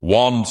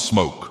Wan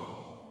smoke.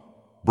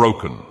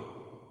 Broken.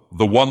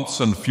 The once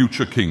and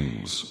future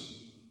kings.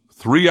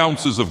 3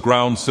 ounces of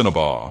ground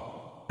cinnabar,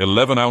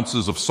 11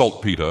 ounces of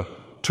saltpeter,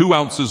 2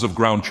 ounces of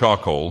ground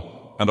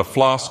charcoal, and a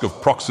flask of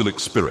proxylic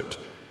spirit.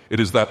 It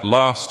is that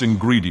last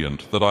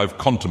ingredient that I've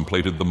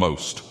contemplated the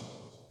most.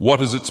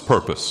 What is its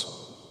purpose?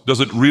 Does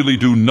it really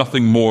do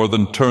nothing more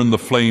than turn the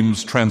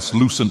flames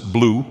translucent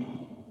blue?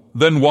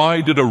 Then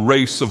why did a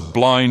race of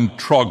blind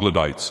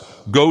troglodytes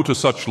go to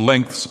such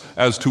lengths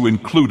as to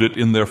include it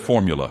in their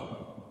formula?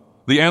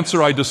 The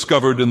answer I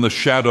discovered in the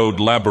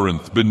shadowed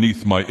labyrinth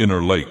beneath my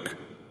inner lake.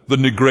 The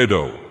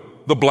nigredo,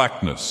 the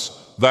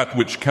blackness, that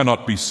which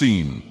cannot be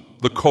seen,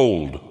 the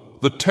cold,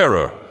 the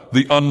terror,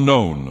 the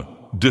unknown,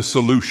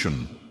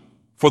 dissolution.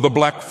 For the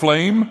black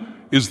flame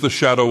is the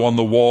shadow on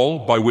the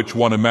wall by which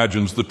one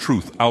imagines the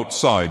truth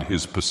outside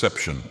his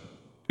perception.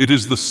 It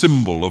is the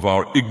symbol of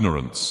our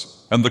ignorance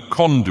and the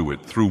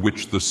conduit through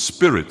which the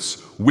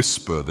spirits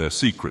whisper their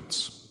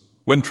secrets.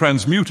 When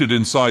transmuted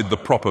inside the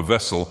proper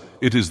vessel,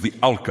 it is the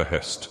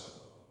alkahest,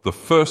 the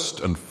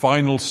first and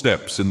final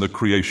steps in the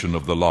creation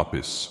of the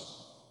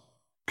lapis.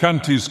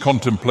 Kanti's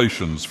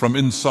contemplations from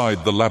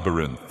inside the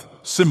labyrinth,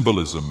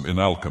 symbolism in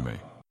alchemy.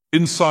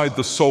 Inside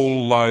the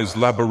soul lies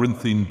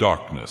labyrinthine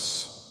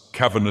darkness,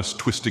 cavernous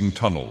twisting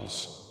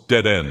tunnels,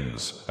 dead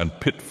ends, and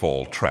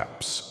pitfall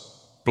traps,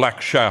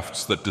 black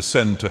shafts that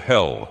descend to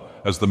hell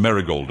as the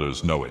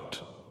marigolders know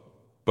it.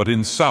 But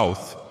in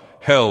south,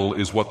 hell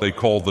is what they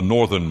call the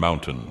northern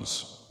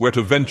mountains, where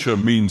to venture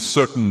means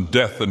certain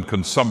death and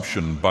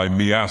consumption by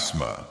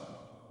miasma.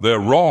 They're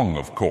wrong,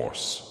 of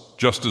course,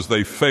 just as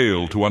they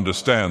fail to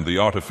understand the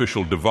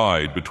artificial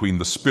divide between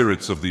the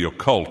spirits of the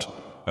occult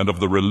and of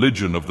the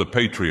religion of the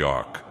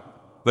patriarch.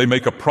 They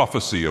make a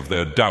prophecy of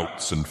their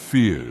doubts and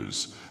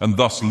fears, and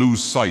thus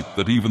lose sight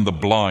that even the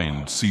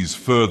blind sees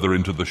further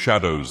into the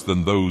shadows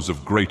than those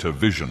of greater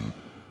vision,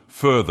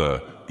 further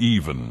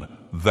even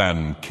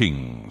than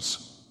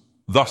kings.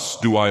 Thus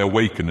do I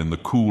awaken in the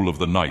cool of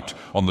the night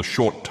on the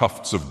short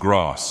tufts of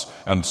grass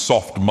and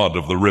soft mud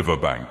of the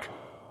riverbank,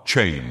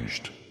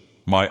 changed.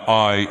 My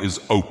eye is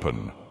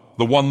open,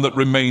 the one that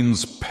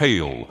remains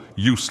pale,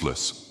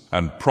 useless,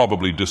 and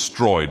probably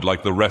destroyed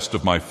like the rest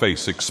of my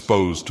face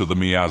exposed to the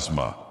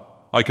miasma.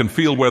 I can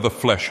feel where the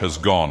flesh has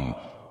gone.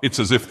 It's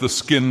as if the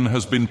skin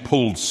has been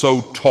pulled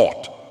so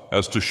taut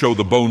as to show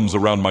the bones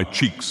around my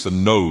cheeks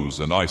and nose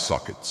and eye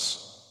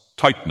sockets.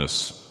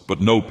 Tightness,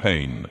 but no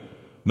pain.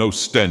 No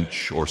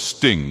stench or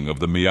sting of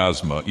the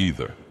miasma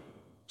either.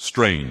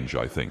 Strange,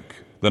 I think.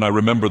 Then I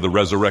remember the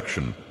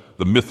resurrection,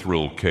 the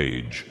mithril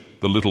cage,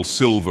 the little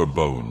silver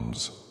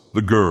bones,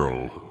 the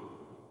girl.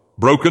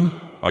 Broken?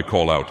 I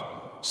call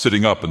out,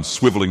 sitting up and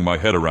swiveling my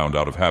head around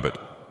out of habit.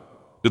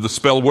 Did the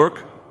spell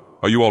work?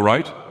 Are you all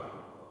right?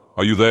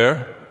 Are you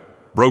there?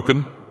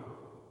 Broken?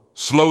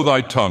 Slow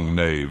thy tongue,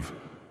 knave,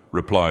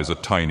 replies a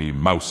tiny,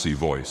 mousy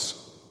voice.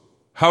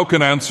 How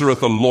can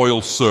answereth a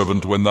loyal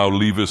servant when thou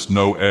leavest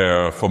no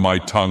heir for my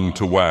tongue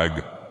to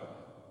wag?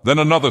 Then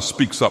another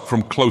speaks up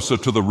from closer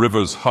to the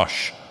river's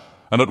hush,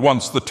 and at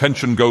once the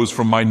tension goes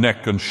from my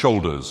neck and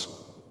shoulders.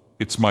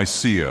 It's my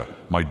seer,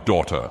 my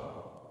daughter,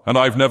 and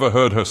I've never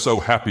heard her so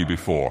happy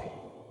before.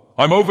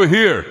 I'm over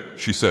here,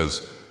 she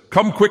says.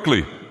 Come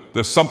quickly,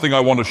 there's something I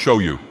want to show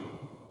you.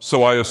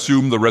 So I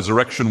assume the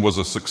resurrection was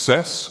a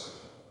success?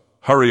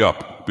 Hurry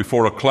up,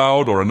 before a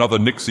cloud or another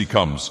Nixie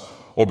comes,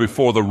 or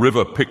before the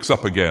river picks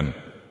up again.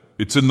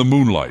 It's in the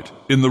moonlight,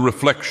 in the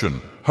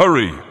reflection.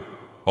 Hurry!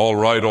 All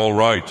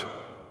right.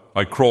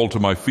 I crawl to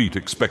my feet,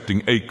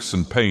 expecting aches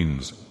and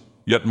pains.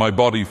 Yet my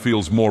body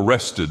feels more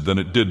rested than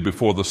it did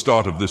before the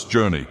start of this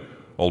journey,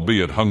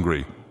 albeit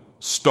hungry.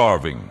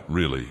 Starving,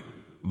 really,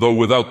 though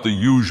without the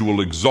usual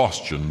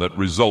exhaustion that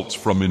results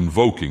from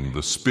invoking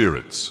the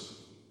spirits.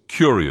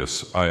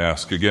 Curious, I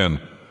ask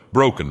again.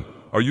 Broken,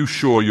 are you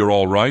sure you're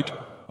all right?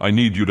 I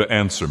need you to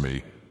answer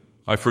me.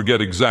 I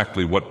forget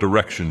exactly what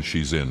direction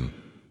she's in.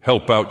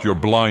 Help out your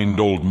blind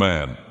old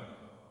man.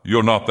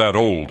 You're not that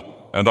old,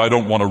 and I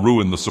don't want to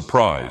ruin the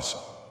surprise.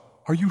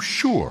 Are you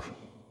sure?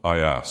 I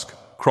ask,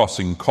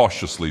 crossing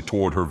cautiously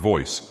toward her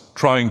voice,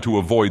 trying to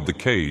avoid the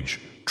cage,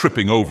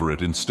 tripping over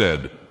it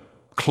instead.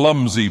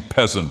 Clumsy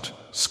peasant,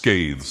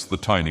 scathes the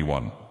tiny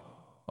one.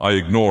 I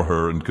ignore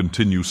her and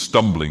continue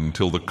stumbling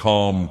till the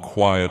calm,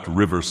 quiet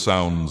river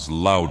sounds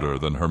louder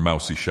than her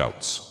mousy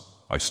shouts.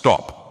 I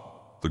stop.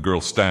 The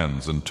girl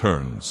stands and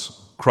turns,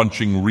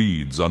 crunching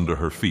reeds under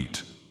her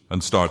feet,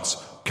 and starts,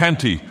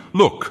 Kanti,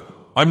 look,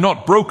 I'm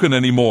not broken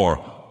anymore.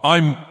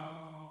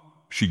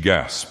 She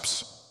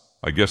gasps.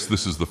 I guess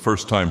this is the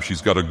first time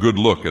she's got a good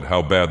look at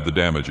how bad the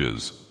damage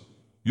is.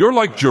 You're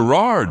like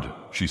Gerard,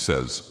 she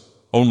says,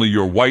 only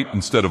you're white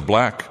instead of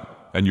black,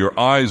 and your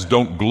eyes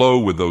don't glow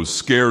with those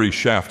scary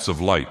shafts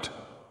of light.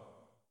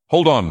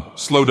 Hold on,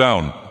 slow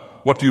down.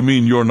 What do you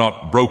mean you're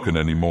not broken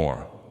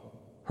anymore?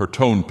 Her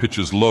tone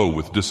pitches low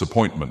with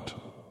disappointment.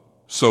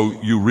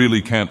 So you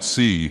really can't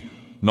see,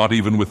 not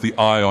even with the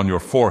eye on your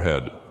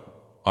forehead?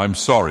 I'm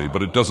sorry,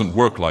 but it doesn't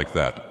work like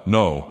that.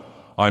 No,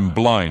 I'm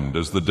blind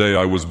as the day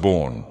I was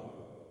born.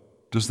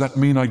 Does that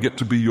mean I get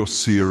to be your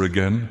seer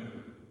again?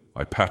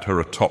 I pat her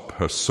atop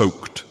her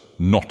soaked,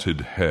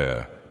 knotted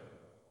hair.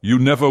 You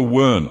never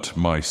weren't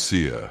my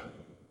seer.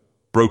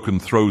 Broken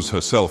throws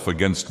herself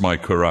against my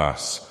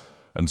cuirass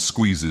and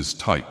squeezes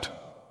tight.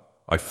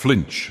 I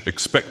flinch,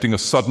 expecting a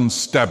sudden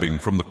stabbing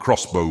from the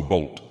crossbow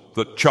bolt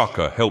that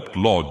Chaka helped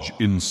lodge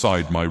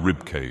inside my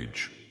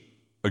ribcage.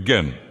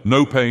 Again,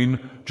 no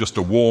pain, just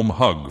a warm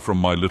hug from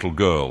my little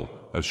girl,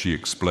 as she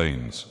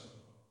explains.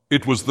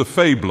 It was the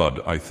Fey blood,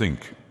 I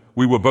think.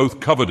 We were both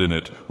covered in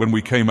it when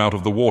we came out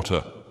of the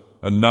water,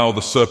 and now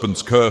the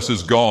serpent's curse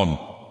is gone.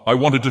 I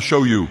wanted to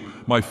show you.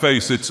 My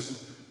face,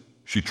 it's...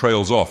 She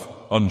trails off,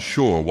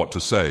 unsure what to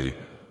say,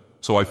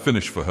 so I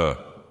finish for her.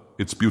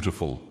 It's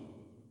beautiful.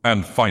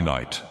 And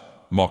finite,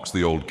 mocks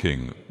the old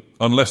king,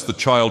 unless the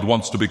child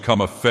wants to become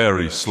a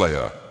fairy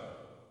slayer.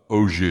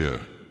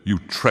 Ogier, you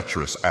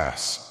treacherous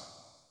ass.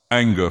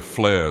 Anger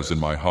flares in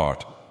my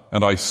heart,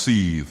 and I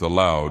seethe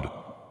aloud.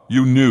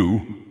 You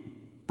knew?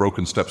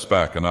 Broken steps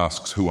back and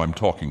asks who I'm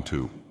talking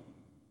to.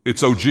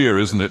 It's Ogier,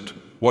 isn't it?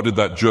 What did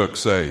that jerk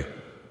say?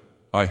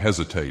 I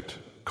hesitate,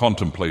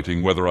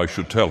 contemplating whether I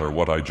should tell her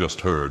what I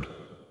just heard.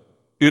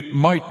 It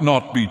might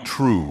not be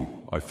true,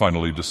 I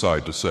finally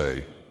decide to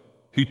say.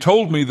 He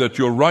told me that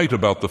you're right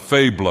about the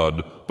Fey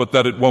blood, but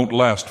that it won't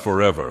last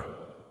forever.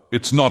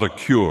 It's not a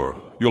cure.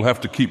 You'll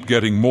have to keep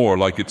getting more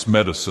like it's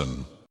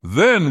medicine.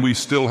 Then we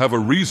still have a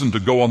reason to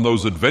go on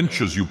those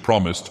adventures you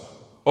promised.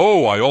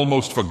 Oh, I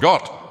almost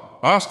forgot.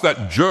 Ask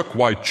that jerk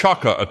why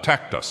Chaka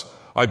attacked us.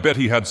 I bet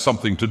he had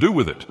something to do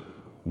with it.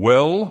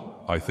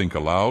 Well, I think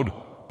aloud,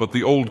 but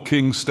the old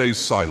king stays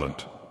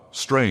silent.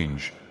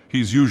 Strange.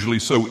 He's usually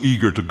so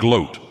eager to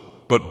gloat.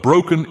 But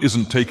Broken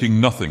isn't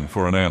taking nothing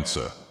for an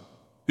answer.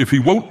 If he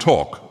won't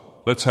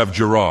talk, let's have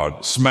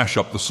Gerard smash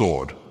up the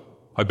sword.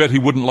 I bet he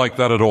wouldn't like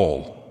that at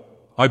all.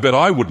 I bet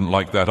I wouldn't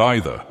like that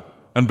either.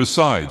 And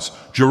besides,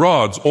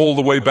 Gerard's all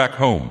the way back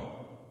home.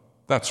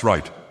 That's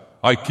right.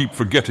 I keep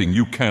forgetting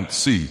you can't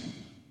see.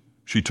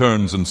 She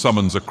turns and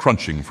summons a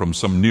crunching from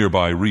some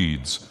nearby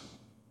reeds.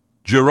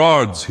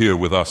 Gerard's here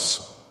with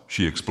us,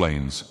 she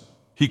explains.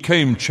 He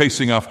came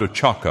chasing after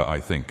Chaka, I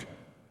think,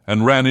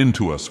 and ran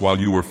into us while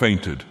you were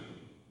fainted.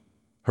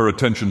 Her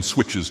attention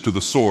switches to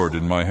the sword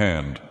in my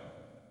hand.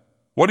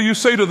 What do you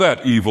say to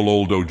that, evil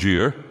old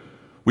Ogier?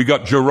 We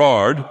got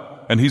Gerard,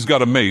 and he's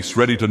got a mace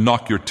ready to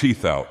knock your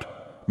teeth out.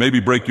 Maybe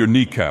break your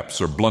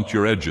kneecaps or blunt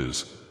your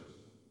edges.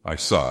 I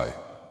sigh.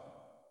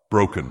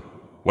 Broken.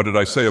 What did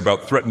I say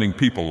about threatening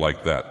people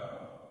like that?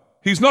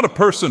 He's not a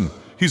person.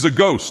 He's a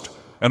ghost,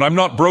 and I'm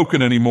not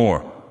broken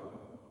anymore.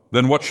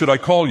 Then what should I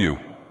call you?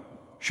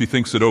 She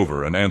thinks it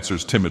over and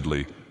answers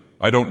timidly.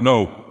 I don't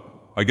know.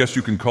 I guess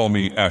you can call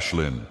me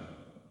Ashlyn.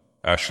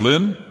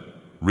 Ashlyn?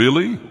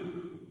 Really?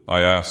 I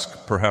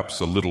ask,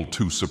 perhaps a little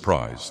too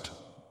surprised.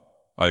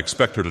 I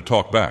expect her to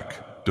talk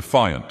back,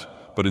 defiant,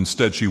 but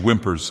instead she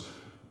whimpers,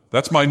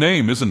 That's my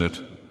name, isn't it?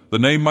 The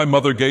name my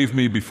mother gave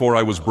me before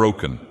I was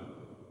broken.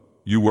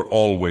 You were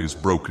always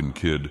broken,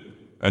 kid,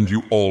 and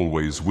you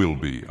always will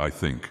be, I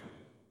think.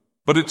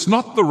 But it's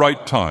not the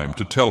right time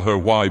to tell her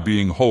why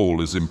being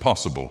whole is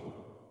impossible,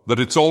 that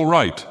it's all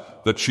right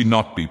that she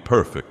not be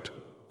perfect.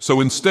 So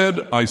instead,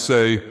 I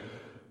say,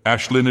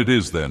 Ashlyn it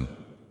is then.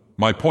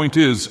 My point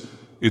is,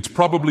 it's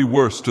probably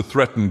worse to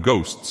threaten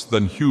ghosts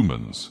than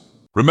humans.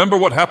 Remember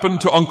what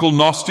happened to Uncle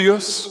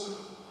Nostius?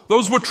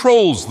 Those were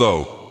trolls,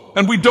 though,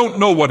 and we don't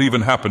know what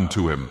even happened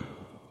to him.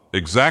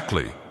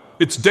 Exactly.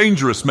 It's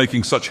dangerous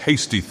making such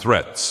hasty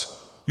threats.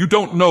 You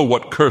don't know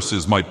what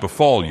curses might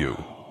befall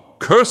you.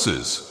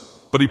 Curses?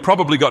 But he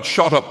probably got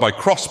shot up by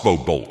crossbow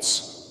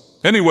bolts.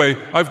 Anyway,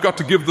 I've got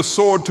to give the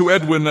sword to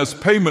Edwin as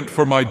payment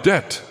for my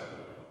debt.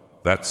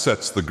 That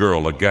sets the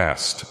girl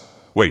aghast.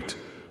 Wait,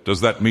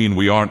 does that mean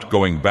we aren't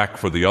going back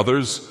for the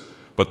others?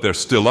 But they're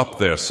still up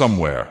there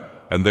somewhere,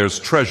 and there's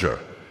treasure,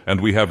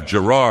 and we have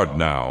Gerard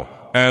now,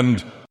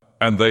 and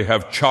they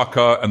have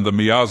Chaka and the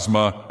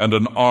miasma and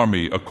an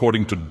army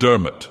according to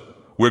Dermot.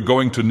 We're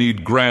going to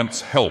need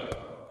Grant's help,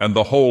 and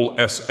the whole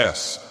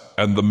SS,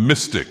 and the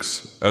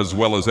mystics, as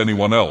well as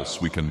anyone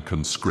else we can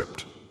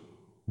conscript.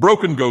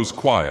 Broken goes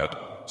quiet,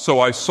 so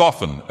I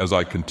soften as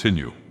I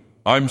continue.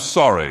 I'm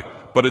sorry,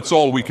 but it's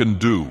all we can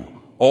do.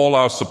 All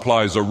our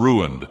supplies are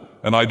ruined,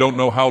 and I don't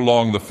know how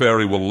long the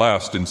fairy will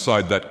last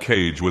inside that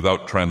cage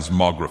without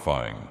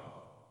transmogrifying.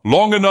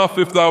 Long enough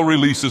if thou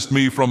releasest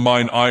me from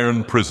mine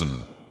iron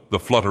prison, the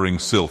fluttering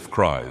sylph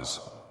cries.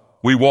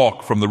 We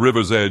walk from the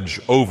river's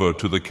edge over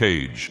to the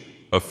cage,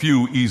 a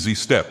few easy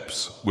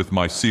steps with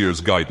my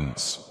seer's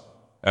guidance.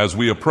 As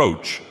we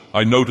approach,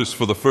 I notice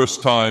for the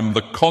first time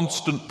the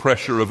constant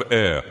pressure of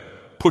air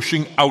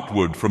pushing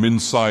outward from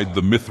inside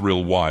the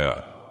mithril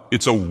wire.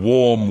 It's a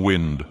warm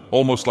wind,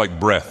 almost like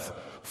breath,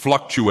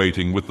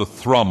 fluctuating with the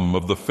thrum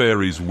of the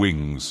fairy's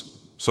wings.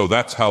 So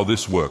that's how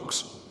this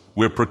works.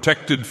 We're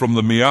protected from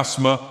the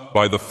miasma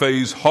by the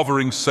Fae's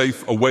hovering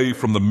safe away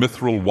from the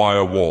mithril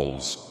wire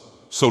walls.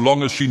 So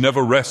long as she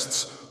never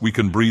rests, we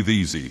can breathe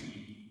easy.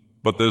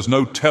 But there's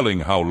no telling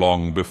how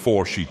long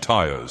before she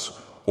tires,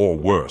 or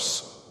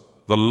worse.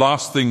 The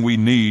last thing we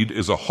need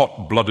is a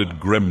hot-blooded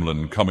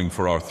gremlin coming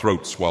for our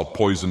throats while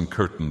poison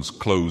curtains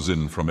close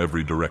in from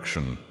every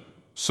direction.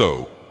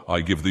 So,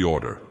 I give the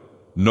order.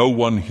 No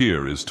one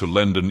here is to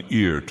lend an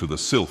ear to the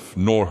sylph,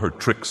 nor her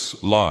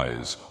tricks,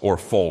 lies, or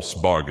false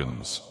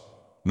bargains.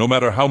 No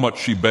matter how much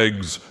she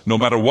begs, no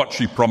matter what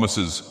she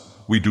promises,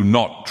 we do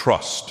not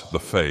trust the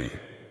Fae.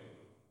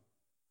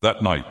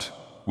 That night,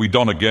 we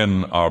don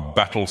again our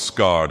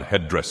battle-scarred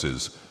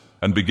headdresses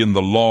and begin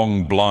the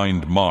long,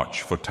 blind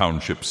march for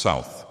Township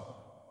South.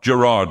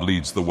 Gerard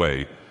leads the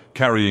way,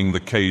 carrying the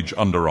cage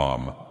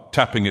underarm,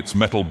 tapping its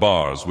metal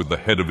bars with the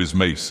head of his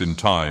mace in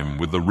time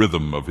with the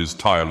rhythm of his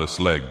tireless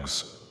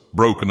legs.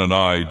 Broken and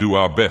I do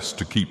our best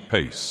to keep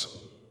pace.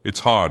 It's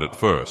hard at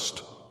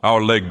first.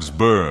 Our legs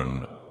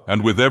burn,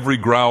 and with every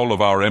growl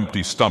of our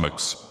empty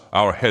stomachs,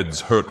 our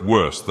heads hurt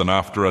worse than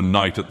after a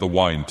night at the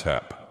wine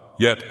tap.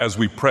 Yet, as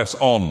we press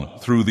on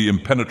through the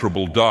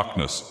impenetrable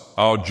darkness,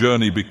 our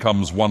journey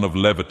becomes one of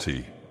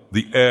levity.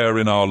 The air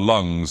in our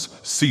lungs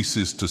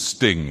ceases to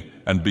sting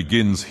and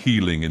begins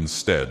healing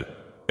instead.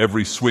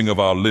 Every swing of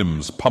our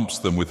limbs pumps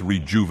them with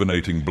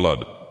rejuvenating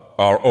blood.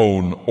 Our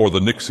own, or the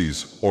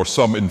Nixies, or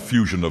some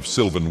infusion of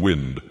sylvan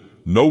wind.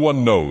 No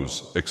one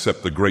knows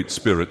except the great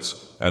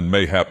spirits and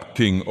mayhap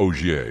King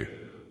Ogier,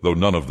 though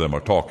none of them are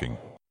talking.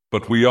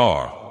 But we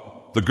are.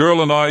 The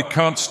girl and I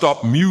can't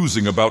stop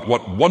musing about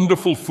what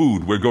wonderful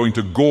food we're going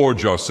to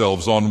gorge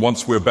ourselves on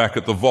once we're back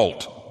at the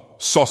vault.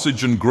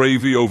 Sausage and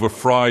gravy over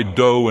fried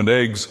dough and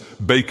eggs,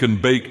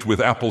 bacon baked with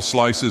apple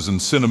slices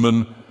and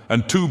cinnamon,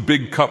 and 2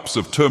 big cups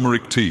of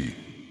turmeric tea.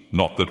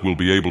 Not that we'll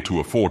be able to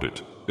afford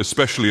it,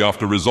 especially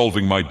after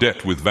resolving my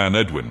debt with Van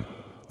Edwin.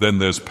 Then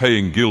there's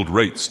paying guild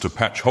rates to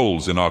patch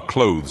holes in our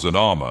clothes and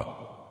armor.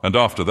 And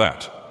after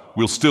that,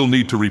 we'll still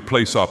need to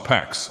replace our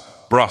packs,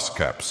 brass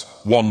caps,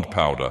 wand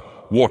powder,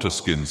 water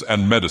skins,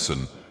 and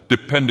medicine,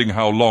 depending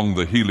how long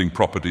the healing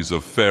properties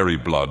of fairy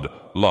blood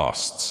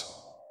lasts.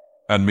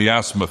 And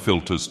miasma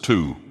filters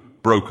too,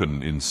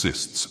 Broken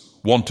insists,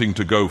 wanting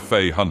to go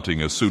Fae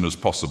hunting as soon as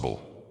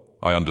possible.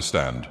 I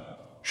understand.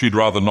 She'd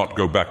rather not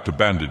go back to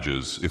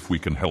bandages if we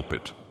can help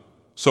it.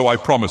 So I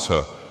promise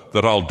her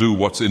that I'll do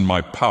what's in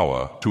my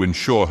power to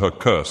ensure her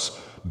curse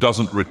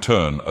doesn't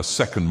return a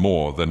second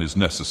more than is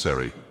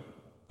necessary.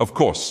 Of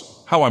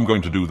course, how I'm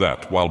going to do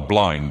that while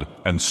blind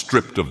and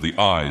stripped of the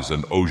eyes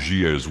and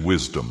Ogier's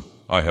wisdom,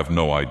 I have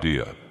no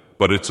idea.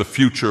 But it's a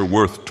future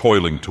worth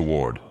toiling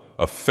toward,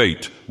 a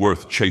fate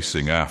worth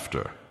chasing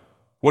after.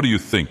 What do you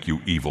think,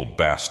 you evil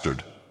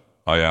bastard?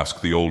 I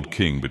ask the old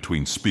king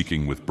between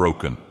speaking with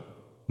Broken.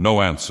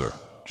 No answer,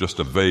 just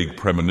a vague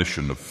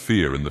premonition of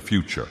fear in the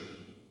future,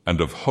 and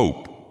of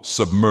hope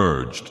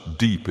submerged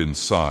deep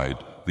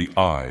inside the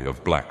eye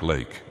of Black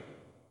Lake.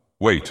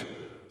 Wait,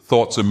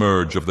 thoughts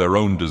emerge of their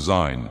own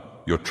design.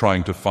 You're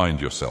trying to find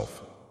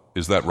yourself.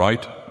 Is that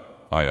right?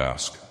 I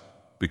ask,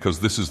 because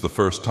this is the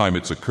first time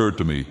it's occurred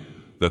to me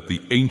that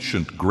the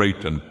ancient,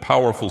 great, and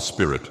powerful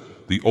spirit,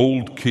 the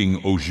old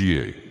King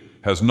Ogier,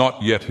 has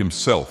not yet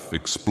himself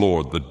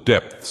explored the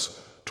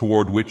depths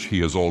toward which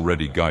he has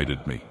already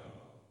guided me.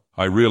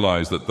 I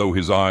realize that though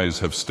his eyes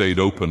have stayed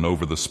open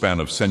over the span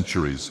of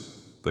centuries,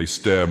 they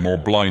stare more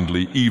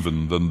blindly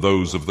even than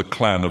those of the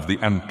clan of the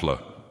Antler.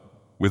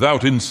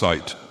 Without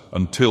insight,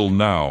 until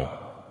now,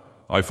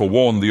 I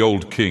forewarn the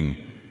old king,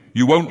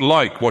 you won't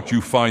like what you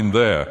find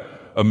there,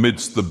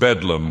 amidst the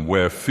bedlam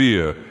where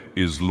fear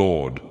is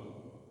lord.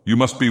 You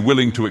must be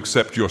willing to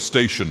accept your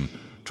station,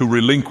 to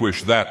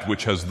relinquish that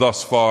which has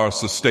thus far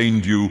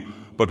sustained you,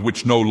 but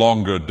which no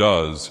longer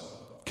does.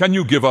 Can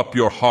you give up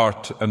your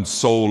heart and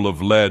soul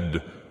of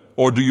lead,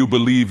 or do you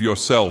believe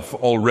yourself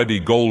already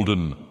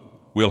golden?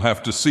 We'll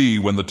have to see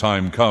when the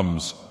time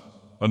comes.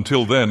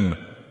 Until then,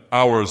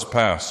 hours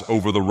pass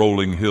over the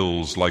rolling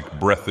hills like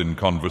breath in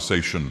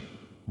conversation.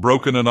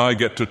 Broken and I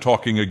get to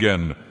talking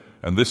again,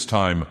 and this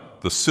time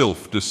the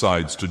sylph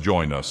decides to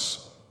join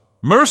us.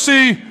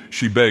 "Mercy!"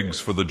 she begs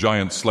for the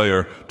giant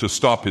slayer to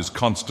stop his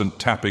constant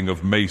tapping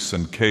of mace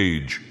and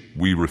cage.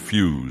 We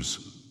refuse.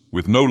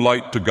 With no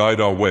light to guide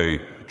our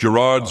way,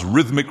 Gerard's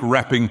rhythmic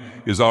rapping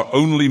is our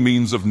only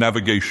means of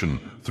navigation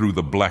through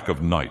the black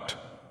of night.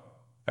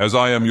 As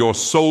I am your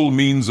sole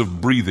means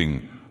of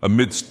breathing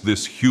amidst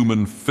this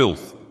human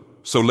filth,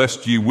 so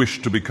lest ye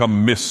wish to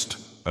become mist,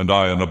 and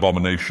I an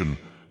abomination,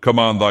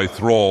 command thy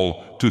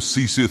thrall to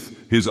ceaseth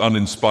his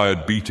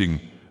uninspired beating,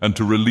 and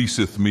to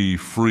releaseth me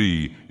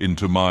free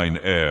into mine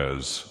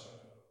heirs.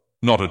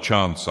 Not a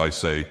chance, I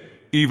say.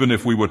 Even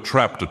if we were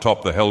trapped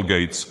atop the hell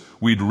gates,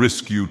 we'd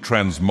risk you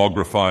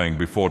transmogrifying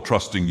before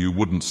trusting you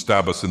wouldn't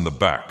stab us in the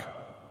back.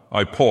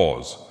 I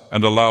pause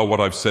and allow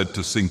what I've said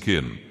to sink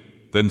in,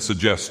 then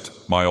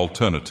suggest my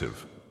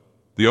alternative.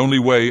 The only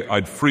way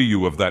I'd free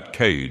you of that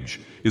cage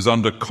is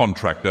under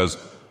contract as—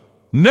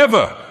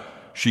 "Never!"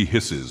 she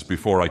hisses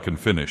before I can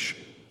finish,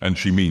 and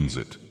she means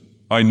it.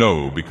 I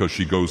know because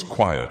she goes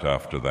quiet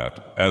after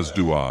that, as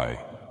do I,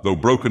 though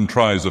Broken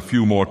tries a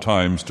few more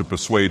times to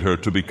persuade her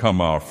to become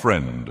our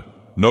friend.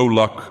 No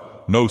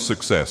luck, no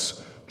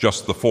success,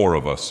 just the four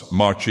of us,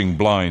 marching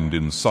blind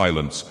in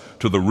silence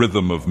to the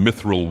rhythm of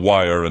mithril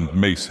wire and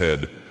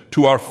macehead,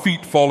 to our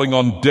feet falling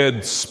on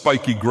dead,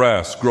 spiky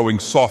grass growing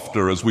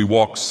softer as we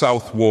walk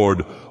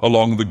southward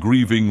along the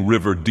grieving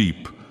river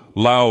deep,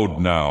 loud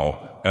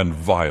now and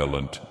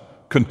violent,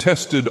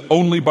 contested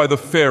only by the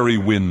fairy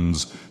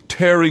winds,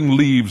 tearing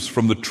leaves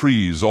from the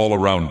trees all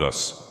around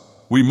us.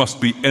 We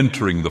must be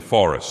entering the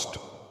forest.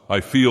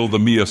 I feel the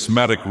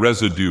miasmatic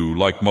residue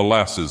like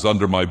molasses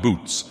under my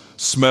boots,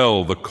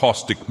 smell the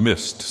caustic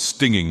mist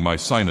stinging my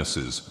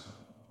sinuses.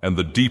 And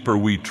the deeper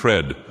we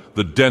tread,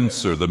 the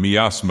denser the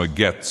miasma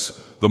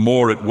gets, the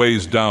more it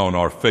weighs down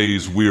our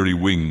phase-weary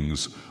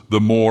wings, the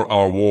more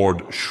our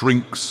ward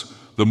shrinks,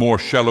 the more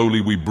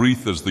shallowly we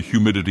breathe as the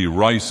humidity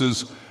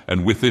rises,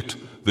 and with it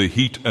the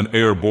heat and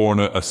airborne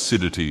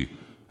acidity.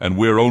 And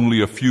we're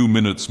only a few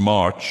minutes'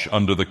 march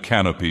under the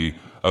canopy,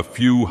 a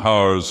few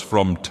hours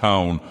from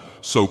town,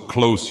 so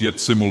close yet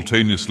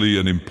simultaneously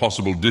an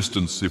impossible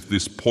distance if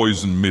this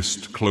poison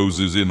mist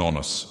closes in on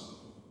us.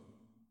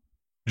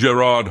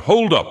 Gerard,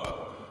 hold up!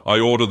 I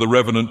order the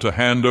revenant to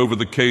hand over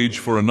the cage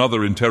for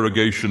another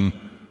interrogation,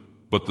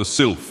 but the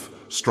sylph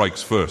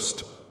strikes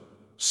first.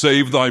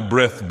 Save thy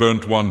breath,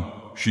 burnt one,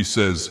 she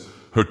says,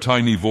 her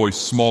tiny voice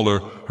smaller,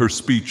 her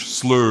speech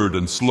slurred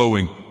and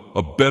slowing.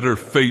 A better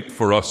fate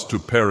for us to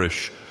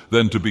perish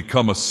than to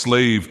become a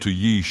slave to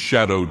ye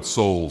shadowed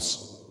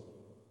souls.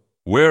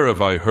 Where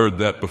have I heard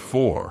that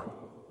before?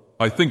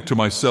 I think to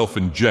myself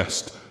in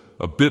jest,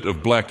 a bit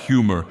of black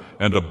humor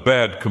and a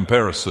bad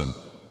comparison.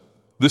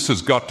 This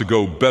has got to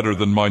go better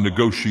than my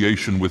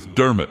negotiation with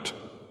Dermot.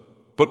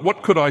 But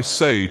what could I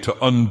say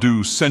to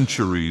undo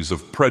centuries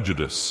of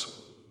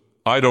prejudice?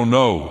 I don't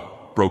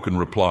know, Broken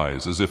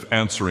replies, as if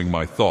answering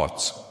my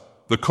thoughts.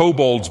 The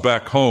kobolds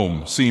back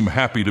home seem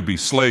happy to be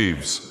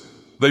slaves.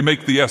 They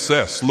make the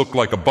SS look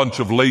like a bunch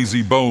of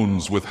lazy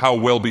bones with how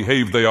well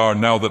behaved they are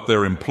now that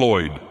they're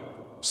employed.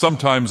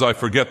 Sometimes I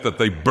forget that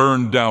they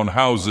burned down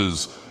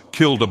houses,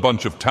 killed a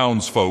bunch of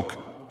townsfolk,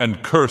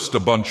 and cursed a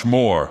bunch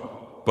more.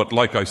 But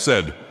like I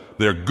said,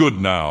 they're good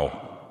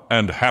now,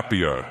 and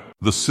happier.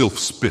 The sylph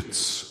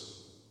spits.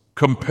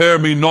 Compare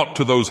me not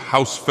to those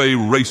house-fey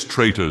race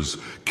traitors,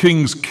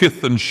 king's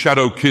kith and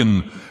shadow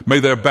kin. May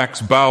their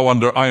backs bow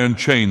under iron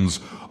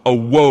chains. A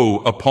woe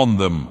upon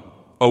them.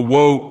 A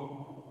woe...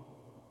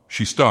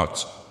 She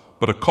starts,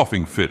 but a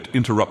coughing fit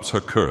interrupts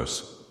her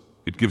curse.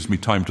 It gives me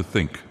time to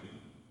think.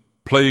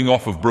 Playing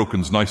off of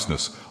Broken's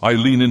niceness, I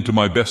lean into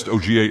my best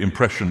Ogier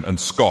impression and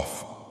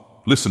scoff.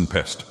 Listen,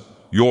 pest.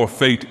 Your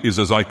fate is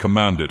as I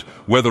command it,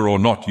 whether or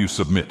not you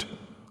submit.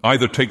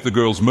 Either take the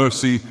girl's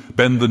mercy,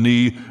 bend the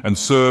knee, and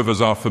serve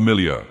as our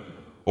familiar,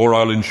 or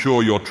I'll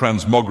ensure you're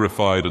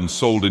transmogrified and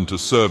sold into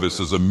service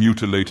as a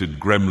mutilated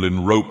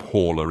gremlin rope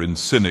hauler in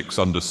Cynic's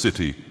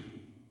Undercity.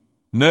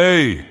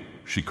 Nay,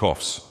 she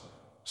coughs.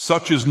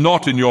 Such is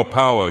not in your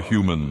power,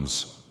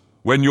 humans.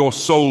 When your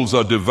souls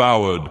are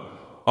devoured,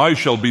 I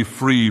shall be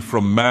free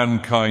from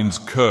mankind's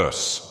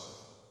curse.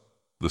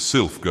 The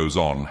sylph goes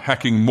on,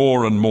 hacking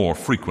more and more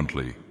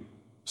frequently.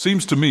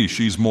 Seems to me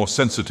she's more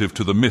sensitive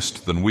to the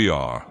mist than we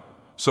are,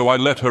 so I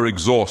let her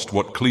exhaust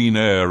what clean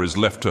air is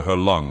left to her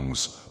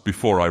lungs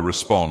before I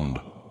respond,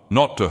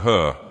 not to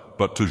her,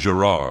 but to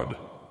Gerard.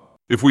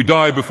 If we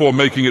die before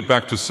making it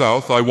back to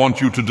South, I want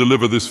you to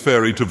deliver this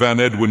fairy to Van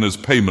Edwin as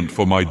payment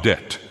for my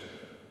debt.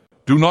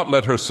 Do not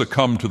let her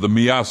succumb to the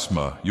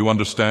miasma, you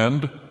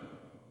understand?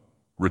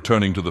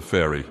 Returning to the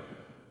fairy.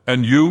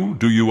 And you,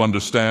 do you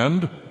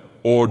understand?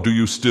 Or do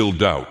you still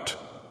doubt?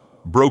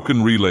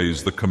 Broken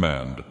relays the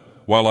command,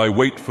 while I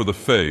wait for the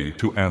Fae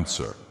to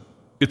answer.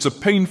 It's a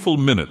painful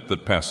minute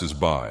that passes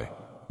by.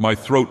 My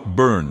throat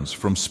burns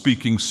from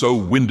speaking so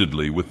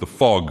windedly with the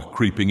fog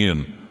creeping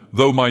in,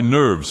 though my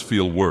nerves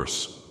feel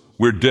worse.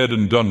 We're dead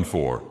and done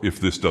for if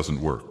this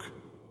doesn't work.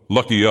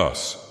 Lucky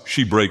us,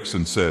 she breaks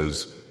and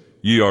says,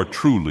 Ye are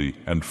truly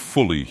and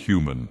fully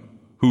human,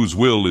 whose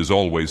will is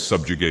always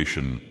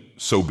subjugation,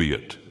 so be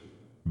it.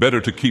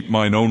 Better to keep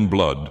mine own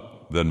blood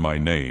than my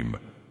name.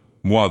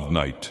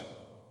 Muad'Night.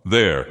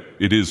 There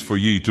it is for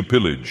ye to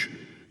pillage.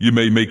 Ye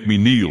may make me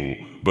kneel,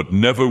 but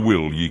never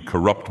will ye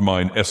corrupt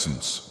mine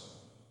essence.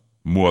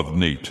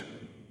 Muad'Night.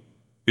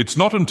 It's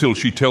not until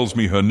she tells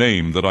me her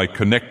name that I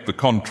connect the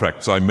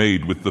contracts I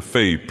made with the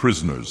Fae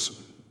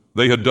prisoners.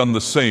 They had done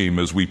the same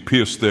as we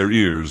pierced their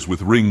ears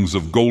with rings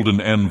of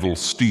golden anvil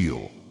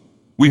steel.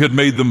 We had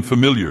made them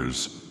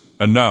familiars,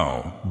 and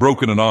now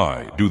Broken and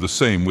I do the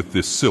same with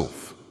this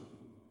sylph.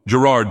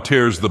 Gerard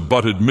tears the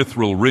butted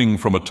mithril ring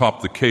from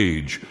atop the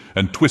cage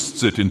and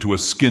twists it into a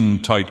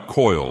skin-tight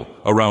coil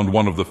around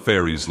one of the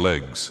fairy's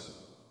legs.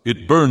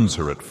 It burns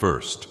her at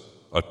first,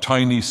 a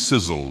tiny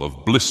sizzle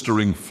of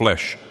blistering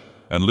flesh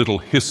and little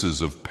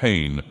hisses of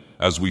pain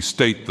as we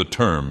state the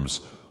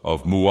terms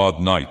of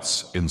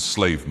Muad'Night's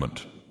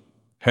enslavement.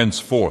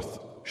 Henceforth,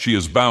 she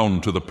is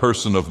bound to the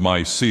person of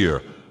my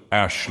seer,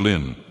 Ash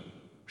Lynn.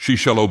 She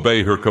shall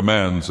obey her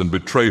commands and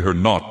betray her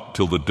not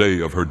till the day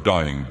of her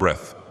dying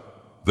breath.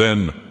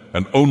 Then,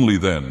 and only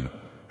then,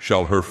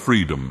 shall her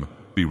freedom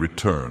be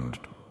returned.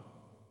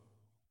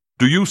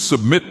 "Do you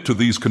submit to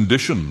these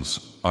conditions?"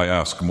 I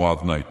ask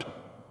Muadh Night.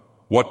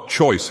 "What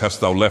choice hast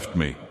thou left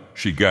me?"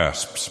 she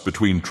gasps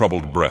between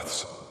troubled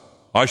breaths.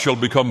 "I shall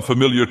become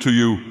familiar to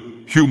you,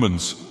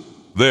 humans.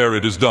 There,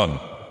 it is done.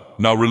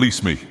 Now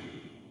release me."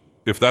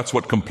 If that's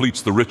what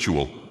completes the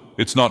ritual,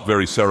 it's not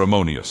very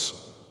ceremonious.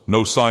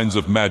 No signs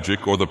of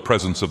magic or the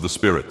presence of the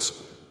spirits.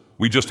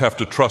 We just have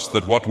to trust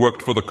that what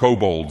worked for the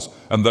kobolds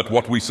and that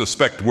what we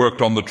suspect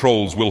worked on the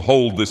trolls will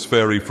hold this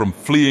fairy from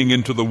fleeing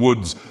into the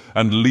woods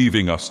and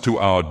leaving us to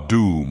our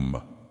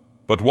doom.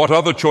 But what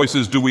other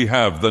choices do we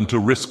have than to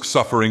risk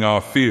suffering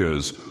our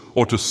fears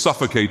or to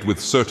suffocate with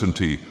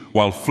certainty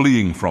while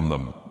fleeing from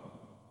them?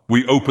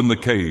 We open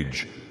the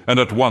cage, and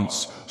at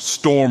once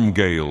storm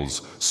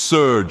gales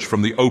surge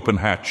from the open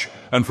hatch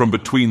and from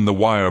between the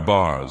wire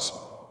bars.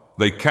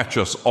 They catch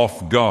us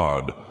off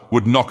guard,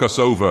 would knock us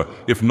over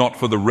if not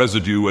for the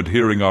residue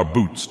adhering our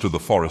boots to the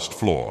forest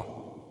floor.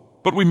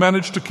 But we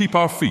manage to keep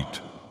our feet,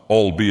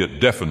 albeit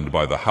deafened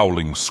by the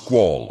howling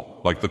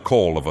squall like the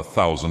call of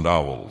 1,000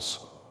 owls.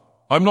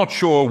 I'm not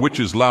sure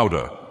which is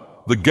louder,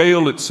 the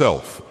gale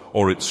itself,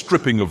 or its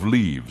stripping of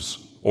leaves,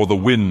 or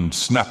the wind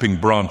snapping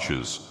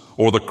branches,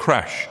 or the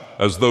crash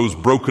as those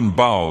broken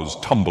boughs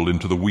tumble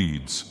into the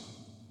weeds.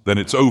 Then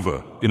it's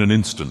over in an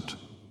instant.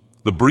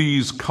 The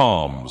breeze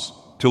calms,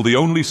 till the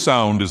only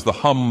sound is the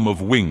hum of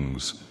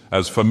wings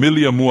as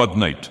familiar Muadh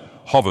Night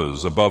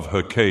hovers above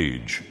her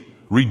cage,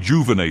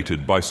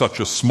 rejuvenated by such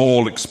a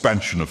small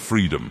expansion of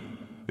freedom.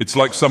 It's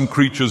like some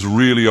creatures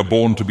really are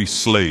born to be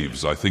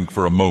slaves, I think,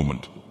 for a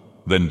moment,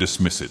 then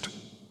dismiss it.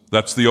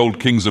 That's the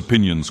old king's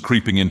opinions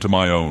creeping into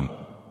my own.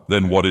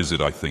 Then what is it,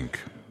 I think?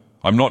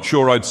 I'm not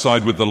sure I'd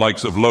side with the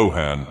likes of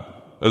Lohan,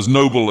 as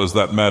noble as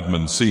that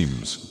madman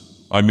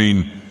seems. I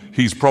mean,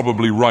 he's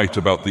probably right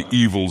about the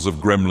evils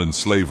of gremlin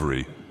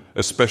slavery,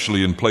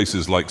 especially in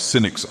places like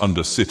Cynic's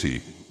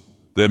Undercity.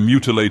 Their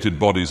mutilated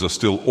bodies are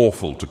still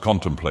awful to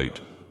contemplate,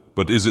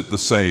 but is it the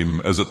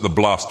same as at the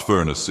blast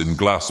furnace in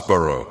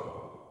Glassborough?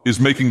 Is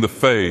making the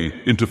Fae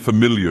into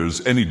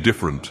familiars any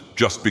different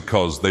just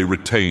because they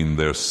retain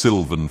their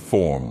sylvan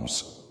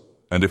forms?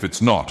 And if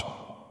it's not,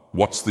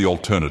 what's the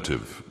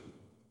alternative?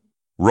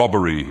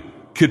 Robbery,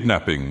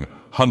 kidnapping,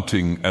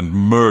 hunting, and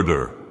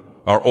murder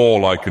are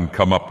all I can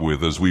come up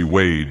with as we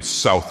wade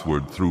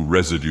southward through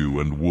residue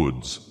and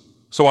woods.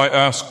 So I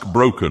ask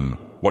Broken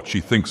what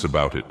she thinks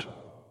about it.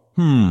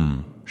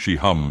 She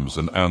hums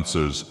and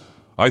answers,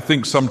 "I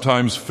think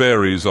sometimes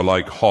fairies are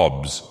like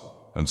hobs,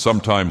 and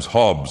sometimes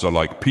hobs are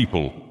like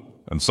people,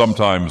 and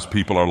sometimes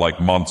people are like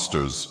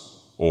monsters,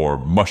 or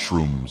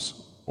mushrooms,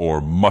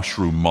 or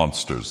mushroom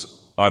monsters.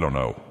 I don't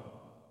know.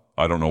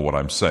 I don't know what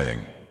I'm saying."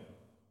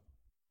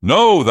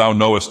 "No, thou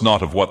knowest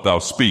not of what thou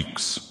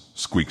speaks,"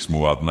 squeaks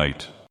Muadh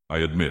Night. I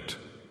admit,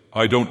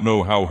 I don't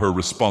know how her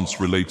response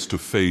relates to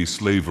Fae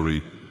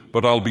slavery,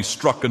 but I'll be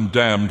struck and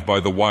damned by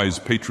the wise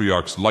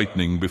patriarch's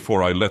lightning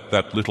before I let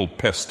that little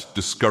pest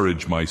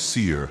discourage my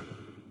seer.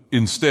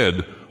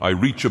 Instead, I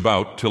reach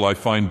about till I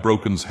find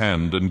Broken's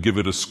hand and give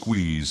it a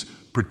squeeze,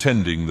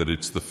 pretending that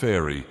it's the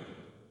fairy.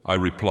 I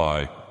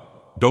reply,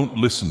 "Don't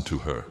listen to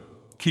her.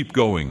 Keep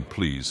going,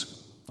 please.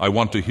 I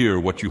want to hear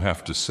what you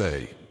have to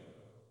say."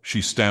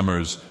 She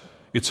stammers,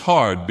 "It's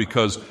hard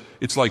because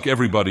it's like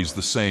everybody's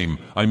the same.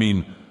 I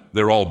mean,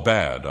 they're all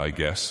bad, I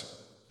guess,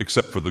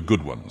 except for the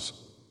good ones.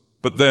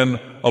 But then,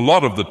 a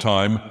lot of the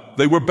time,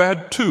 they were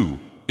bad too,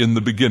 in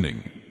the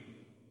beginning."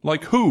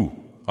 "Like who?"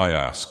 I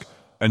ask,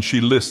 and she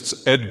lists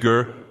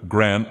Edgar,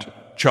 Grant,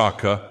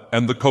 Chaka,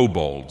 and the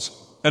kobolds,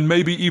 and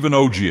maybe even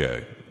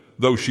Ogier,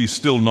 though she's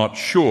still not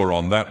sure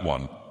on that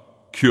one.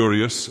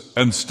 Curious,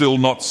 and still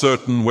not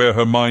certain where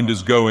her mind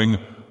is going,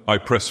 I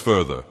press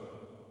further.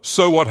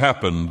 "So what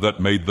happened that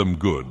made them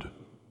good?"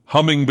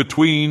 Humming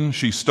between,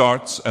 she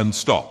starts and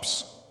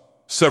stops.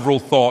 Several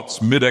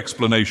thoughts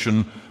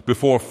mid-explanation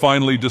before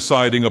finally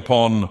deciding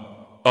upon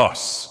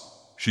us,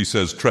 she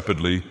says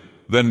trepidly,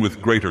 then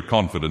with greater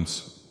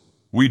confidence.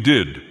 "We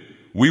did.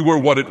 We were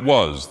what it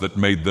was that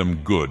made them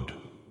good."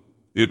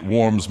 It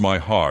warms my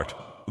heart,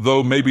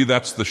 though maybe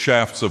that's the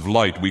shafts of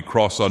light we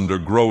cross under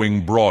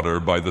growing broader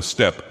by the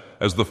step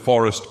as the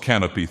forest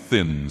canopy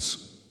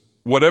thins.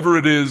 Whatever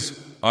it is,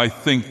 I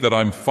think that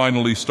I'm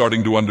finally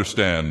starting to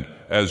understand,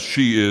 as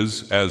she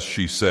is, as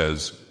she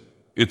says.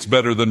 It's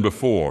better than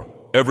before.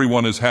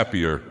 Everyone is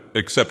happier,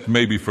 except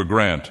maybe for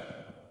Grant.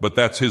 But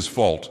that's his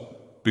fault,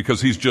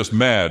 because he's just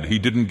mad he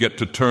didn't get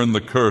to turn the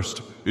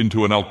cursed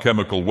into an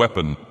alchemical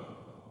weapon.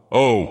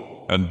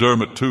 Oh, and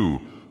Dermot too,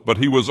 but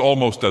he was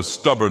almost as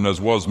stubborn as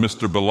was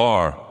Mr.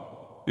 Bilar.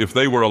 If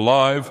they were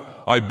alive,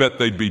 I bet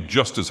they'd be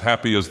just as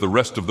happy as the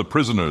rest of the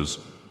prisoners.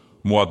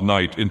 Muadh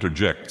Night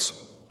interjects,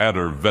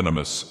 adder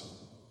venomous.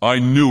 "I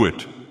knew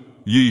it.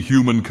 Ye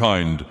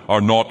humankind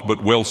are naught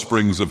but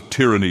wellsprings of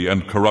tyranny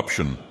and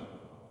corruption.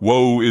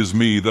 Woe is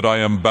me that I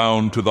am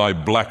bound to thy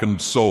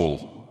blackened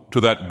soul, to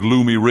that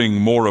gloomy ring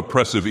more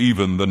oppressive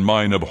even than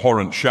mine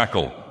abhorrent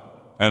shackle.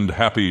 And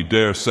happy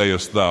dare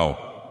sayest thou.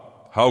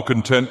 How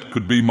content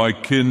could be my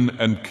kin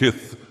and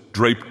kith,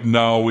 draped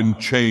now in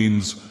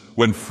chains,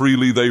 when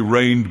freely they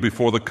reigned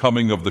before the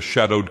coming of the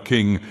Shadowed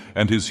King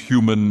and his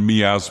human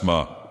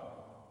miasma.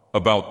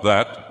 About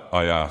that,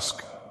 I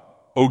ask.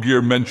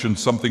 Ogier mentioned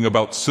something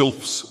about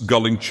sylphs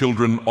gulling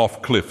children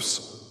off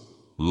cliffs.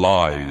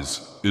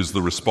 Lies is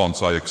the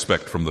response I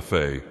expect from the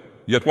Fae.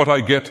 Yet what I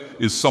get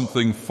is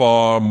something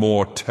far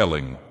more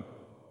telling.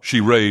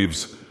 She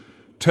raves,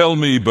 "Tell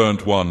me,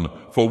 Burnt One,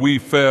 for we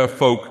fair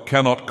folk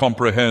cannot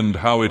comprehend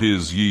how it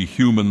is ye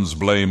humans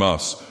blame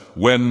us,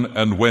 when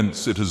and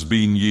whence it has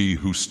been ye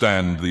who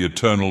stand the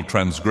eternal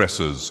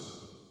transgressors.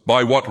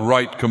 By what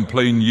right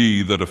complain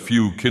ye that a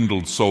few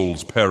kindled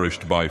souls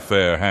perished by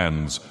fair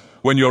hands,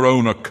 when your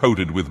own are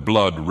coated with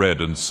blood red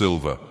and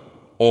silver?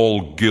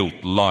 All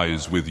guilt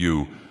lies with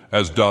you,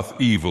 as doth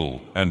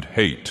evil and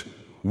hate.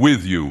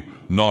 With you,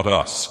 not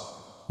us.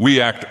 We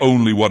act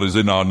only what is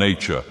in our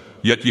nature,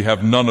 yet ye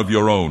have none of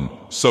your own,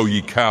 so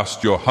ye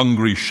cast your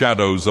hungry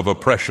shadows of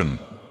oppression.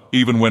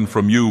 Even when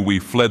from you we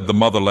fled the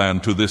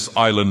motherland to this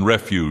island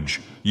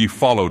refuge, ye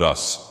followed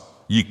us.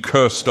 Ye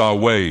cursed our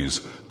ways,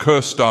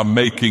 cursed our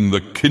making the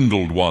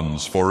kindled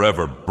ones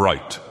forever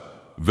bright.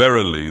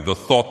 Verily, the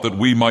thought that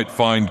we might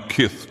find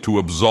kith to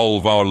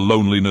absolve our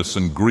loneliness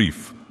and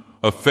grief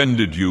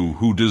offended you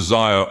who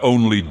desire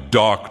only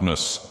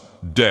darkness,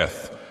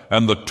 death,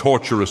 and the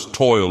torturous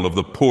toil of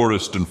the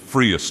poorest and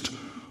freest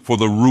for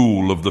the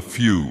rule of the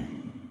few.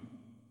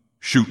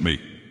 Shoot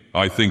me,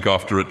 I think,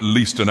 after at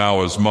least an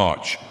hour's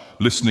march,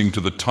 listening to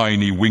the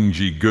tiny,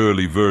 wingy,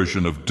 girly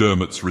version of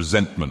Dermot's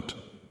resentment.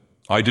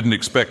 I didn't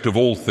expect of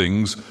all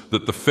things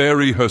that the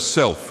fairy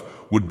herself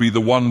would be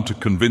the one to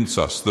convince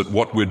us that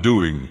what we're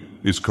doing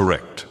is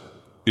correct.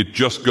 It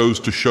just goes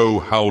to show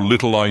how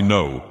little I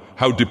know,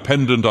 how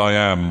dependent I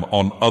am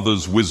on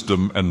others'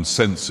 wisdom and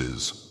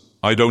senses.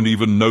 I don't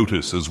even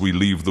notice as we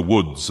leave the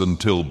woods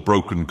until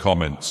Broken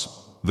comments.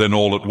 Then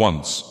all at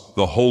once,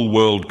 the whole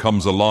world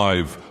comes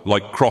alive,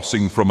 like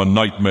crossing from a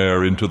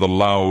nightmare into the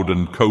loud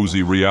and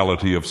cozy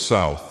reality of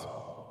South.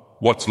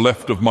 What's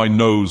left of my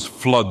nose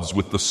floods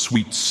with the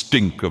sweet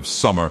stink of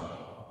summer.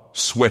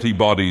 Sweaty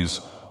bodies,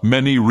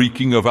 many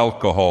reeking of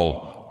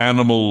alcohol,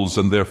 animals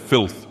and their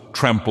filth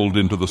trampled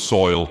into the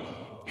soil,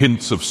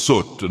 hints of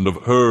soot and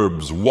of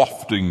herbs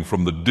wafting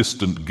from the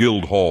distant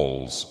guild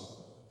halls.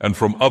 And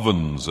from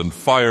ovens and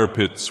fire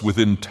pits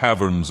within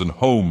taverns and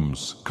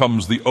homes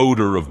comes the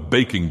odor of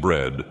baking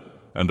bread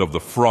and of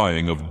the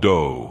frying of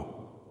dough.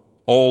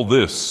 All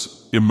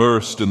this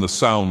immersed in the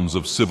sounds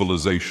of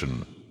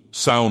civilization,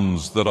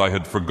 sounds that I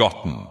had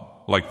forgotten,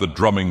 like the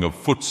drumming of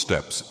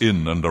footsteps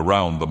in and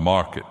around the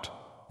market,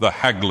 the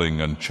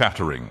haggling and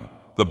chattering,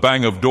 the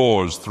bang of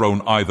doors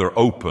thrown either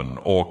open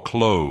or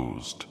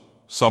closed.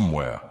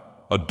 Somewhere,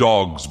 a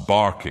dog's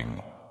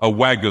barking, a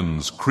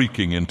wagon's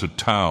creaking into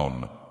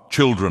town.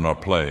 Children are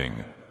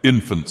playing,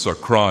 infants are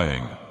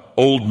crying,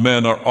 old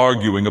men are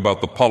arguing about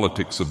the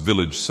politics of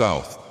Village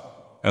South,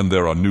 and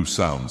there are new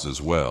sounds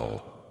as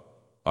well.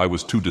 I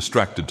was too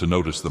distracted to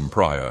notice them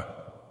prior,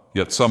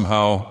 yet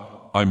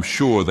somehow I'm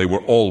sure they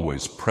were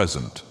always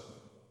present.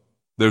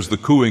 There's the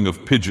cooing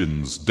of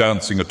pigeons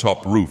dancing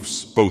atop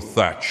roofs, both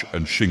thatch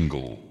and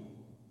shingle.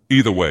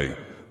 Either way,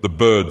 the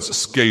birds'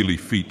 scaly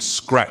feet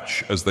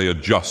scratch as they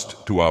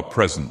adjust to our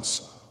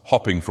presence,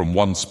 hopping from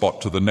one spot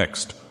to the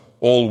next,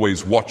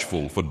 always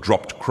watchful for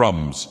dropped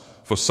crumbs,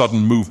 for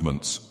sudden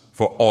movements,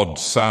 for odd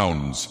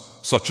sounds,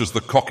 such as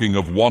the cocking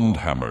of wand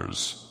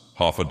hammers,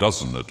 half a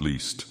dozen at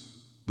least.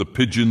 The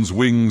pigeon's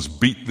wings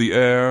beat the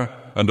air,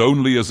 and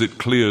only as it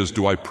clears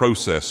do I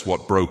process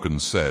what Broken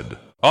said.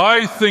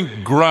 "I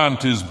think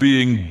Grant is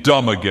being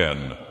dumb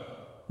again."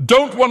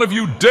 "Don't one of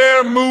you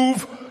dare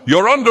move!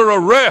 You're under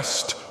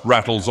arrest!"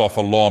 rattles off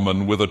a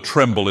lawman with a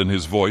tremble in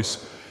his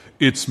voice.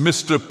 "It's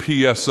Mr.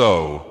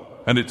 PSO.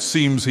 And it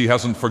seems he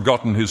hasn't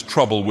forgotten his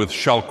trouble with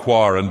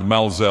Shalquar and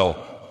Malzel.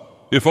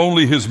 If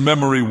only his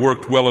memory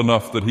worked well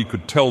enough that he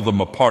could tell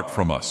them apart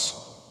from us.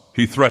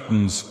 He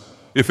threatens,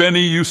 'If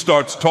any you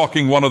starts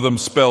talking one of them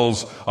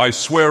spells, I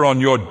swear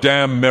on your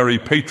damn Mary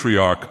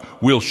Patriarch,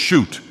 we'll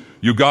shoot.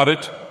 You got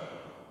it?'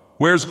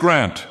 Where's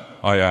Grant?"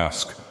 I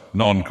ask,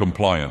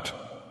 non-compliant.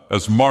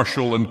 As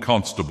marshal and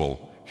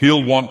constable,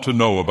 he'll want to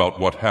know about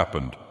what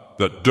happened,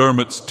 that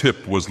Dermot's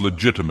tip was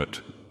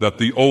legitimate, that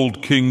the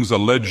old king's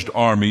alleged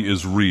army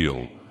is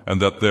real,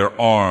 and that they're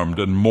armed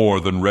and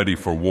more than ready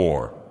for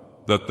war,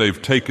 that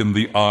they've taken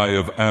the Eye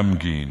of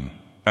Amgeen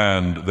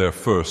and their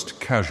first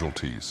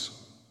casualties.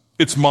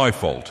 It's my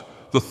fault.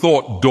 The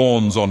thought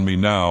dawns on me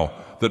now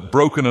that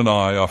Broken and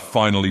I are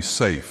finally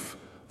safe,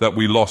 that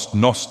we lost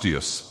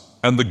Nostius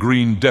and the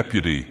Green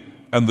Deputy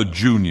and the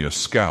Junior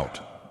Scout.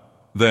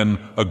 Then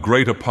a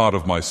greater part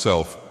of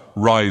myself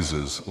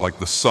rises like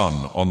the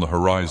sun on the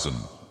horizon.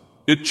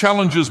 It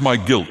challenges my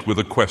guilt with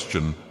a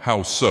question,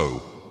 how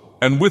so?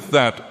 And with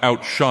that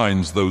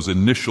outshines those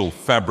initial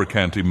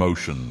fabricant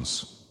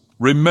emotions.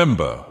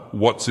 Remember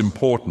what's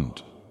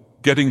important.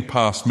 Getting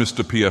past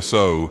Mr.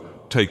 PSO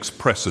takes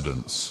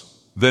precedence.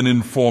 Then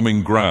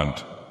informing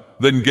Grant.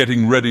 Then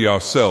getting ready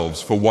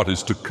ourselves for what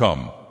is to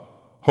come.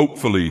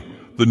 Hopefully,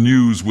 the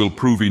news will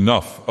prove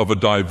enough of a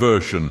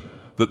diversion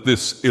that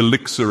this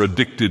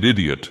elixir-addicted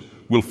idiot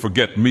will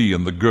forget me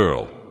and the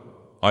girl.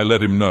 I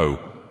let him know.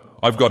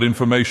 I've got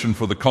information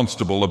for the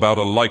constable about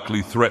a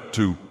likely threat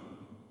to...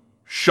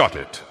 Shut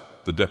it,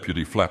 the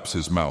deputy flaps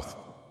his mouth.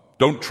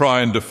 Don't try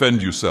and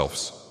defend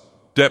yourselves.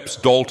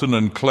 Deps Dalton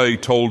and Clay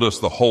told us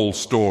the whole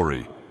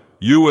story.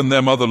 You and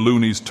them other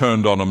loonies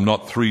turned on 'em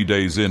not 3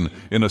 days in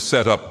a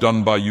setup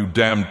done by you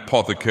damned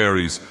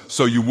apothecaries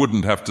so you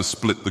wouldn't have to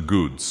split the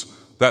goods.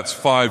 That's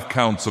 5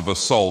 counts of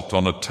assault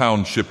on a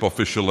township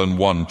official and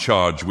 1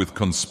 charge with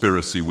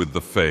conspiracy with the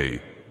Fae.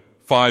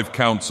 5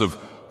 counts of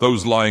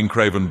those lying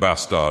craven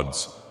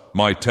bastards,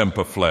 my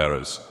temper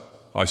flares.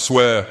 I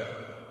swear,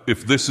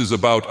 if this is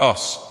about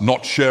us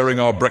not sharing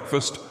our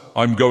breakfast,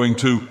 I'm going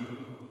to...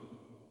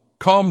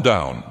 Calm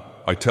down,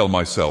 I tell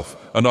myself,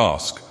 and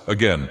ask,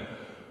 again,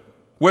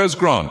 where's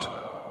Grant?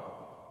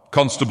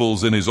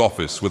 Constable's in his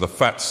office with a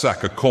fat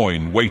sack of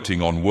coin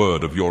waiting on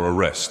word of your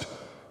arrest.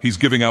 He's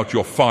giving out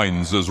your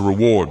fines as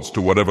rewards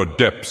to whatever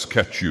deps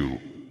catch you.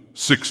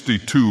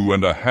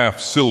 62.5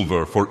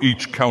 silver for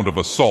each count of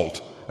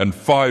assault, and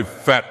 5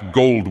 fat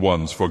gold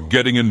ones for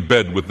getting in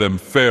bed with them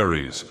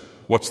fairies.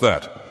 What's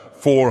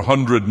that?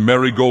 400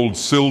 marigold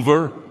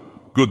silver?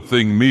 Good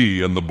thing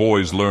me and the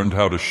boys learned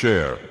how to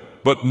share.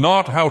 But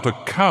not how to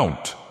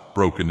count,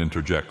 Broken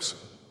interjects.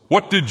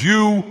 What did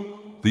you...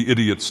 The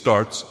idiot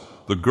starts.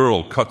 The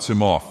girl cuts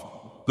him off.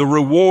 The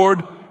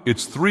reward,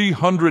 it's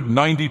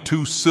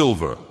 392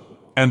 silver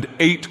and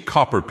 8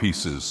 copper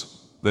pieces.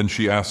 Then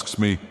she asks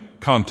me,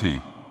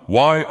 Kanti,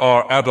 why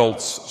are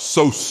adults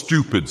so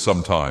stupid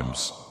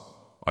sometimes?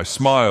 I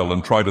smile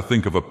and try to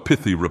think of a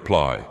pithy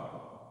reply.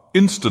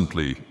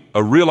 Instantly,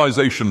 a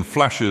realization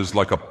flashes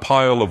like a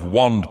pile of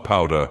wand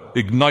powder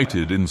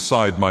ignited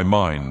inside my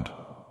mind.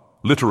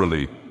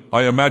 Literally,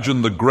 I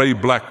imagine the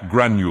gray-black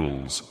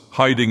granules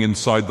hiding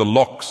inside the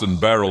locks and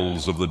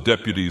barrels of the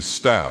deputies'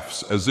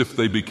 staffs as if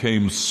they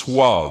became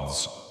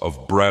swaths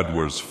of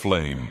Bradwar's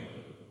flame.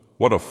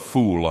 What a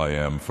fool I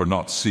am for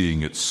not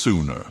seeing it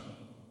sooner.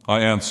 I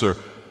answer,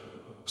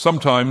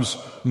 sometimes,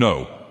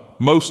 no,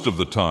 most of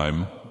the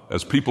time,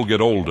 as people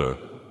get older,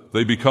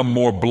 they become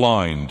more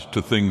blind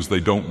to things they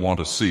don't want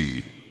to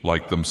see,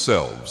 like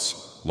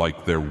themselves,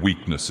 like their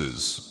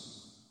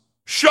weaknesses.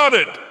 Shut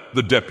it!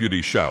 The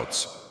deputy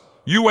shouts.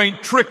 You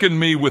ain't tricking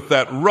me with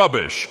that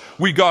rubbish.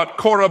 We got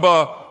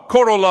Koroba,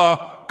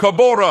 Korola,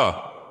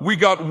 Kabora. We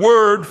got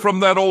word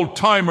from that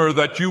old-timer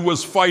that you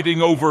was fighting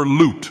over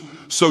loot.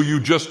 So you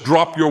just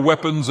drop your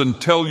weapons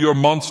and tell your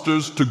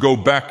monsters to go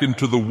back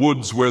into the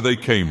woods where they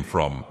came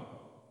from.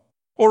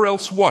 Or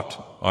else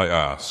what? I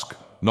ask.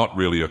 Not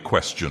really a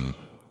question.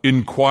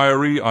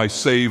 Inquiry I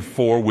save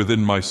for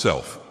within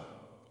myself.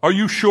 Are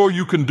you sure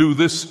you can do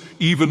this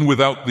even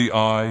without the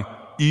eye?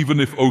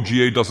 Even if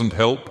OGA doesn't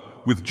help,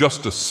 with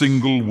just a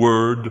single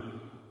word?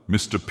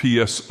 Mr.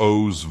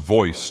 PSO's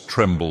voice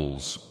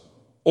trembles.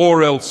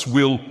 Or else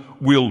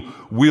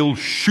we'll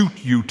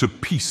shoot you to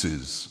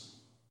pieces.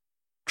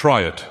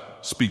 Try it,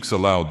 speaks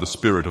aloud the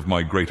spirit of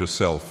my greater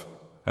self,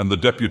 and the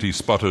deputy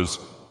sputters,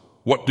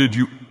 what did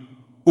you...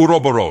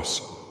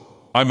 Uroboros,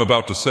 I'm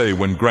about to say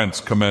when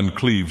Grant's command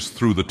cleaves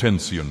through the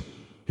tension.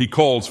 He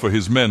calls for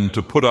his men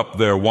to put up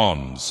their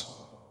wands.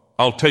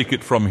 I'll take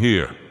it from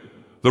here.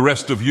 The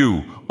rest of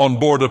you, on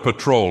board a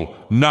patrol,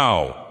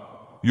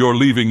 now. You're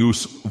leaving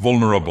us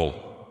vulnerable.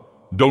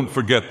 Don't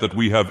forget that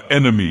we have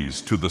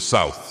enemies to the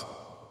south.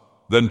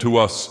 Then to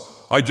us,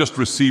 I just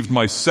received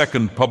my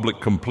 2nd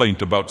public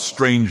complaint about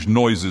strange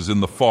noises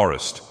in the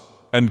forest,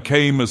 and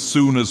came as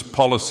soon as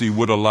policy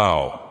would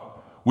allow.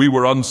 We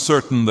were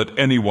uncertain that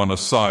anyone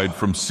aside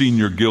from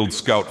Senior Guild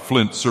Scout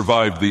Flint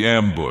survived the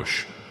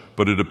ambush,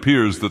 but it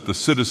appears that the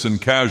citizen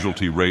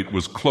casualty rate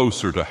was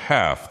closer to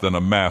half than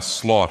a mass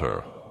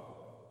slaughter.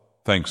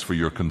 Thanks for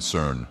your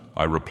concern,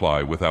 I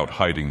reply without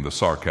hiding the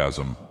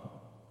sarcasm.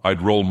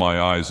 I'd roll my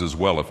eyes as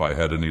well if I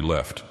had any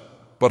left.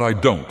 But I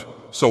don't,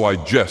 so I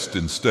jest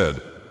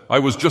instead. I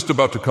was just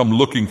about to come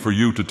looking for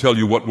you to tell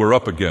you what we're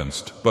up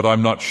against, but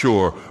I'm not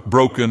sure.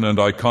 Broken and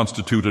I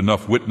constitute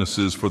enough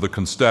witnesses for the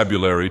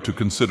constabulary to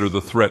consider the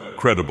threat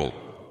credible.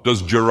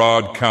 Does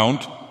Gerard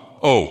count?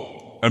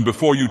 Oh, and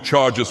before you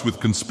charge us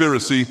with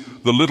conspiracy,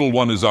 the little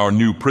one is our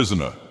new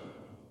prisoner.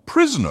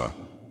 Prisoner?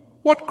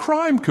 What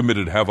crime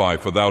committed have I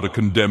for thou to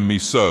condemn me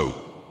so?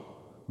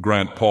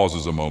 Grant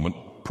pauses a moment,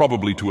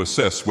 probably to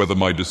assess whether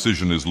my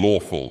decision is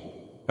lawful.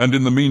 And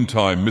in the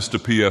meantime, Mr.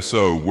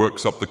 PSO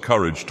works up the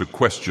courage to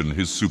question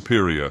his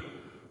superior.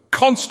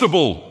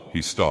 Constable,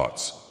 he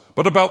starts.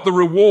 But about the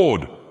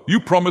reward. You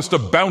promised a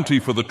bounty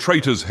for the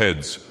traitors'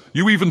 heads.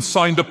 You even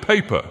signed a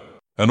paper.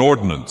 An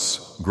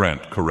ordinance,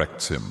 Grant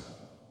corrects him.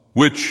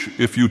 Which,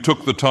 if you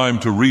took the time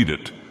to read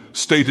it,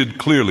 stated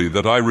clearly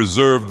that I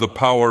reserved the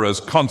power as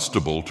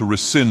constable to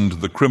rescind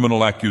the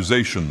criminal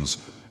accusations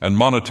and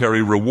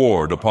monetary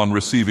reward upon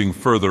receiving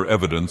further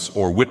evidence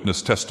or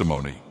witness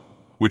testimony,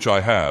 which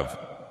I have,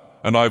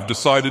 and I've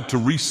decided to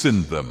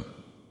rescind them.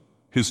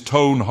 His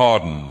tone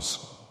hardens.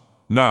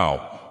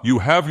 Now, you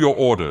have your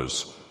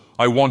orders.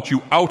 I want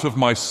you out of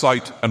my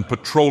sight and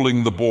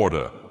patrolling the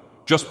border.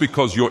 Just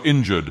because you're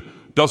injured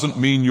doesn't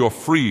mean you're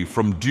free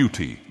from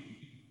duty.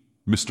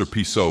 Mr.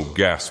 Pissot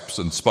gasps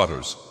and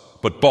sputters.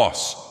 But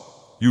boss,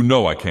 you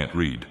know I can't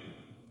read.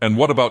 And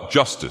what about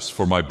justice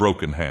for my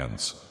broken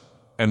hands?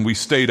 And we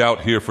stayed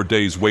out here for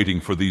days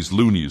waiting for these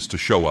loonies to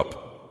show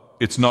up.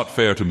 It's not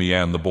fair to me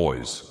and the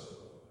boys.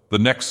 The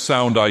next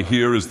sound I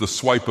hear is the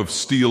swipe of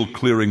steel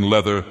clearing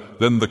leather,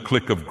 then the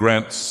click of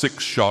Grant's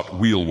 6-shot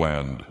wheel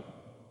wand.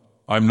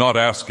 I'm not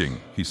asking,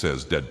 he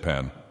says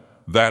deadpan.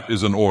 That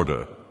is an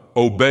order.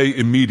 Obey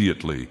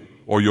immediately,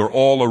 or you're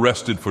all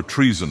arrested for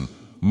treason,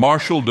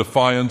 martial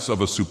defiance of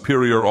a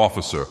superior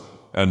officer,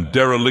 and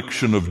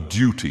dereliction of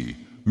duty,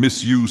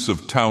 misuse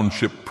of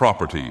township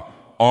property,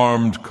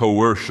 armed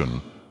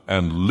coercion,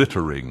 and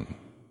littering.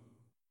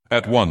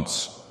 At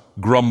once,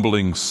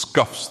 grumbling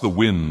scuffs the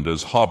wind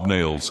as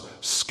hobnails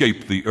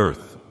scape the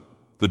earth.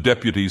 The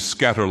deputies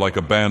scatter like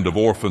a band of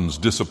orphans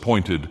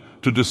disappointed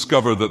to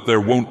discover that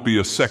there won't be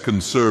a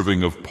second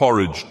serving of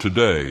porridge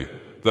today,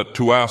 that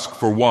to ask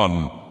for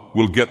one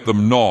will get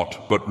them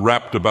naught but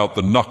wrapped about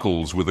the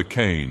knuckles with a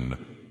cane.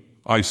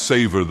 I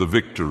savor the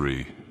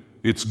victory.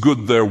 It's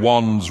good their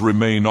wands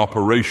remain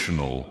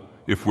operational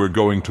if we're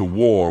going to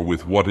war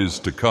with what is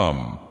to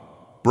come.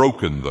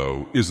 Broken,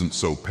 though, isn't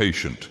so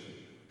patient.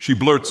 She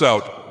blurts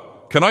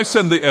out, "Can I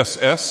send the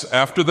SS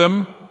after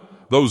them?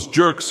 Those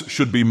jerks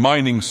should be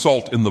mining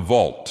salt in the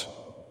vault."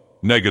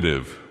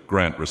 "Negative,"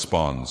 Grant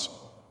responds.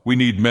 "We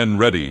need men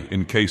ready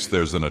in case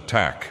there's an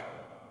attack."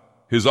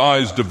 His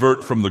eyes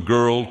divert from the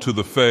girl to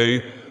the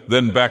Fae,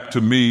 then back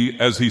to me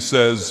as he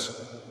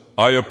says,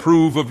 "I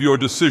approve of your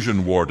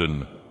decision,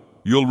 Warden.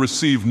 You'll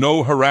receive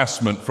no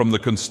harassment from the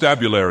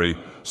constabulary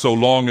so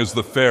long as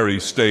the ferry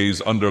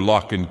stays under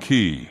lock and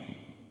key.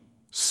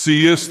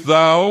 Seest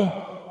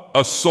thou?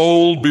 A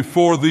soul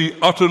before thee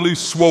utterly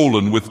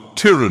swollen with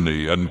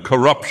tyranny and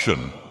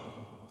corruption."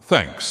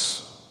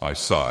 "Thanks," I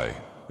sigh,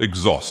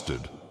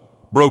 exhausted.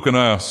 Broken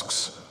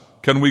asks,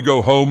 "Can we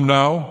go home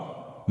now?"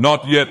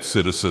 "Not yet,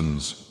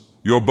 citizens.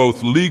 You're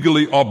both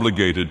legally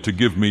obligated to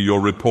give me your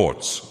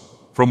reports.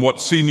 From what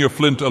Senior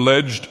Flint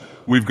alleged,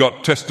 we've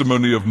got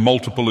testimony of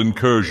multiple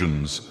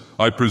incursions.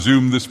 I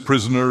presume this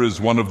prisoner is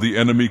one of the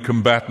enemy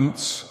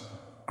combatants?"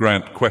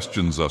 Grant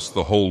questions us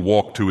the whole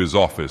walk to his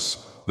office,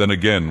 then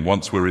again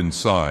once we're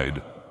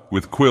inside.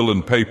 With quill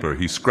and paper,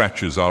 he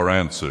scratches our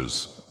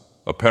answers.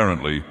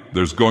 Apparently,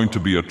 there's going to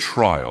be a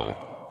trial,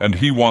 and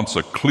he wants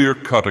a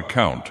clear-cut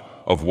account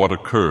of what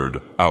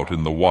occurred out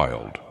in the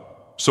wild.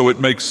 So it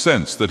makes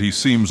sense that he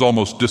seems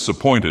almost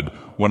disappointed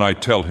when I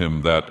tell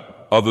him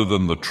that, other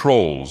than the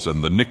trolls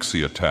and the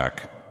Nixie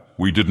attack,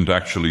 we didn't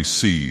actually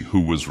see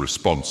who was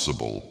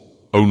responsible.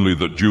 Only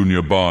that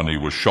Junior Barney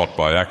was shot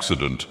by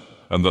accident,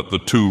 and that the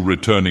 2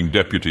 returning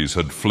deputies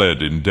had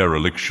fled in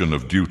dereliction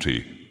of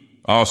duty.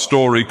 Our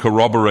story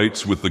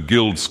corroborates with the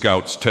Guild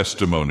Scout's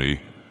testimony,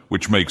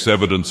 which makes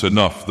evidence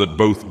enough that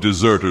both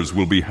deserters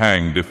will be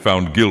hanged if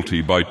found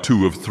guilty by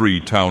 2 of 3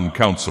 town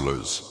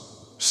councilors.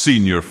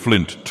 Senior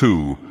Flint,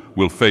 too,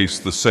 will face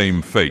the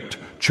same fate,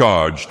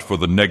 charged for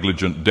the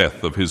negligent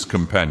death of his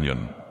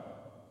companion.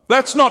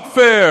 "That's not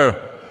fair!"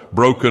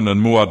 Broken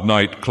and Muad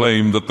Knight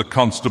claim that the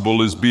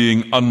constable is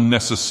being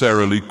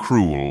unnecessarily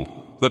cruel,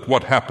 that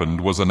what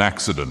happened was an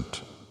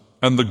accident.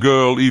 And the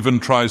girl even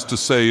tries to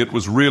say it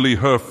was really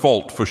her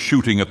fault for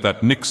shooting at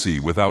that Nixie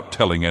without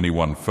telling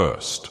anyone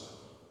first.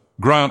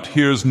 Grant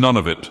hears none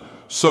of it.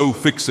 So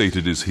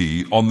fixated is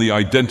he on the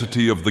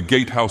identity of the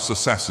gatehouse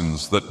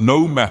assassins that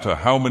no matter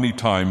how many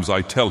times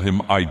I tell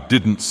him I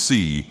didn't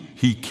see,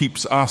 he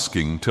keeps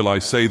asking till I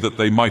say that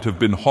they might have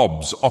been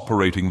Hobbs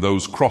operating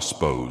those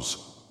crossbows.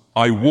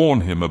 I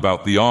warn him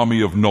about the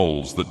army of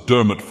gnolls that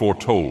Dermot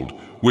foretold,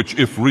 which,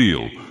 if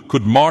real,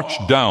 could march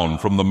down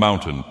from the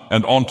mountain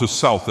and on to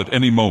south at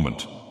any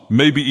moment,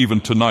 maybe even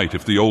tonight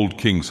if the old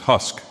king's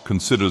husk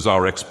considers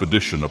our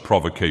expedition a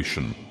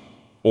provocation.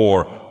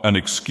 Or an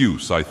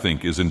excuse, I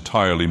think, is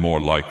entirely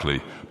more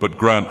likely, but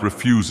Grant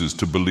refuses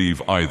to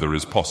believe either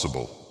is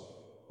possible.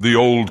 The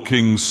old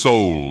king's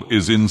soul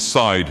is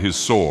inside his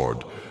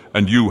sword,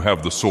 and you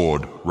have the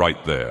sword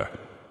right there.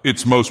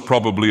 It's most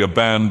probably a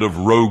band of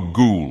rogue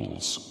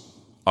ghouls.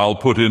 I'll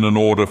put in an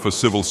order for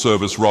civil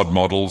service rod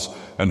models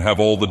and have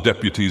all the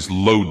deputies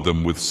load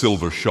them with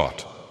silver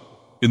shot.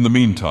 In the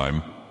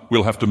meantime,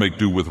 we'll have to make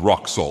do with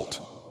rock salt.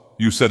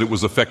 You said it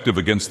was effective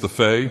against the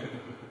Fae?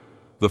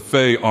 The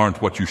Fae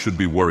aren't what you should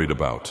be worried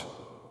about.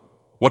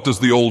 What does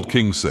the old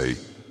king say?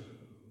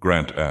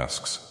 Grant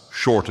asks,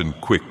 short and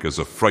quick as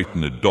a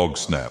frightened dog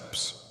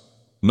snaps.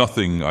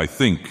 Nothing, I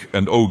think,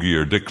 and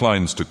Ogier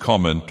declines to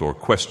comment or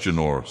question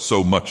or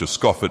so much as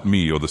scoff at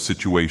me or the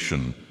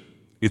situation.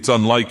 It's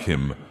unlike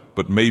him,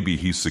 but maybe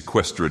he's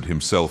sequestered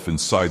himself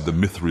inside the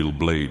mithril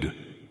blade.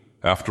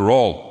 After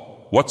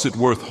all, what's it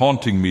worth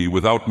haunting me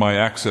without my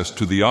access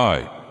to the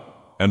eye?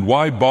 And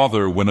why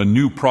bother when a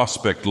new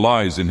prospect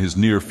lies in his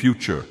near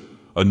future,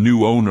 a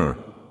new owner,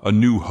 a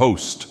new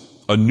host,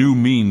 a new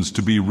means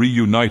to be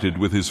reunited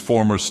with his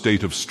former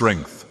state of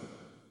strength?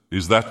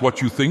 Is that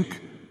what you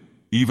think?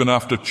 Even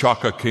after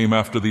Chaka came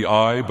after the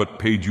eye but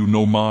paid you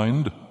no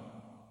mind?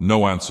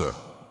 No answer.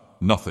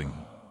 Nothing.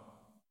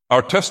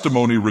 Our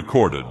testimony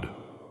recorded,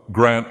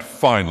 Grant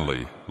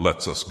finally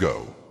lets us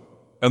go.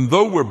 And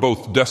though we're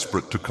both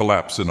desperate to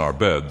collapse in our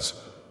beds,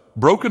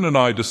 Broken and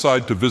I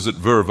decide to visit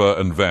Verva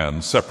and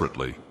Van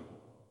separately.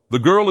 The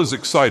girl is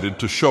excited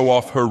to show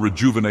off her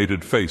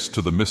rejuvenated face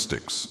to the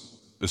mystics,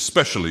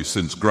 especially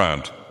since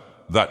Grant,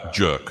 that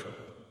jerk,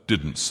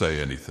 didn't say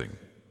anything.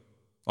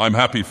 I'm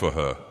happy for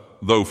her,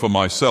 though for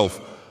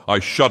myself, I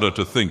shudder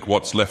to think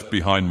what's left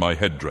behind my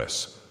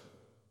headdress.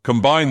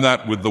 Combine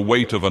that with the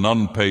weight of an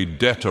unpaid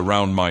debt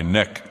around my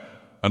neck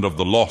and of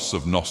the loss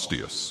of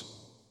Nostius.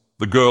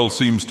 The girl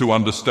seems to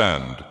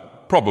understand,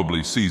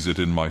 probably sees it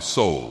in my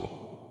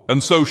soul.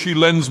 And so she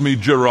lends me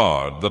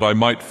Gerard that I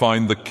might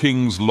find the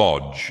king's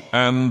lodge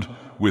and,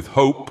 with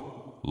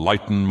hope,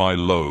 lighten my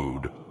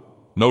load.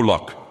 No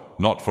luck,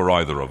 not for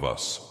either of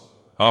us.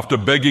 After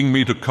begging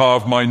me to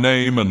carve my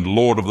name and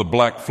Lord of the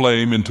Black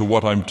Flame into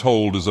what I'm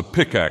told is a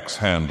pickaxe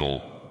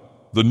handle,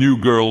 the new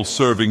girl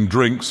serving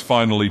drinks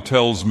finally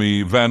tells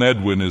me Van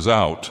Edwin is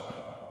out.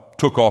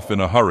 Took off in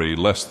a hurry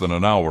less than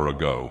an hour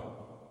ago.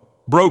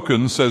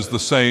 Broken says the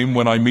same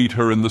when I meet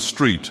her in the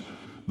street,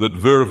 that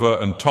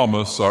Verva and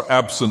Thomas are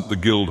absent the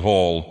guild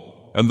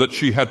hall, and that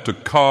she had to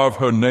carve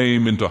her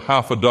name into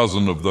half a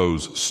dozen of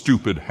those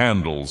stupid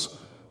handles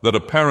that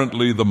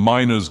apparently the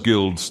Miners'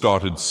 Guild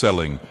started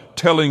selling,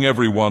 telling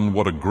everyone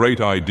what a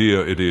great idea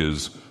it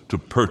is to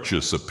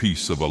purchase a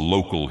piece of a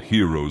local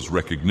hero's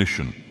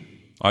recognition.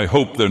 I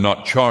hope they're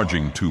not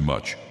charging too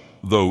much,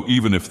 though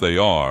even if they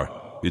are,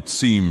 it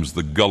seems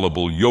the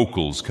gullible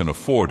yokels can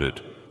afford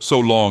it, so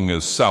long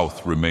as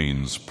South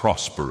remains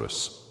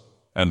prosperous.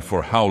 And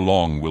for how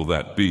long will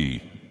that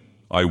be?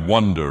 I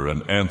wonder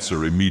and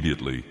answer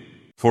immediately.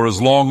 For as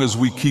long as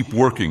we keep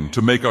working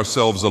to make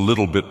ourselves a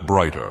little bit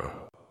brighter.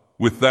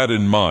 With that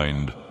in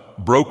mind,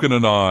 Broken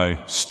and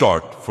I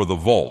start for the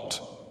vault.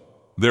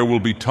 There will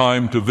be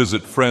time to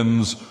visit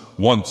friends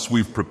once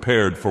we've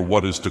prepared for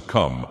what is to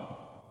come.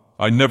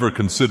 I never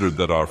considered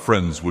that our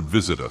friends would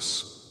visit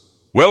us.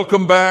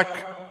 Welcome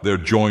back! Their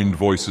joined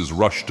voices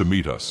rush to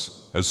meet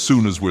us as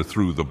soon as we're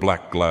through the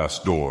black glass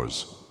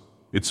doors.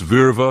 It's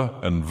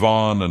Verva and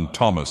Vaughn and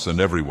Thomas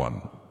and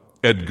everyone.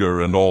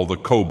 Edgar and all the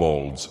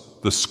kobolds,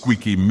 the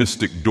squeaky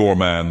mystic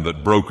doorman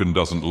that Broken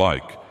doesn't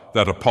like,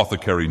 that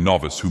apothecary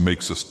novice who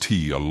makes us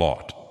tea a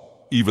lot,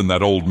 even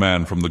that old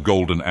man from the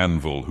Golden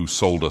Anvil who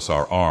sold us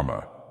our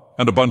armor,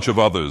 and a bunch of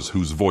others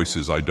whose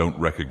voices I don't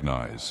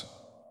recognize.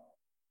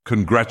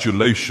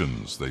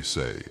 Congratulations, they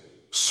say,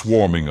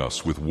 swarming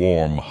us with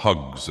warm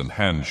hugs and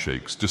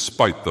handshakes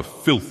despite the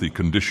filthy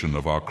condition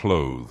of our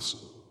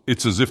clothes.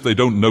 It's as if they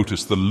don't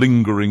notice the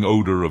lingering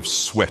odor of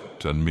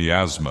sweat and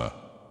miasma,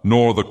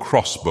 nor the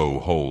crossbow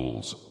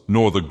holes,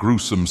 nor the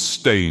gruesome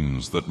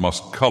stains that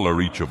must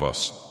color each of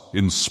us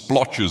in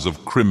splotches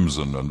of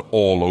crimson and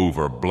all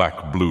over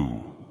black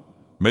blue.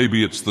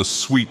 Maybe it's the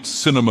sweet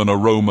cinnamon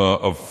aroma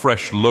of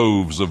fresh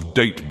loaves of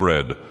date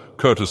bread,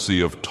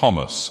 courtesy of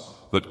Thomas,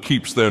 that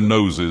keeps their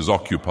noses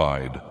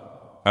occupied.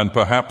 And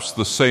perhaps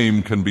the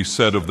same can be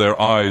said of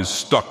their eyes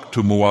stuck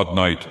to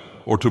Muad'Nite,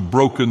 or to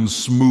Broken,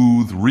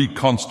 smooth,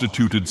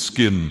 reconstituted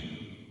skin.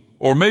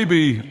 Or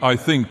maybe, I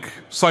think,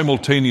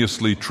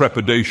 simultaneously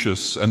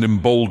trepidatious and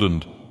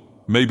emboldened.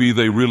 Maybe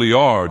they really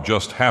are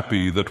just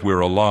happy that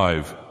we're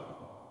alive.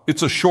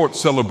 It's a short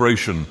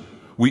celebration.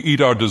 We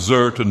eat our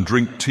dessert and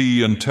drink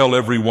tea and tell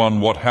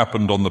everyone what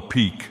happened on the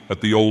peak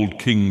at the old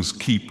King's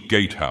Keep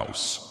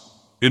gatehouse.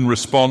 In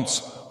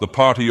response, the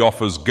party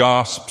offers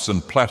gasps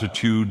and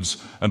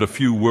platitudes and a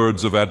few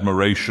words of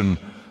admiration.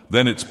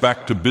 Then it's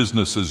back to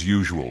business as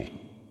usual.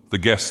 The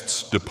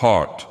guests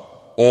depart,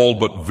 all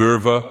but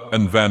Verva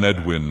and Van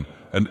Edwin,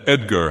 and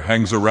Edgar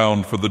hangs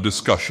around for the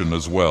discussion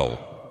as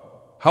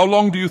well. How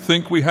long do you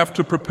think we have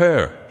to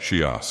prepare?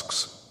 She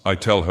asks. I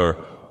tell her,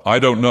 I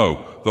don't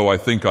know, though I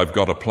think I've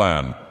got a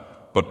plan.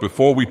 But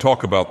before we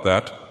talk about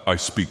that, I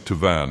speak to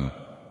Van.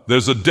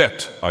 There's a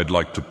debt I'd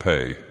like to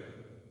pay.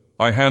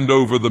 I hand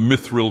over the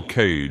mithril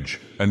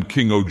cage and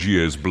King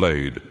Ogier's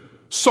blade.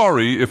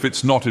 Sorry if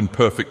it's not in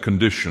perfect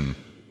condition.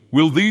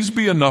 Will these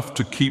be enough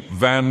to keep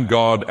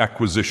Vanguard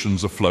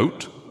acquisitions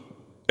afloat?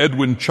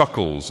 Edwin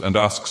chuckles and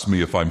asks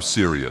me if I'm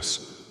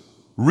serious.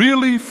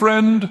 Really,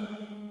 friend?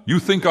 You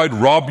think I'd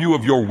rob you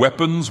of your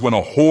weapons when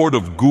a horde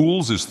of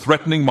ghouls is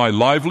threatening my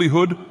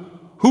livelihood?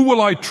 Who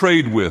will I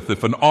trade with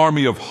if an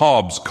army of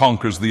Hobbs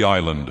conquers the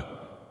island?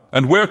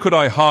 And where could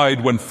I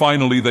hide when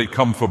finally they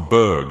come for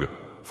Berg,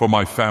 for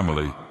my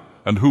family?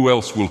 And who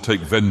else will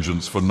take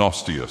vengeance for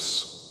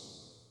Nostius?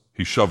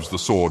 He shoves the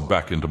sword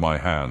back into my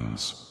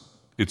hands.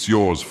 It's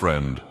yours,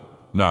 friend.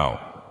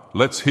 Now,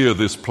 let's hear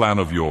this plan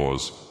of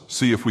yours.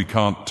 See if we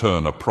can't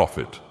turn a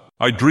profit.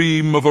 I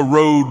dream of a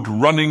road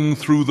running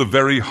through the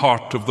very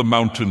heart of the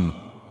mountain,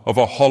 of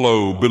a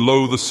hollow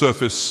below the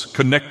surface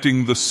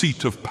connecting the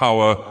seat of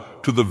power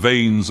to the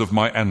veins of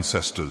my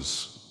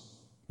ancestors.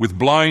 With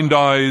blind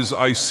eyes,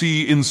 I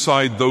see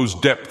inside those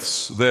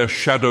depths their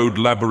shadowed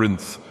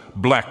labyrinth,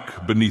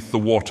 black beneath the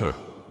water.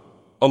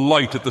 A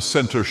light at the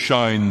center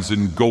shines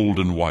in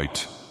golden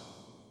white.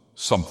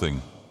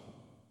 Something.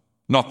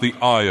 Not the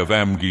eye of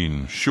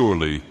Amgin,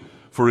 surely,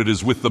 for it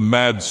is with the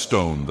mad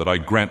stone that I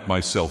grant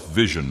myself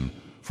vision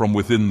from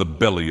within the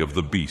belly of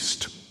the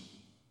beast.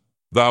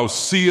 Thou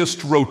seest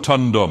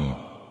rotundum,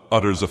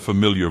 utters a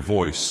familiar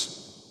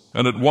voice,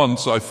 and at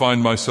once I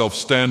find myself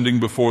standing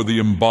before the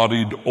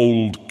embodied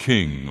old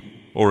king,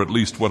 or at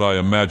least what I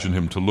imagine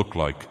him to look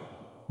like.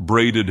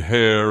 Braided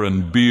hair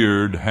and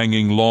beard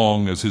hanging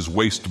long as his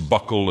waist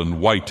buckle and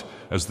white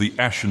as the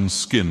ashen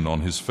skin on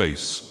his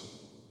face.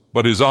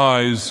 But his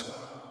eyes,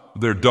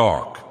 they're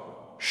dark,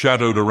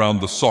 shadowed around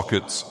the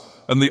sockets,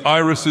 and the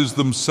irises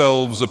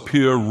themselves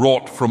appear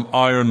wrought from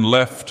iron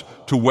left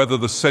to weather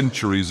the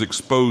centuries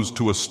exposed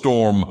to a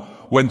storm,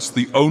 whence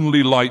the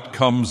only light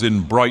comes in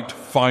bright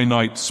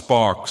finite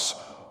sparks,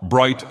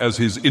 bright as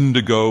his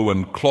indigo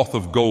and cloth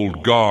of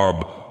gold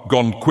garb,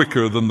 gone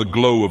quicker than the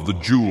glow of the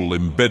jewel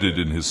embedded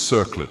in his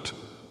circlet.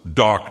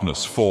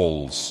 Darkness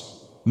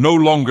falls. No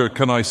longer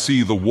can I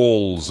see the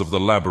walls of the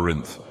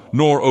labyrinth,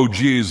 nor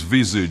Ogier's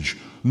visage,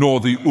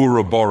 nor the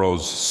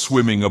Ouroboros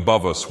swimming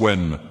above us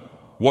when,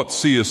 "What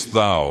seest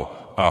thou?"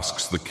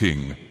 asks the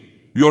king.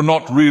 "You're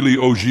not really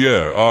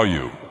Ogier, are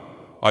you?"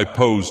 I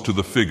pose to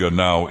the figure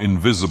now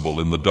invisible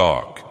in the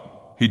dark.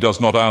 He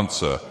does not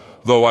answer,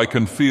 though I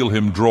can feel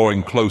him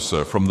drawing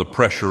closer from the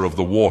pressure of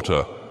the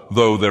water,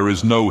 though there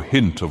is no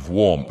hint of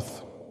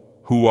warmth.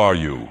 "Who are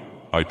you?"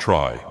 I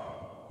try.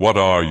 "What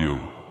are you?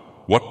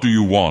 What do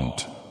you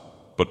want?"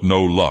 But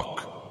no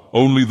luck.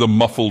 Only the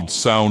muffled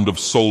sound of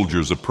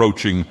soldiers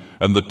approaching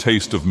and the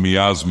taste of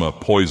miasma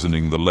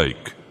poisoning the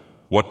lake.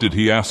 What did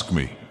he ask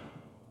me?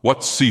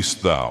 "What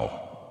seest thou?"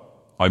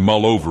 I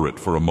mull over it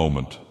for a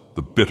moment.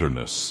 The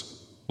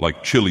bitterness.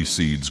 Like chili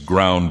seeds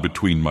ground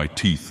between my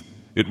teeth,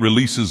 it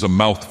releases a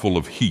mouthful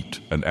of heat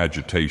and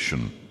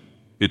agitation.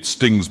 It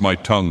stings my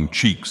tongue,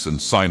 cheeks,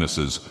 and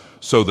sinuses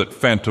so that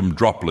phantom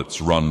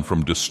droplets run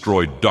from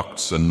destroyed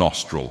ducts and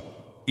nostril.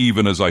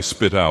 Even as I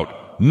spit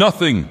out,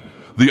 "Nothing!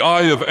 The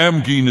eye of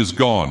Amgin is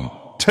gone,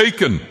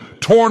 taken,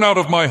 torn out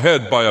of my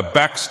head by a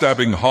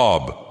backstabbing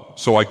hob,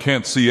 so I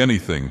can't see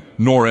anything,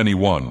 nor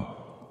anyone."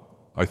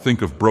 I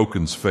think of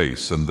Broken's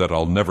face and that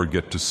I'll never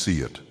get to see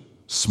it,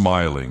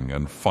 smiling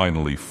and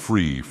finally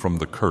free from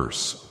the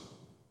curse.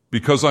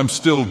 "Because I'm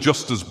still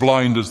just as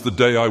blind as the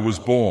day I was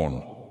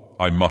born,"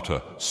 I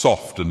mutter,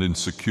 soft and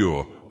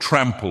insecure,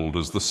 trampled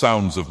as the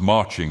sounds of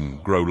marching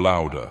grow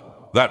louder.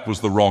 That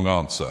was the wrong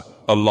answer,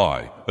 a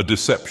lie, a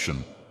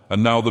deception,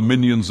 and now the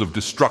minions of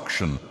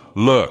destruction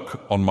lurk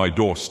on my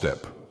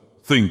doorstep.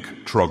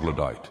 Think,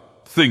 troglodyte,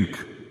 think.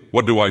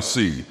 What do I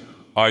see?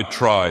 I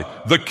try.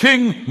 The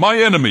king, my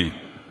enemy!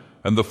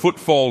 And the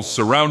footfalls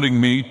surrounding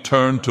me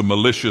turn to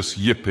malicious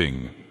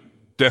yipping.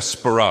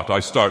 Desperat, I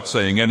start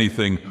saying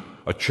anything.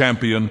 A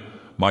champion,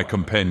 my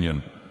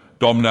companion.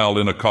 Domnall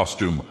in a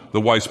costume,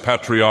 the wise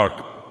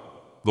patriarch.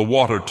 The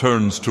water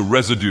turns to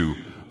residue,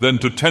 then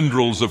to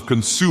tendrils of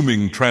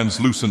consuming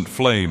translucent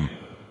flame.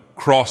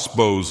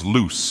 Crossbows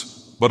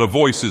loose, but a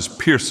voice is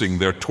piercing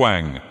their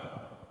twang.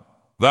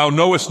 "Thou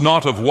knowest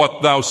not of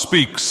what thou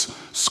speaks,"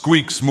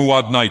 squeaks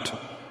Muad'Night.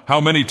 "How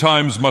many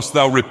times must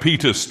thou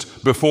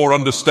repeatest before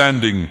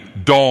understanding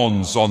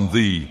dawns on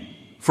thee?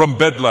 From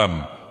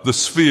Bedlam, the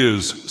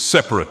spheres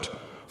separate.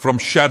 From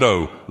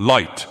shadow,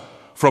 light.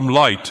 From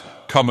light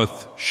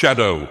cometh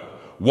shadow.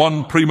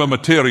 One prima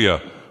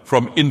materia,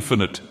 from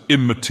infinite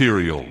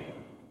immaterial."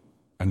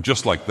 And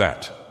just like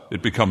that,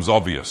 it becomes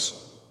obvious.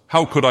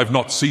 How could I have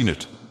not seen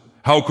it?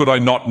 How could I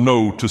not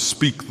know to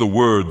speak the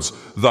words,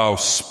 "Thou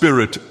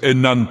spirit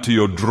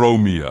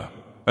enantiodromia"?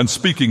 And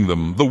speaking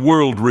them, the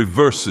world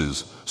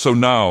reverses, so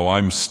now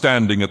I'm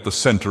standing at the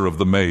center of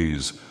the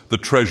maze, the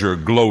treasure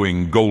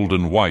glowing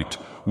golden white,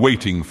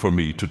 waiting for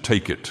me to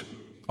take it.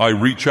 I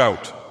reach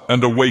out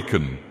and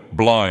awaken,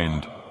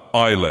 blind,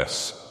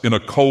 eyeless, in a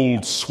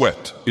cold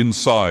sweat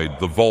inside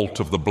the vault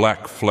of the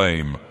black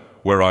flame,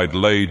 where I'd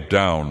laid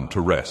down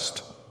to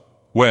rest.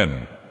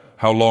 When?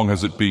 How long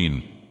has it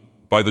been?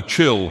 By the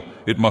chill,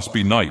 it must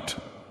be night,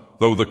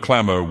 though the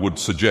clamor would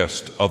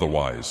suggest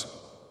otherwise.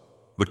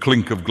 The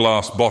clink of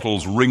glass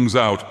bottles rings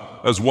out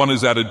as one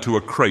is added to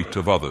a crate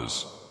of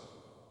others.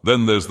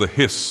 Then there's the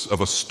hiss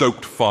of a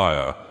stoked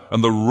fire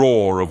and the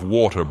roar of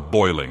water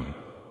boiling.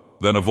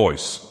 Then a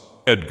voice,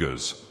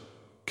 Edgar's.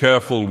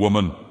 "Careful,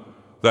 woman.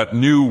 That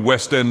new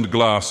West End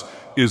glass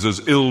is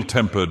as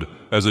ill-tempered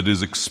as it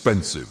is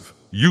expensive.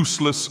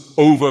 Useless,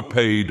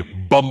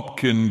 overpaid,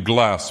 bumpkin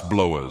glass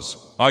blowers.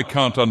 I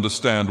can't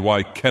understand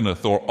why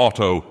Kenneth or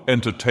Otto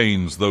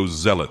entertains those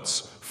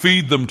zealots.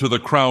 Feed them to the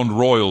crowned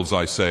royals,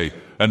 I say,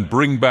 and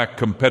bring back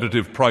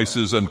competitive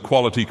prices and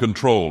quality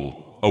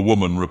control," a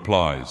woman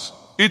replies.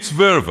 It's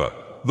Verva,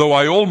 though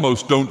I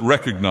almost don't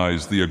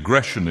recognize the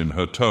aggression in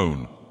her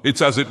tone.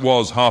 It's as it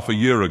was half a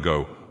year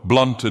ago,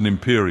 blunt and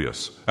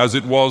imperious, as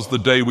it was the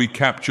day we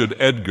captured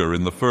Edgar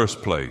in the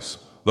first place.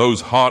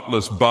 Those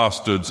heartless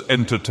bastards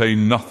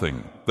entertain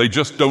nothing. They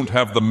just don't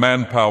have the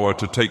manpower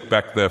to take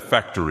back their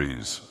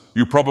factories.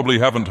 You probably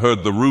haven't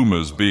heard the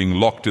rumors being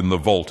locked in the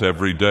vault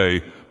every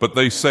day, but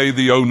they say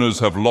the owners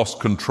have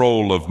lost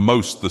control of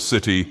most the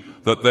city,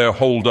 that they're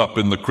holed up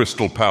in the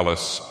Crystal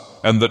Palace.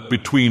 and that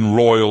between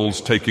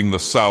royals taking the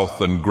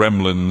south and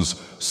gremlins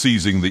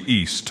seizing the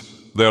east,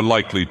 they're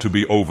likely to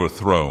be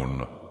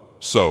overthrown.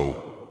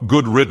 So,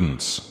 good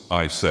riddance,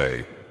 I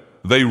say.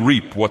 They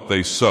reap what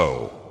they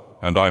sow,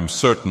 and I'm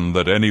certain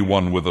that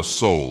anyone with a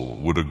soul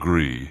would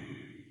agree.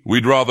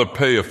 We'd rather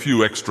pay a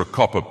few extra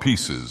copper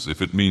pieces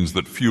if it means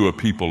that fewer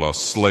people are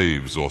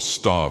slaves or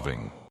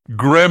starving.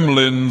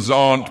 Gremlins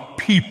aren't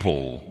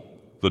people,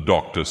 the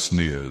doctor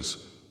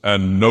sneers,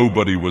 and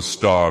nobody was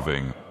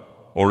starving.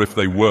 Or if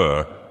they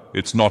were,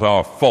 it's not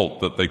our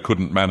fault that they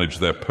couldn't manage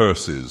their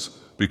purses,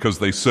 because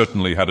they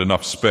certainly had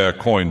enough spare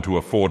coin to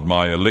afford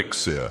my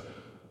elixir.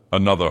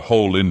 Another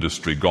whole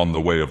industry gone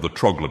the way of the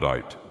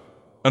troglodyte.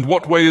 And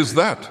what way is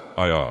that?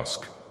 I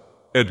ask.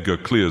 Edgar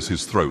clears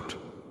his throat.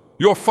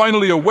 You're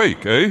finally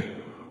awake, eh?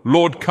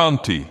 Lord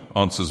Kanti,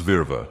 answers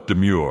Virva,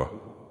 demure.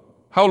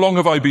 How long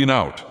have I been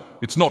out?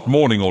 It's not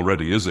morning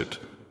already, is it?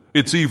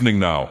 It's evening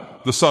now.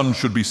 The sun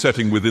should be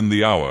setting within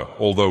the hour,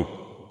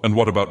 although... And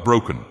what about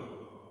Broken?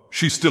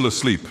 She's still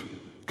asleep.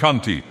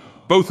 Kanti,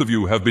 both of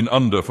you have been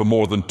under for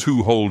more than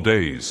 2 whole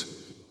days.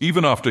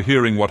 Even after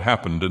hearing what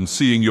happened and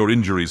seeing your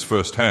injuries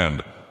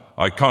firsthand,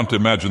 I can't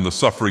imagine the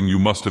suffering you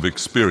must have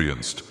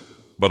experienced,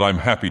 but I'm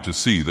happy to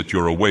see that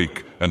you're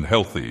awake and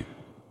healthy.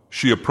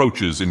 She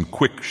approaches in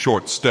quick,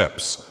 short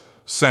steps,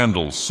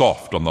 sandals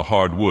soft on the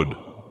hard wood.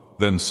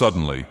 Then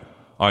suddenly,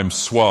 I'm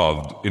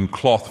swathed in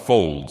cloth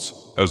folds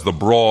as the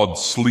broad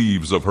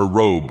sleeves of her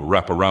robe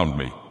wrap around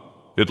me.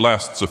 It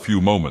lasts a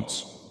few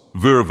moments.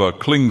 Virva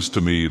clings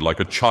to me like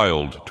a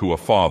child to a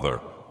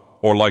father,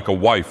 or like a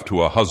wife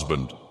to a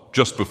husband,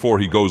 just before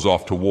he goes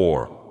off to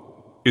war.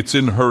 It's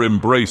in her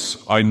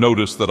embrace I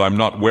notice that I'm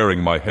not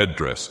wearing my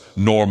headdress,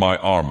 nor my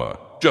armor,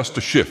 just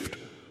a shift,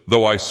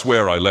 though I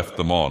swear I left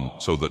them on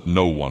so that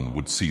no one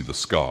would see the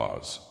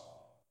scars.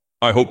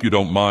 I hope you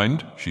don't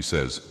mind, she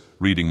says,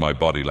 reading my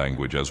body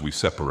language as we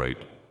separate.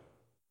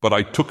 But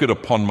I took it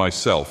upon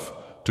myself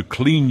to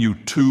clean you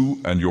too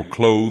and your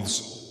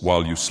clothes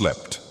while you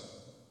slept.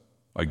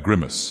 I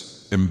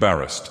grimace,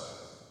 embarrassed,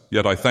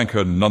 yet I thank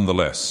her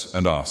nonetheless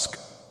and ask,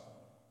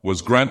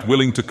 was Grant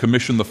willing to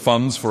commission the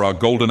funds for our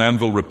golden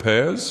anvil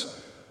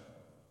repairs?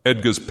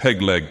 Edgar's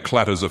peg leg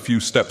clatters a few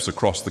steps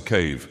across the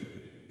cave.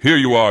 Here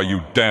you are,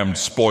 you damned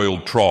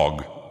spoiled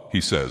trog,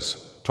 he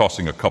says,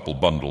 tossing a couple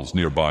bundles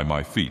nearby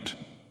my feet.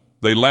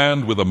 They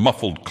land with a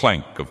muffled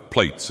clank of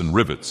plates and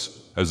rivets,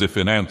 as if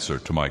in answer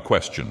to my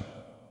question.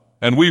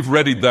 And we've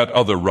readied that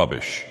other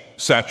rubbish.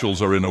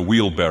 Satchels are in a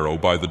wheelbarrow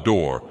by the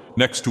door,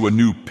 next to a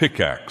new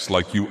pickaxe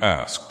like you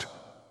asked.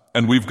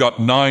 And we've got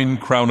 9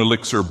 crown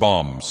elixir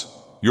bombs.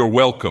 You're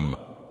welcome,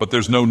 but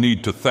there's no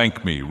need to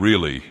thank me,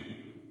 really.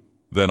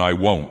 Then I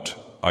won't,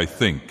 I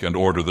think, and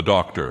order the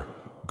doctor.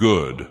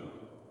 Good.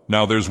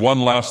 Now there's one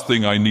last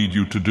thing I need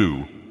you to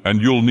do,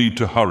 and you'll need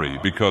to hurry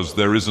because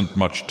there isn't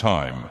much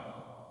time.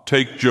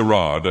 Take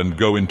Gerard and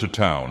go into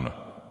town.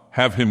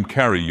 Have him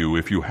carry you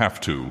if you have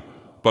to,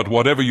 but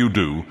whatever you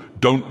do,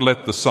 don't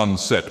let the sun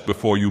set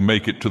before you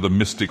make it to the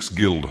Mystics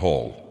Guild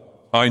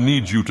Hall. I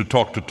need you to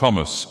talk to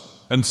Thomas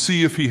and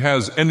see if he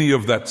has any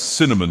of that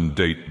cinnamon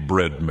date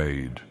bread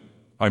made.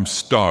 I'm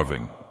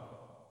starving.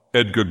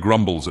 Edgar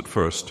grumbles at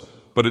first,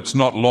 but it's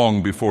not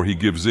long before he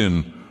gives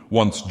in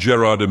once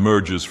Gerard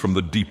emerges from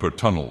the deeper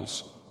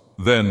tunnels.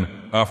 Then,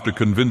 after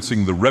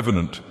convincing the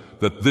Revenant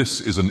that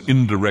this is an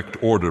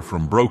indirect order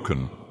from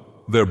Broken,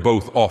 they're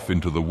both off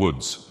into the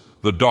woods,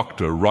 the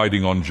doctor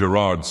riding on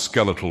Gerard's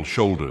skeletal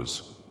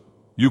shoulders.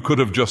 You could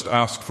have just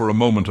asked for a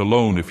moment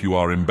alone if you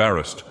are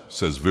embarrassed,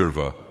 says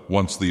Virva,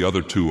 once the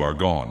other 2 are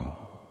gone.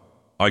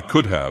 I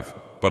could have,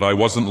 but I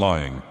wasn't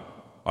lying.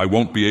 I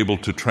won't be able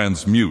to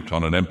transmute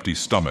on an empty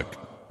stomach,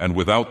 and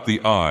without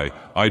the eye,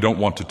 I don't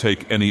want to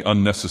take any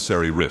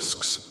unnecessary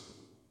risks.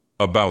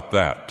 About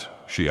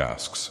that, she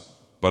asks,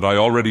 but I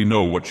already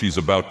know what she's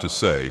about to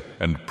say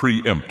and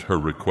preempt her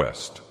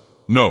request.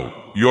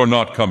 No, you're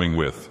not coming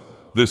with.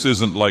 This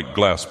isn't like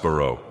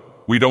Glassborough.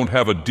 We don't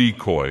have a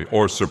decoy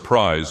or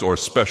surprise or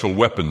special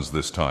weapons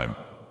this time.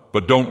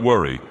 But don't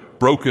worry,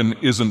 Broken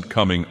isn't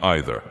coming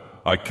either.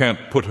 I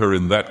can't put her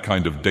in that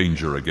kind of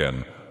danger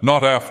again.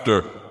 Not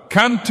after...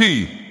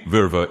 Kanti!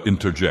 Virva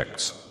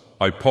interjects.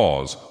 I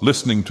pause,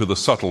 listening to the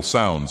subtle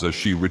sounds as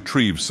she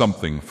retrieves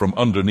something from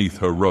underneath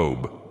her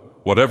robe.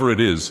 Whatever it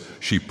is,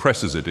 she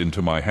presses it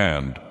into my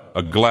hand,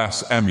 a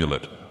glass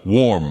amulet,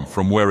 warm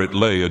from where it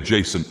lay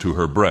adjacent to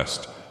her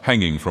breast,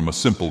 hanging from a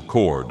simple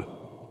cord.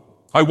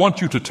 I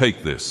want you to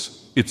take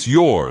this. It's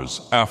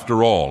yours,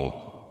 after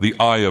all, the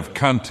Eye of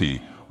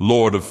Kanti,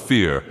 Lord of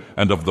Fear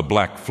and of the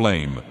Black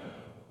Flame.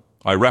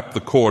 I wrap the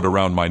cord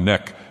around my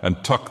neck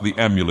and tuck the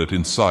amulet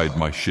inside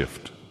my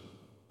shift.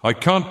 I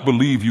can't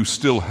believe you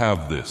still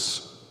have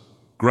this.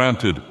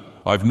 Granted,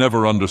 I've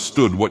never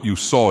understood what you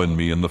saw in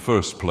me in the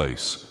first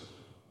place.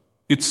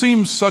 It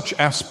seems such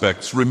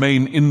aspects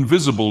remain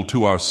invisible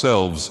to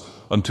ourselves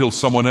until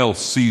someone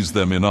else sees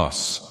them in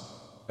us,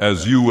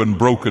 as you and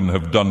Broken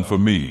have done for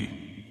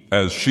me,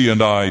 as she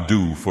and I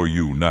do for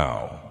you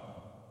now.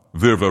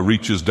 Virva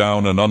reaches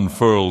down and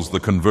unfurls the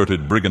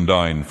converted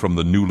brigandine from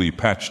the newly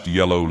patched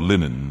yellow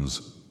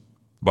linens.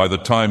 By the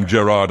time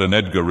Gerard and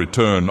Edgar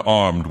return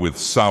armed with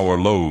sour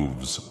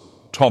loaves,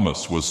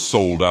 Thomas was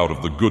sold out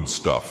of the good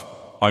stuff.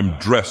 I'm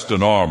dressed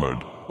and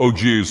armored,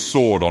 Ogier's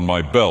sword on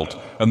my belt,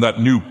 and that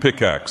new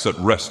pickaxe at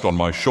rest on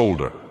my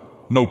shoulder.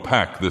 No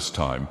pack this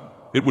time.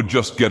 It would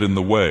just get in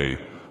the way,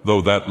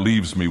 though that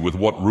leaves me with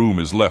what room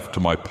is left to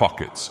my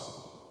pockets.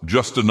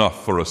 Just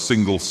enough for a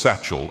single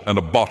satchel and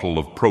a bottle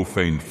of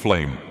profaned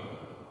flame.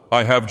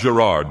 I have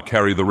Gerard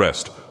carry the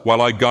rest,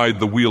 while I guide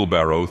the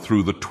wheelbarrow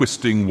through the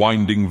twisting,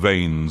 winding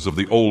veins of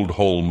the old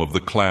home of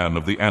the clan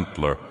of the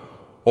Antler,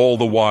 all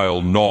the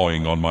while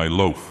gnawing on my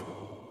loaf.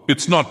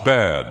 It's not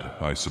bad,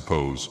 I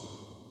suppose.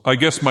 I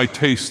guess my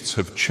tastes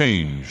have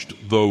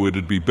changed, though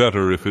it'd be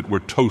better if it were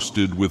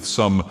toasted with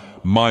some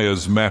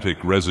miasmatic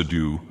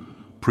residue,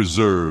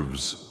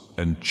 preserves,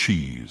 and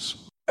cheese.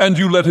 "And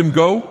you let him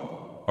go?"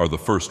 are the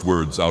first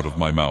words out of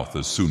my mouth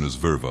as soon as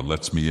Verva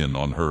lets me in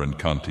on her and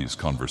Kanti's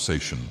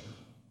conversation.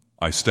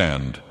 I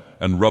stand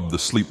and rub the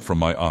sleep from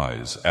my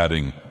eyes,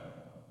 adding,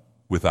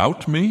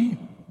 "Without me?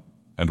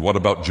 And what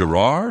about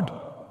Gerard?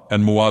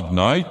 And Muad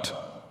Knight?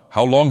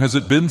 How long has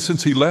it been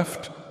since he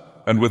left?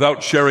 And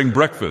without sharing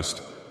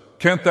breakfast,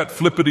 can't that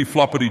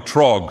flippity-floppity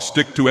trog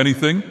stick to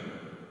anything?"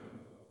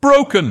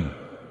 "Broken!"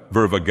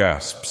 Verva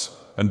gasps,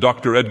 and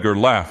Dr. Edgar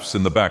laughs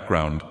in the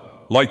background,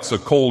 lights a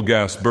coal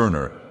gas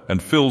burner,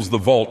 and fills the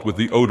vault with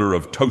the odor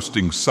of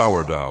toasting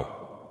sourdough.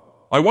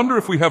 I wonder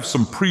if we have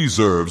some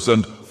preserves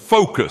and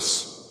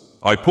focus.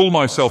 I pull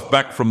myself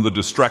back from the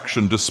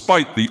distraction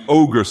despite the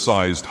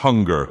ogre-sized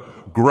hunger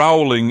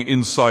growling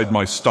inside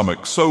my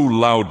stomach so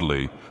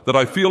loudly that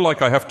I feel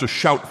like I have to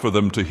shout for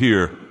them to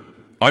hear.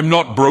 I'm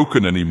not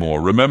broken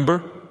anymore,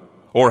 remember?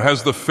 Or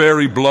has the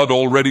fairy blood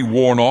already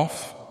worn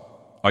off?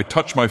 I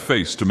touch my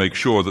face to make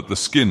sure that the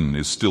skin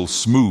is still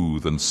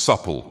smooth and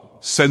supple,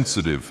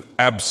 sensitive,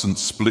 absent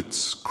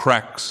splits,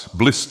 cracks,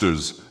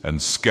 blisters,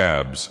 and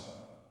scabs.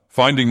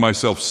 Finding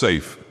myself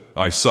safe,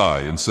 I sigh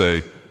and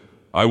say,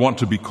 I want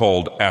to be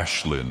called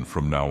Ashlyn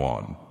from now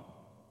on.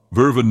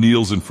 Verva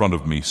kneels in front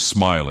of me,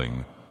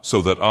 smiling,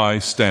 so that I,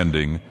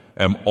 standing,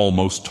 am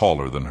almost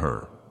taller than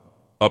her.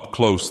 Up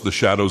close, the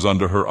shadows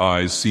under her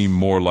eyes seem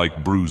more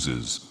like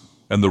bruises,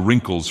 and the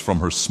wrinkles from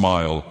her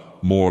smile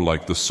more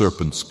like the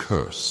serpent's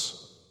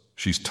curse.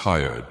 She's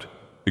tired,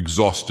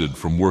 exhausted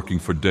from working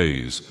for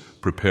days,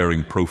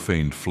 preparing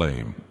profaned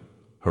flame,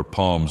 her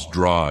palms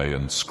dry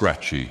and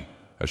scratchy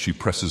as she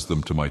presses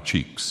them to my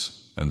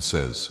cheeks and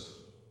says,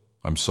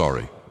 I'm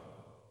sorry.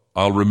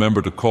 I'll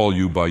remember to call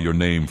you by your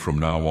name from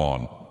now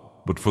on,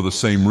 but for the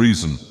same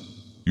reason,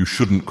 you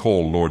shouldn't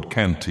call Lord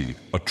Canty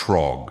a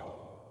trog.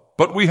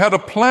 But we had a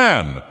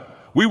plan.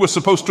 We were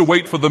supposed to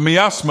wait for the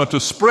miasma to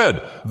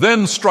spread,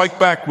 then strike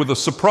back with a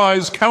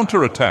surprise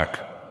counterattack.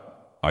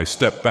 I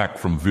step back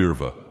from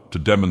Verva to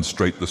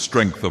demonstrate the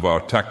strength of our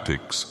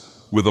tactics,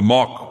 with a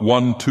mock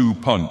 1-2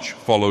 punch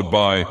followed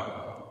by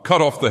cut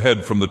off the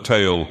head from the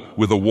tail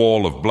with a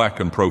wall of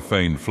black and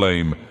profane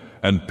flame,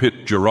 and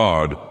pit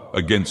Gerard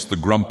against the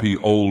grumpy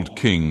old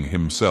king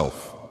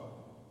himself.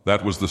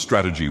 That was the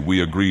strategy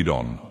we agreed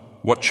on.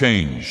 What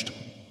changed?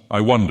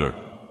 I wonder,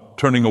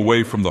 turning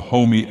away from the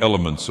homey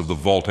elements of the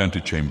vault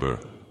antechamber,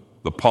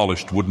 the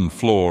polished wooden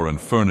floor and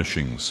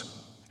furnishings,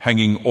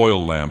 hanging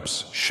oil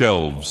lamps,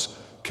 shelves,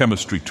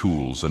 chemistry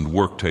tools, and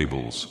work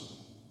tables.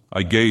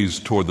 I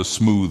gazed toward the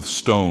smooth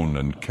stone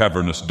and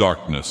cavernous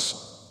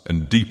darkness,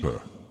 and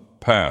deeper,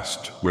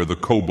 past where the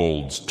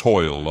kobolds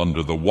toil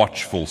under the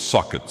watchful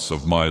sockets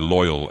of my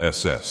loyal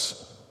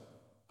SS.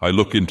 I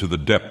look into the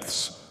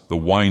depths, the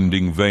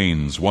winding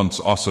veins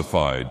once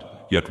ossified,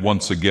 yet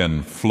once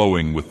again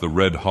flowing with the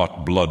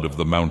red-hot blood of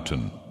the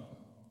mountain.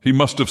 He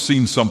must have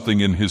seen something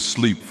in his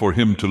sleep for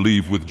him to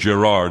leave with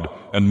Gerard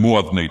and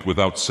Muad'Nait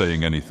without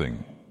saying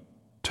anything.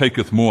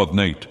 Taketh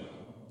Muad'Nait,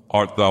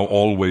 art thou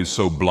always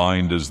so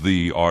blind as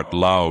thee art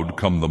loud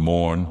come the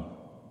morn?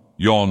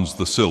 Yawns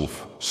the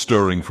sylph,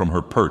 stirring from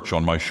her perch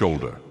on my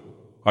shoulder.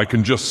 I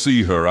can just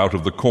see her out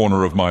of the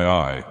corner of my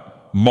eye,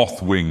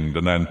 moth-winged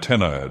and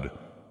antennaed,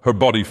 her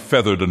body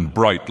feathered and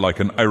bright like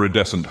an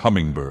iridescent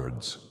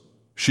hummingbird's.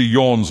 She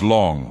yawns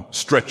long,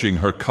 stretching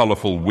her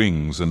colorful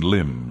wings and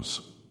limbs.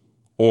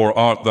 Or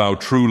art thou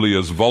truly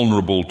as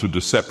vulnerable to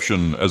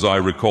deception as I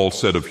recall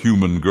said of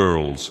human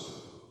girls?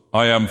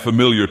 I am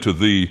familiar to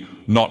thee,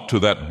 not to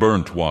that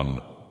burnt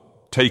one.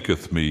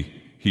 Taketh me,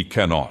 he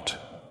cannot.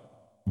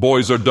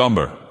 Boys are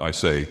dumber, I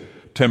say,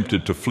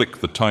 tempted to flick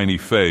the tiny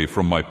fay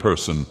from my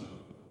person,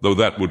 though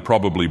that would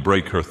probably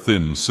break her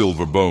thin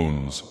silver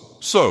bones.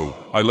 So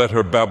I let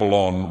her babble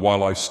on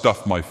while I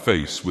stuff my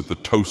face with the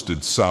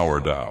toasted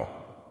sourdough.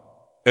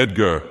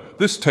 Edgar,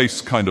 this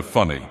tastes kind of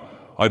funny.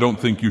 I don't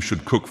think you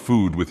should cook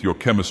food with your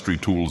chemistry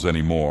tools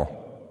anymore.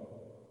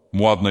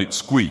 Muad'Nait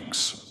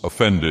squeaks,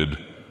 offended.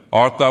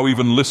 Art thou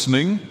even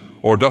listening,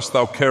 or dost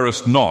thou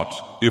carest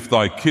not if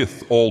thy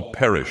kith all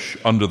perish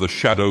under the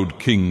shadowed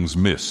king's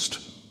mist?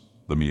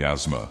 The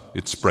miasma,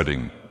 it's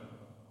spreading.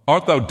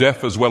 Art thou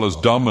deaf as well as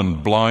dumb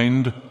and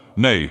blind?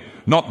 Nay,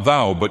 not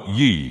thou, but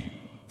ye,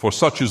 for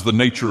such is the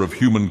nature of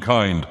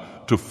humankind,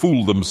 to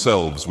fool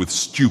themselves with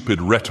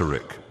stupid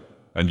rhetoric.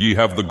 And ye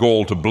have the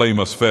gall to blame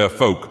us fair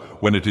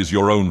folk, when it is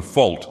your own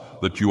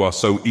fault that you are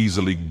so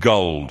easily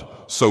gulled,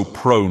 so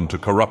prone to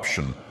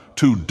corruption,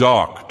 too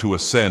dark to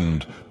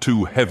ascend,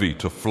 too heavy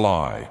to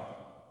fly.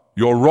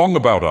 You're wrong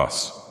about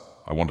us.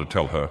 I want to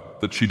tell her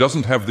that she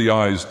doesn't have the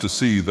eyes to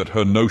see that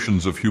her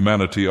notions of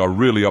humanity are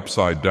really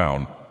upside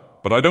down,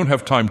 but I don't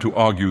have time to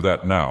argue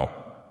that now.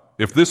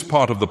 If this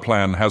part of the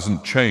plan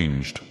hasn't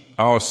changed,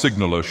 our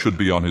signaler should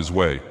be on his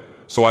way.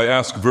 So I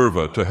ask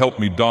Verva to help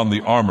me don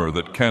the armor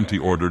that Canty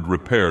ordered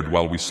repaired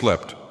while we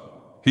slept.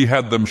 He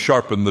had them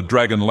sharpen the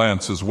dragon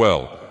lance as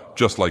well,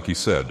 just like he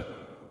said.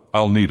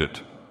 I'll need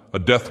it. A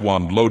death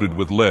wand loaded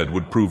with lead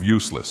would prove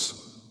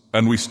useless.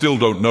 And we still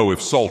don't know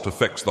if salt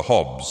affects the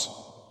hobs.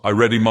 I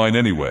ready mine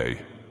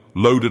anyway,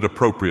 load it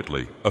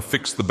appropriately,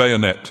 affix the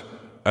bayonet,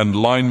 and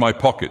line my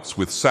pockets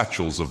with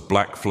satchels of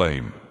black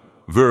flame.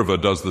 Verva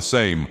does the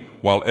same,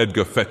 while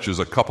Edgar fetches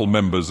a couple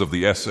members of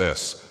the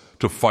SS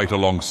to fight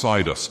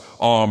alongside us,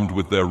 armed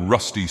with their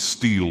rusty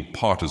steel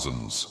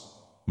partisans.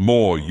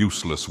 More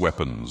useless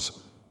weapons.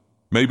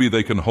 Maybe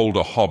they can hold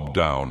a hob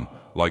down,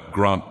 like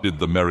Grant did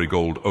the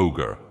Marigold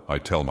Ogre, I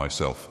tell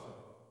myself.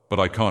 But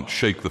I can't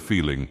shake the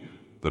feeling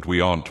that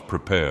we aren't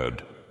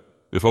prepared.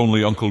 If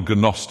only Uncle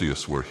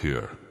Gnostius were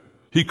here.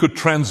 He could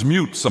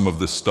transmute some of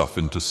this stuff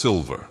into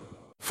silver.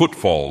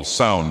 Footfalls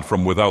sound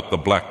from without the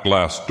black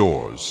glass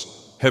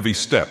doors. Heavy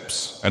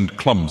steps and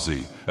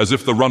clumsy, as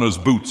if the runner's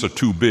boots are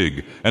too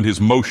big and his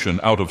motion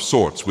out of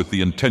sorts with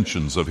the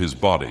intentions of his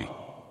body.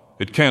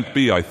 It can't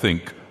be, I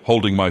think,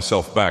 holding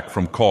myself back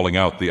from calling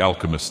out the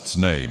alchemist's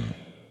name.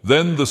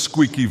 Then the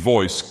squeaky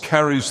voice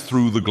carries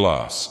through the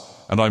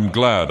glass, and I'm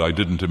glad I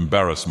didn't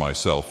embarrass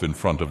myself in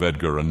front of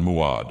Edgar and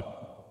Muad.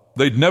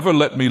 They'd never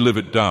let me live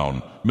it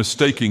down,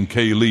 mistaking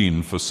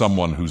Kayleen for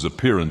someone whose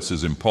appearance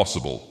is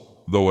impossible.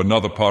 Though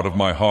another part of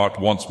my heart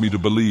wants me to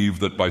believe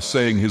that by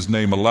saying his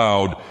name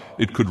aloud,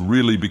 it could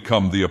really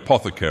become the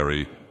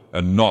apothecary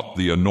and not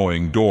the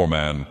annoying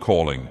doorman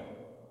calling.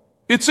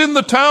 "It's in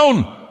the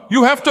town!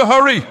 You have to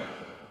hurry!"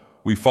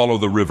 We follow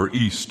the river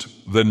east,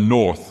 then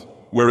north,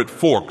 where it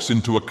forks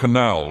into a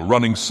canal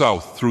running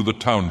south through the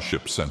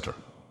township center.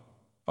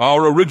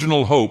 Our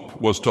original hope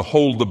was to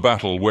hold the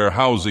battle where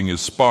housing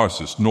is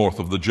sparsest north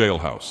of the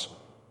jailhouse.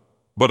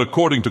 But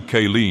according to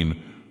Kayleen,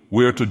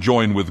 we're to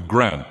join with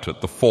Grant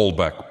at the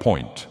fallback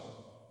point.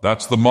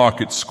 That's the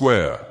market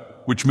square,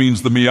 which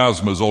means the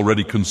miasma's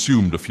already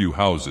consumed a few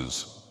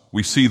houses.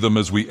 We see them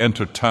as we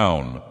enter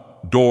town,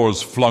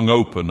 doors flung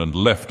open and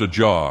left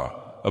ajar,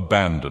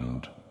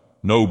 abandoned.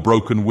 No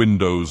broken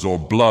windows or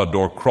blood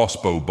or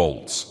crossbow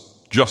bolts,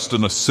 just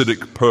an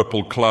acidic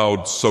purple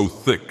cloud so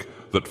thick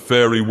that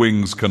fairy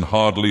wings can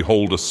hardly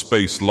hold a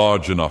space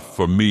large enough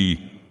for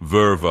me,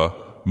 Verva,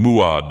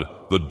 Muad,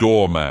 the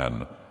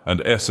doorman,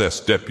 and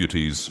SS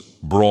deputies,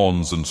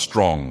 Brawns and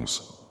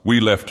Strongs. We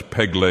left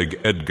Pegleg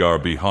Edgar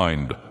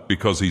behind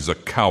because he's a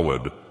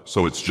coward,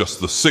 so it's just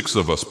the 6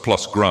 of us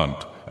plus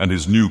Grant and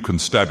his new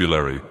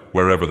constabulary,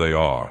 wherever they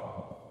are.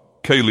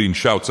 Kayleen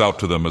shouts out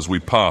to them as we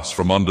pass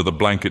from under the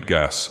blanket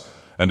gas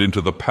and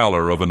into the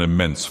pallor of an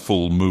immense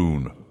full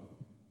moon.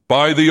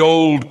 "By the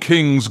old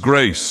king's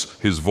grace,"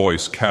 his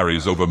voice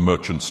carries over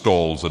merchant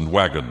stalls and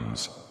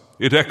wagons.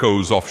 It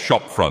echoes off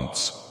shop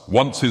fronts,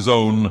 once his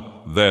own,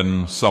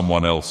 then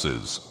someone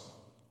else's.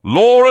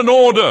 "Law and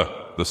order,"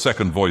 the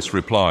second voice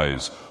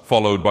replies,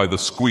 followed by the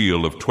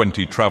squeal of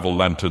 20 travel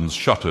lanterns'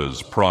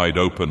 shutters pried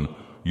open,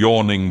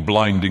 yawning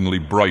blindingly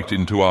bright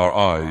into our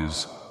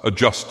eyes,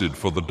 adjusted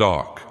for the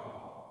dark.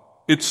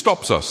 It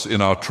stops us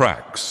in our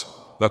tracks.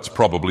 That's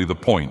probably the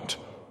point.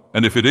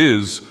 And if it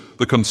is,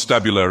 the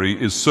constabulary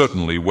is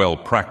certainly well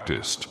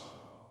practiced.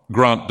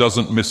 Grant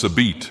doesn't miss a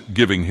beat,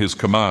 giving his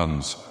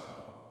commands.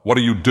 "What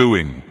are you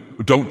doing?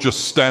 Don't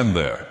just stand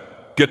there.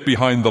 Get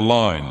behind the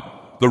line.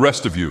 The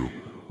rest of you.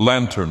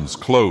 Lanterns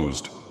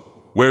closed.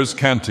 Where's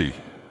Canty?"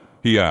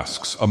 he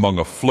asks among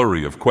a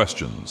flurry of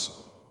questions.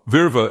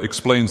 Verva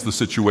explains the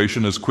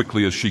situation as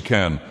quickly as she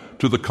can,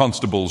 to the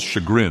constable's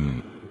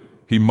chagrin.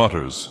 He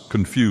mutters,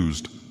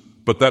 confused,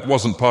 "But that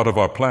wasn't part of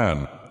our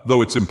plan,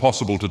 though it's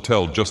impossible to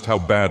tell just how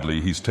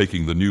badly he's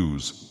taking the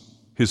news.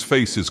 His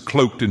face is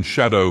cloaked in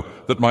shadow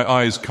that my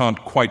eyes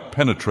can't quite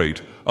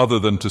penetrate, other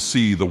than to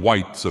see the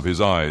whites of his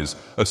eyes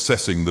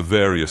assessing the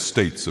various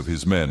states of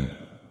his men.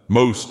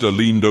 Most are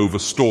leaned over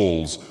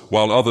stalls,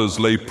 while others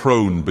lay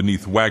prone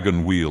beneath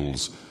wagon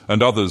wheels,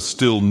 and others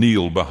still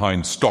kneel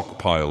behind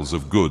stockpiles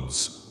of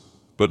goods.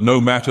 But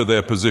no matter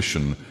their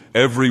position,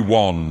 every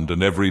wand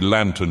and every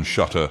lantern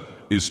shutter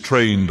is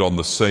trained on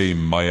the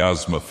same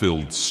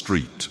miasma-filled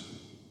street.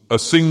 A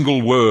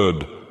single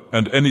word,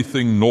 and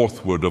anything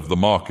northward of the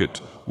market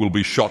will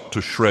be shot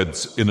to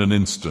shreds in an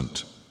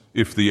instant,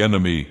 if the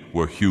enemy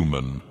were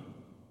human.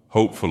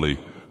 Hopefully,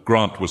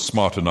 Grant was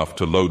smart enough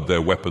to load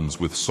their weapons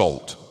with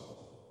salt.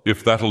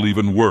 If that'll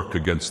even work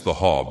against the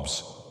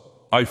hobs.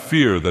 I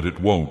fear that it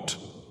won't.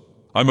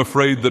 I'm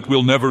afraid that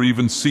we'll never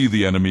even see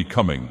the enemy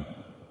coming,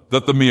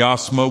 that the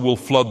miasma will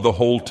flood the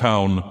whole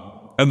town,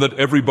 and that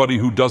everybody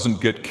who doesn't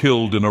get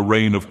killed in a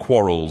rain of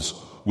quarrels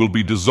will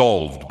be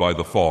dissolved by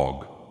the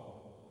fog.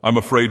 I'm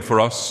afraid for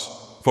us,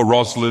 for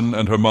Roslyn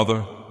and her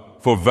mother,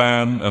 for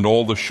Van and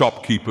all the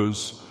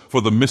shopkeepers,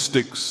 for the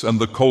mystics and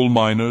the coal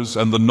miners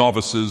and the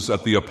novices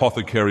at the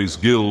Apothecaries'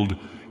 Guild,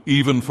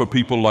 even for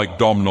people like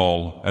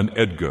Domhnall and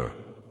Edgar.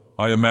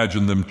 I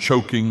imagine them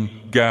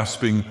choking,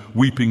 gasping,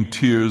 weeping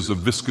tears of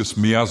viscous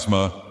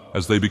miasma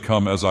as they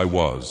become as I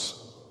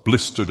was,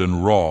 blistered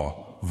and raw,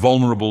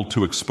 vulnerable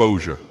to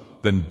exposure,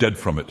 then dead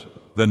from it,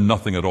 then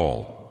nothing at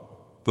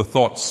all. The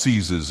thought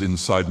seizes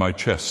inside my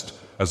chest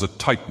as a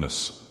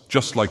tightness,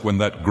 just like when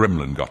that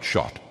gremlin got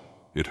shot.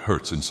 It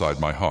hurts inside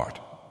my heart.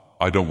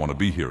 I don't want to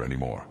be here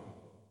anymore.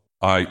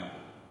 My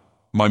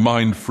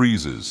mind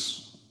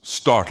freezes,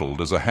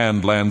 startled as a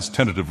hand lands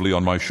tentatively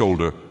on my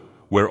shoulder,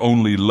 where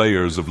only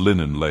layers of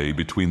linen lay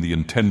between the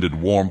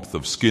intended warmth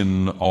of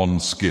skin on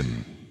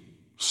skin.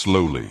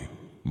 Slowly,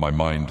 my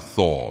mind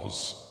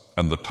thaws,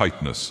 and the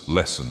tightness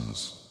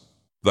lessens.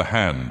 The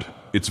hand,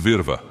 it's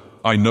Virva,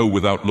 I know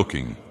without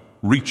looking,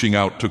 reaching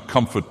out to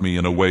comfort me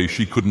in a way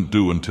she couldn't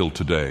do until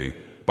today,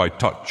 by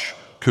touch,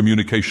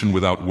 communication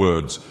without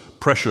words,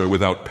 pressure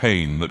without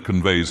pain that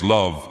conveys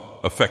love,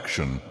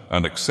 affection,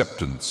 and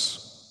acceptance.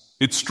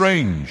 It's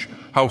strange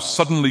how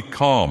suddenly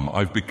calm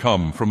I've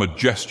become from a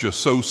gesture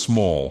so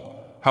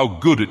small, how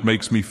good it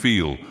makes me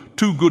feel,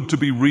 too good to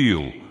be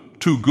real,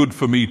 too good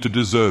for me to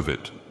deserve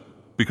it.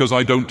 Because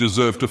I don't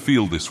deserve to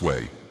feel this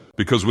way,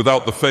 because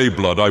without the Fey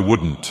blood I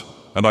wouldn't,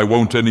 and I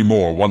won't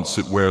anymore once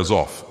it wears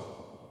off.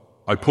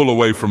 I pull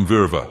away from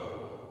Virva.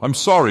 I'm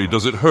sorry,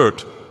 does it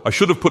hurt? I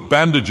should have put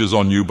bandages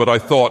on you, but I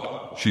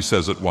thought, she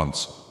says at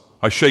once.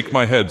 I shake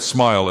my head,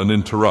 smile, and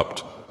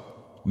interrupt.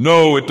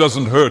 No, it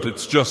doesn't hurt,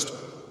 it's just...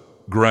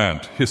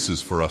 Grant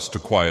hisses for us to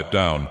quiet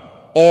down.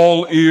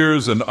 All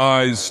ears and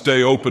eyes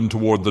stay open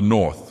toward the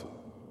north.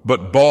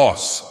 But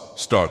boss,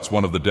 starts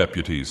one of the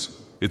deputies.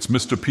 It's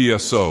Mr.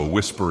 PSO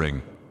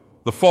whispering.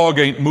 The fog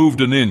ain't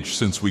moved an inch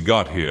since we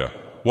got here.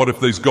 What if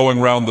they's going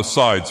round the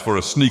sides for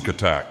a sneak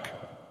attack?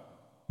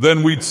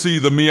 Then we'd see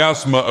the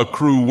miasma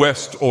accrue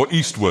west or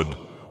eastward.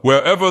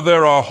 Wherever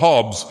there are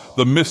hobs,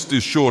 the mist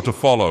is sure to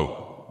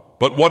follow.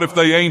 But what if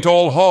they ain't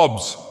all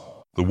hobs?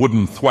 The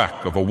wooden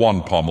thwack of a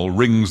wand pommel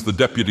rings the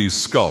deputy's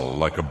skull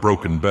like a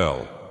broken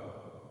bell.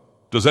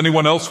 Does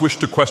anyone else wish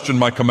to question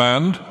my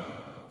command?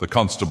 The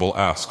constable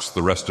asks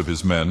the rest of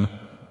his men.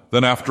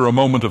 Then after a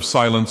moment of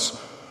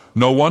silence,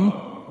 no one?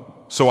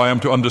 So I am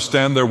to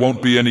understand there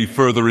won't be any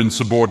further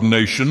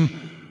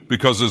insubordination?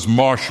 Because as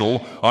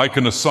marshal, I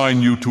can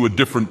assign you to a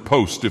different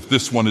post if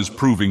this one is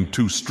proving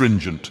too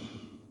stringent.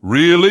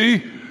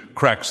 Really?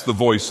 Cracks the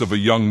voice of a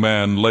young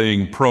man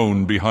laying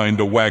prone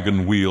behind a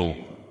wagon wheel.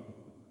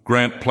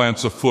 Grant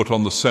plants a foot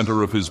on the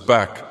center of his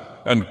back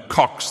and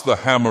cocks the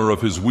hammer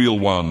of his wheel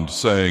wand,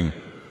 saying,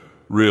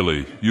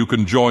 Really, you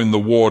can join the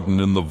warden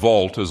in the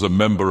vault as a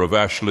member of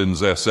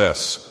Ashlin's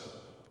SS.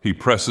 He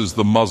presses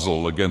the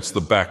muzzle against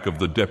the back of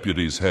the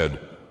deputy's head.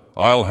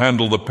 I'll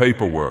handle the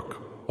paperwork.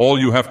 All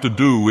you have to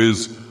do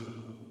is...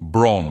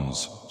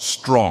 Bronze,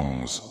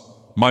 Strongs.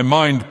 My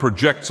mind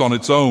projects on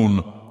its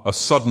own a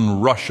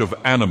sudden rush of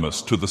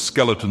animus to the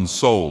skeleton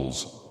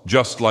souls,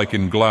 just like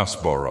in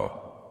Glassborough.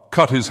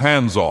 Cut his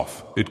hands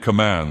off, it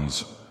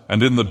commands,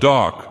 and in the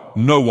dark,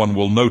 no one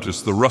will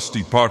notice the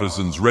rusty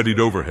partisans readied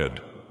overhead.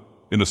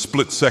 In a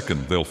split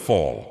second, they'll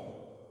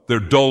fall. Their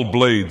dull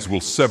blades will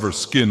sever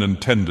skin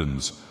and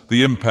tendons.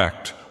 The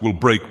impact will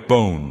break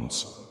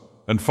bones.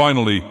 And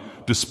finally,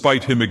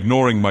 despite him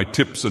ignoring my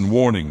tips and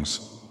warnings,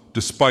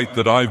 despite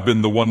that I've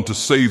been the one to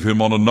save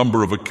him on a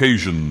number of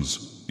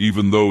occasions,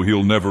 even though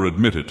he'll never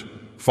admit it,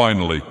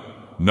 finally,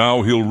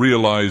 now he'll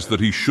realize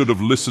that he should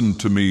have listened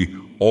to me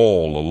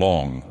all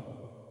along.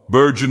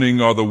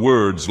 Burgeoning are the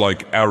words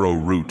like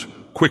arrowroot,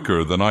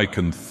 quicker than I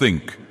can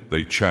think,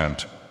 they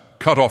chant.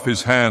 Cut off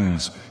his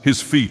hands,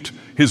 his feet,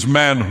 his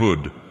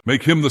manhood,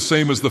 make him the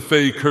same as the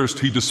Fey cursed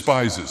he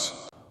despises.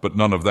 But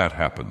none of that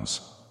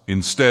happens.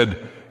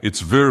 Instead,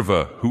 it's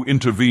Virva who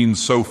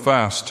intervenes so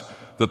fast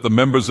that the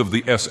members of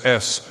the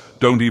SS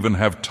don't even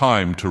have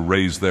time to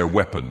raise their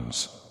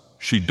weapons.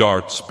 She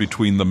darts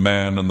between the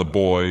man and the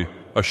boy,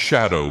 a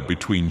shadow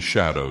between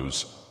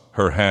shadows.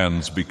 Her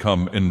hands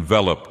become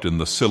enveloped in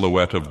the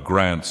silhouette of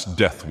Grant's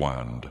death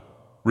wand.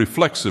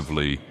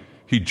 Reflexively,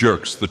 he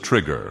jerks the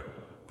trigger.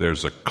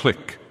 There's a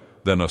click,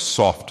 then a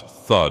soft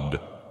thud,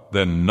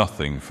 then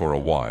nothing for a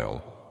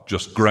while.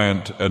 Just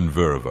Grant and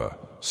Virva,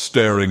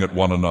 staring at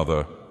one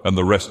another, and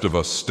the rest of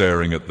us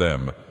staring at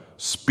them,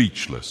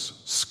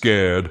 speechless,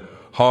 scared,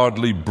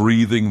 hardly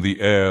breathing the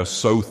air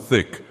so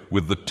thick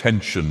with the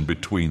tension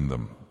between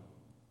them.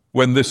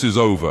 When this is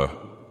over,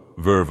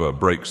 Virva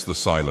breaks the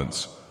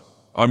silence.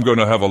 I'm going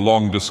to have a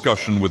long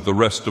discussion with the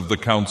rest of the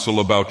council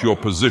about your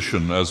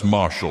position as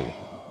marshal.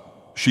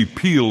 She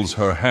peels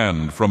her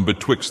hand from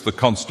betwixt the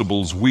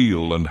constable's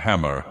wheel and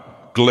hammer,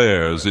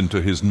 glares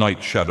into his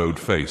night-shadowed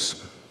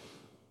face.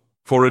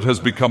 For it has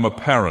become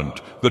apparent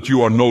that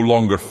you are no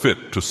longer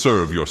fit to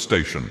serve your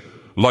station,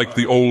 like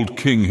the old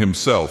king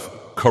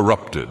himself,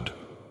 corrupted.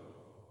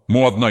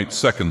 Mordnight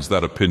seconds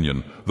that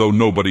opinion, though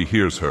nobody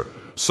hears her.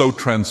 So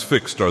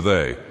transfixed are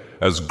they,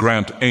 as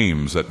Grant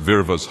aims at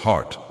Virva's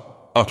heart.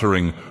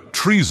 uttering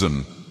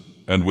treason,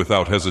 and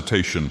without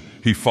hesitation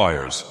he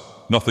fires,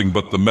 nothing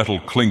but the metal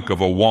clink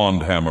of a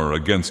wand hammer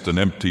against an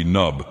empty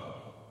nub.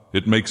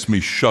 It makes me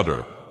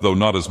shudder, though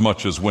not as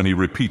much as when he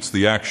repeats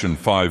the action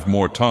 5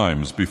 more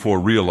times before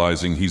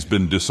realizing he's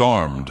been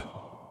disarmed.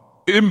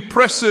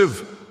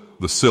 "Impressive!"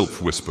 the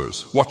sylph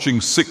whispers,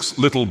 watching 6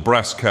 little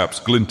brass caps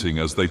glinting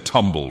as they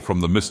tumble from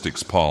the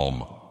mystic's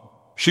palm.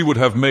 "She would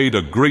have made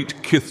a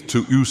great kith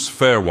to us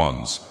fair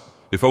ones.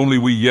 If only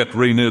we yet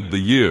reigned the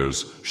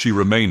years, she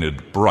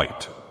remained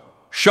bright."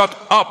 "Shut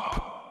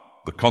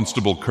up!" the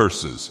constable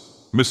curses.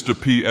 Mr.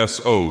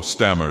 P.S.O.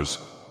 stammers.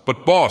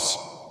 "But boss,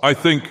 I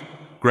think—"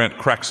 Grant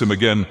cracks him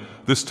again,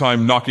 this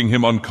time knocking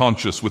him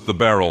unconscious with the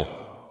barrel.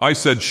 "I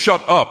said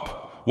shut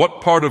up!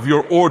 What part of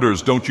your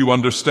orders don't you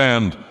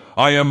understand?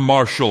 I am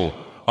marshal.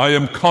 I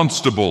am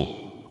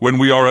constable. When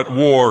we are at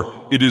war,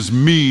 it is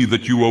me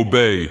that you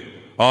obey.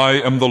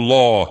 I am the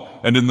law,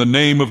 and in the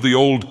name of the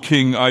old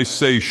king I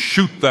say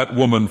shoot that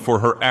woman for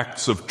her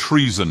acts of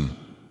treason."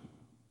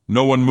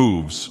 No one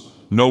moves,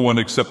 no one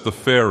except the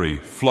fairy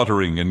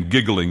fluttering and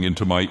giggling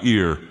into my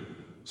ear.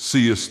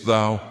 "Seest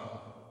thou?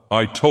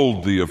 I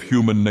told thee of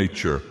human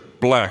nature,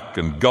 black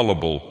and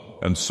gullible,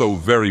 and so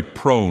very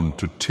prone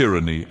to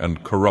tyranny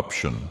and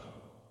corruption."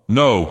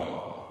 "No,"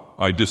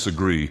 I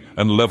disagree,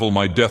 and level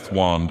my death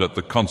wand at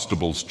the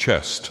constable's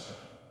chest.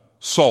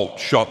 Salt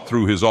shot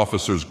through his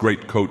officer's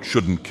greatcoat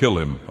shouldn't kill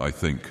him, I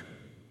think.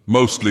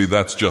 Mostly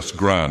that's just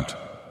Grant.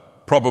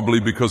 Probably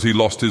because he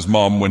lost his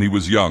mom when he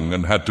was young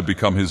and had to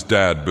become his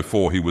dad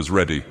before he was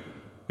ready.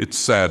 It's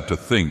sad to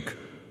think,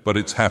 but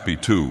it's happy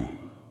too,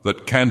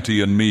 that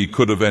Canty and me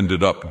could have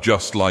ended up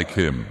just like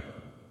him.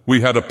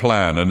 We had a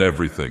plan and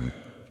everything.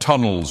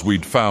 Tunnels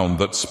we'd found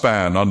that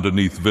span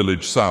underneath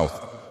Village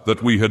South,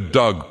 that we had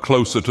dug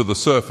closer to the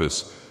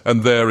surface,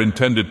 and there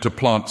intended to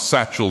plant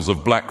satchels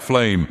of black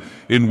flame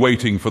in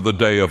waiting for the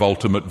day of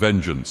ultimate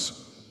vengeance.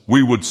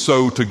 We would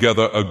sow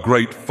together a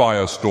great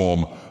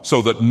firestorm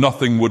so that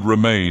nothing would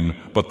remain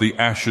but the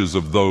ashes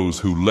of those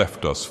who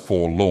left us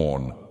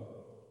forlorn.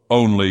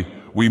 Only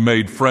we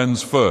made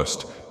friends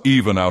first,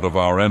 even out of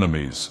our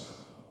enemies.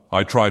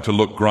 I try to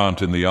look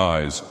Grant in the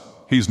eyes.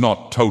 He's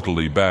not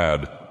totally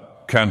bad.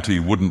 Canty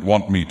wouldn't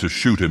want me to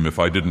shoot him if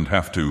I didn't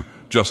have to,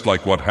 just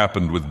like what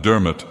happened with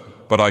Dermot,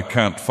 but I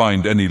can't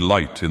find any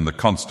light in the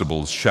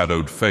constable's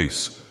shadowed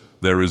face.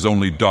 There is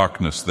only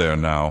darkness there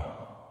now.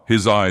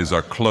 His eyes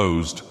are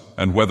closed,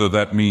 and whether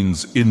that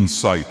means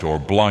insight or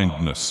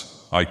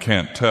blindness, I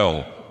can't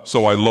tell,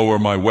 so I lower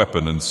my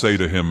weapon and say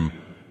to him,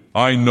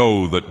 "I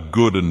know that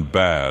good and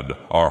bad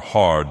are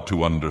hard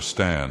to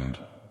understand.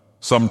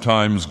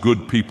 Sometimes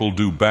good people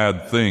do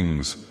bad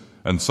things,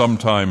 and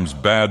sometimes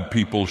bad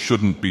people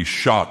shouldn't be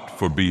shot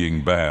for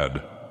being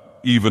bad,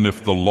 even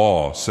if the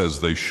law says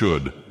they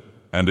should.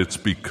 And it's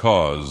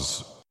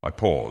because—" I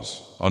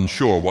pause,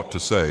 unsure what to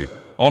say.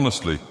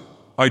 Honestly,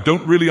 I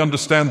don't really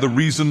understand the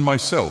reason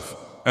myself,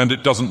 and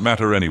it doesn't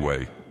matter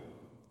anyway.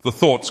 The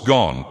thought's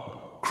gone,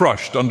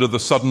 crushed under the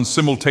sudden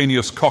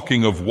simultaneous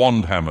cocking of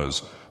wand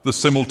hammers, the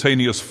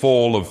simultaneous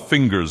fall of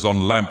fingers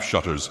on lamp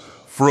shutters,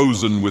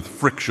 frozen with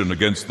friction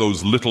against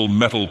those little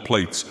metal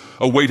plates,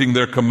 awaiting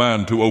their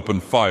command to open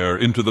fire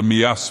into the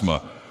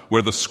miasma,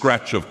 where the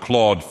scratch of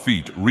clawed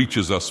feet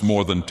reaches us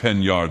more than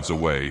 10 yards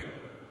away.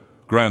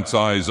 Grant's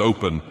eyes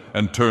open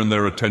and turn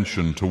their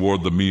attention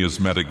toward the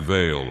miasmatic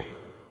veil.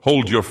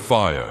 "Hold your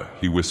fire,"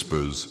 he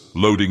whispers,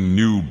 loading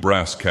new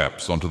brass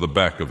caps onto the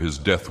back of his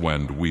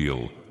Deathwand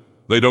wheel.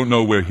 "They don't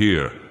know we're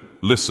here.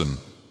 Listen,"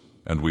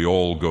 and we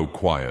all go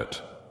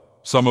quiet.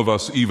 Some of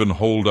us even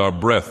hold our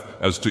breath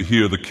as to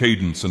hear the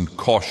cadence and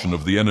caution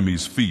of the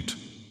enemy's feet,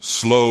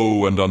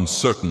 slow and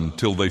uncertain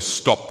till they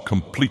stop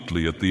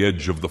completely at the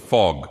edge of the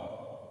fog.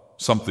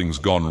 Something's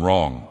gone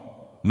wrong.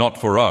 Not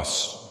for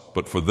us,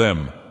 but for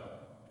them.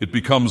 It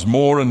becomes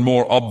more and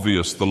more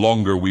obvious the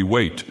longer we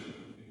wait.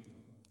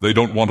 They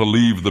don't want to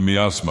leave the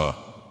miasma.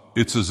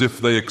 It's as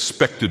if they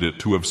expected it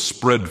to have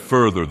spread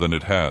further than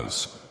it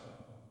has.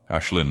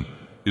 "Ashlyn,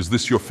 is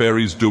this your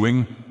fairy's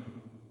doing?"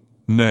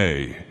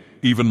 "Nay,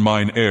 even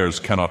mine heirs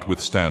cannot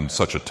withstand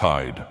such a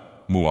tide,"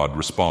 Muad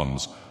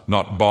responds,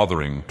 not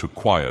bothering to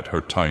quiet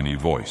her tiny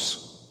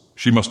voice.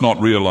 She must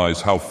not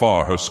realize how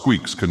far her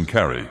squeaks can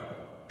carry.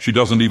 She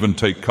doesn't even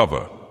take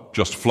cover,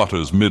 just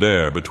flutters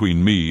mid-air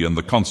between me and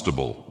the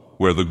constable,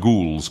 where the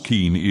ghoul's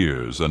keen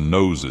ears and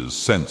noses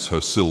sense her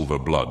silver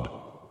blood.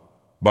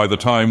 By the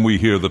time we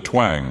hear the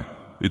twang,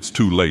 it's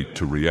too late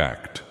to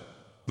react.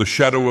 The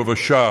shadow of a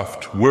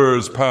shaft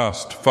whirs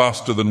past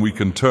faster than we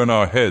can turn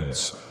our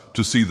heads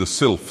to see the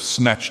sylph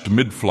snatched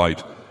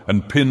mid-flight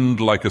and pinned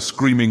like a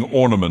screaming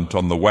ornament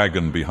on the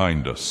wagon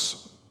behind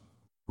us.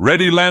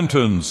 "Ready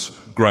lanterns!"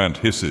 Grant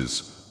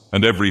hisses,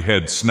 and every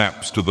head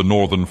snaps to the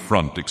northern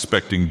front,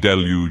 expecting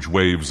deluge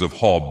waves of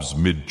hobs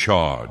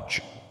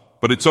mid-charge.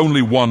 But it's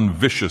only one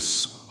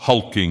vicious,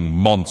 hulking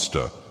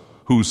monster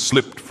who's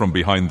slipped from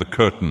behind the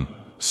curtain,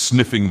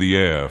 sniffing the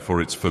air for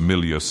its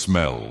familiar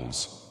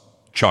smells.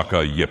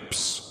 Chaka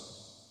yips.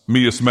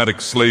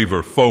 Miasmatic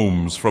slaver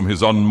foams from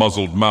his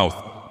unmuzzled mouth,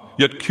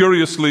 Yet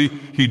curiously,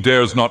 he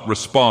dares not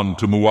respond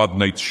to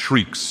Muad'Nate's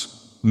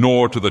shrieks,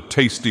 nor to the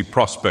tasty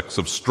prospects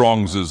of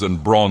Strong's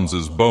and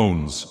Bronze's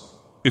bones.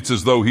 It's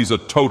as though he's a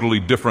totally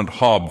different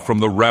hob from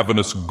the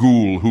ravenous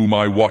ghoul whom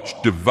I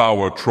watched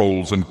devour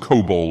trolls and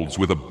kobolds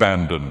with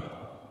abandon.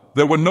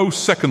 There were no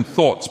second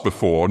thoughts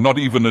before, not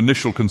even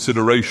initial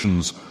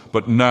considerations,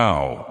 but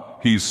now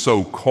he's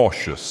so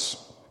cautious.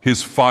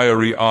 His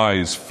fiery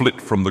eyes flit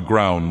from the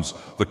grounds,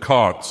 the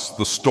carts,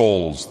 the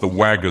stalls, the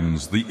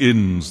wagons, the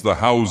inns, the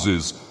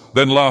houses,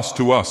 then last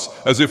to us,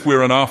 as if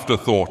we're an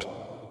afterthought.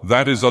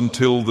 That is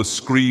until the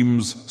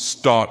screams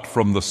start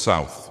from the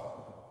south.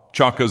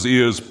 Chaka's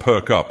ears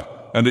perk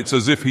up, and it's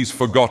as if he's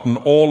forgotten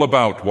all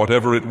about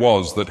whatever it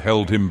was that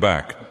held him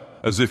back,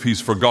 as if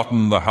he's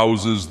forgotten the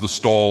houses, the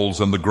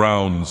stalls, and the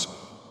grounds.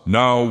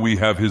 Now we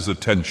have his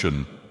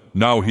attention.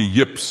 Now he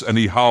yips and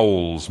he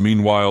howls.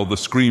 Meanwhile, the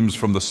screams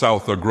from the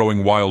south are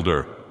growing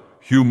wilder.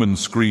 Human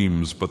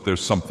screams, but there's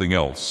something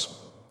else.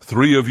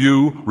 3 of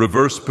you,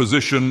 reverse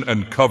position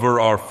and cover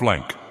our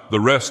flank. The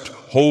rest,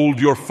 hold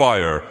your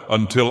fire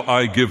until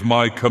I give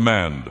my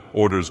command,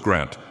 orders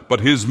Grant.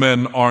 But his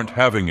men aren't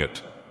having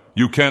it.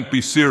 You can't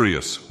be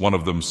serious, one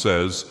of them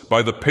says.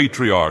 By the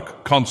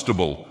Patriarch,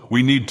 Constable,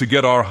 we need to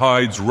get our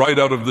hides right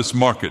out of this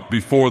market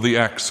before the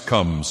axe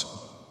comes.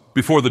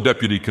 Before the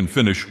deputy can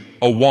finish,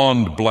 a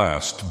wand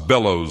blast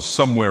bellows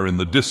somewhere in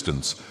the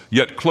distance,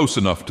 yet close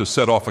enough to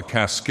set off a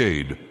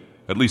cascade.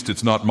 At least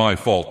it's not my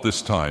fault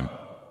this time.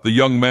 The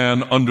young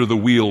man under the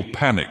wheel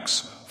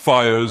panics,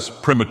 fires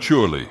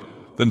prematurely.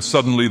 Then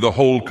suddenly the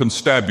whole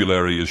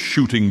constabulary is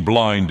shooting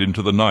blind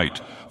into the night,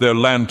 their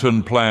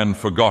lantern plan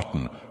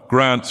forgotten,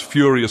 Grant's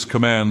furious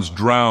commands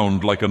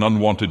drowned like an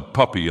unwanted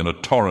puppy in a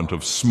torrent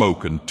of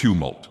smoke and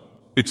tumult.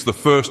 It's the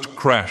first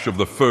crash of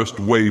the first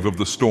wave of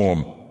the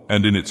storm,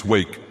 and in its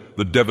wake,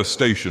 the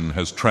devastation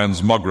has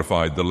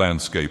transmogrified the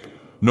landscape.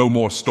 No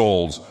more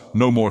stalls,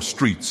 no more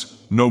streets,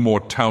 no more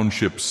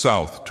townships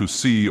south to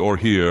see or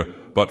hear,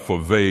 but for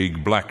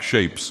vague black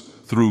shapes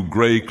through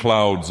gray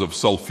clouds of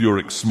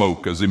sulfuric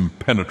smoke as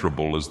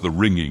impenetrable as the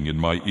ringing in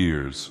my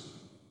ears.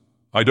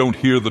 I don't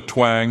hear the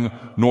twang,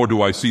 nor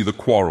do I see the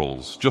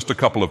quarrels, just a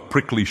couple of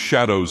prickly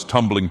shadows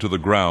tumbling to the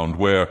ground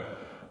where,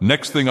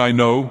 next thing I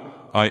know,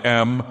 I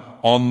am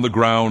on the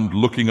ground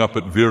looking up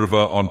at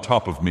Virva on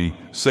top of me,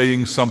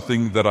 saying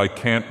something that I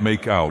can't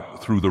make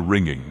out through the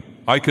ringing.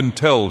 I can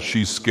tell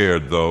she's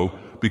scared, though,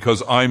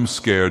 because I'm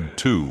scared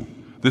too.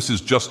 This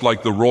is just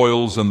like the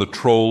royals and the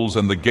trolls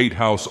and the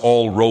gatehouse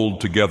all rolled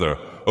together,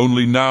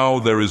 only now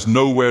there is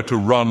nowhere to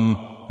run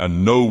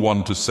and no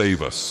one to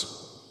save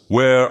us.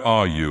 Where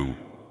are you?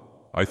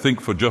 I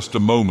think for just a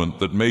moment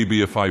that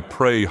maybe if I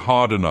pray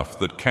hard enough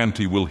that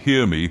Canty will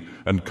hear me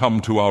and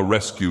come to our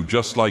rescue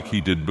just like he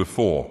did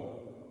before.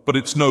 But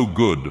it's no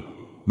good.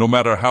 No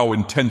matter how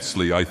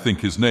intensely I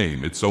think his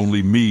name, it's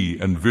only me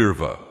and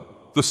Virva.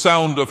 The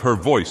sound of her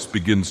voice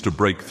begins to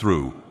break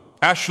through.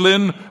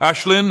 Ashlyn,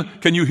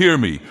 Ashlyn, can you hear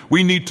me?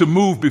 We need to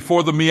move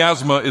before the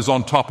miasma is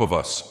on top of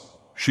us.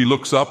 She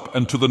looks up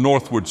and to the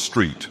northward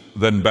street,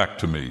 then back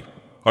to me.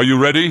 Are you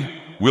ready?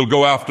 We'll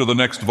go after the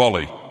next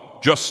volley.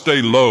 Just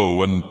stay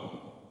low and...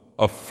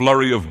 A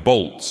flurry of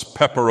bolts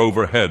pepper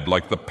overhead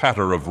like the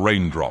patter of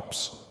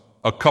raindrops.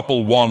 A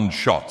couple wand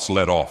shots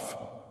let off.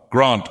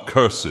 Grant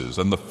curses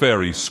and the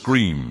fairy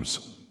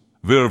screams.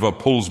 Virva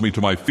pulls me to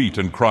my feet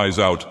and cries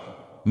out,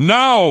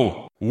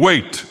 Now!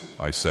 Wait,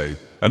 I say,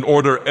 and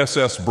order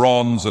SS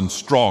Bronze and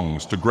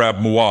Strongs to grab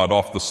Muad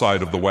off the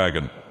side of the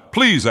wagon.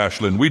 Please,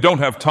 Ashlyn, we don't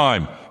have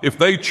time. If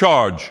they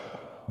charge,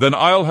 then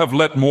I'll have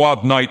let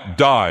Muad'Nite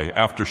die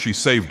after she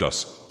saved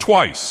us.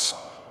 Twice.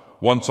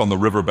 Once on the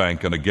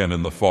riverbank and again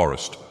in the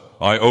forest.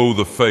 I owe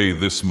the Fae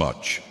this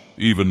much,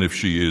 even if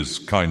she is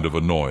kind of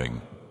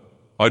annoying.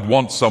 I'd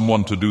want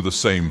someone to do the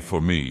same for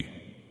me.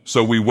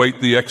 So we wait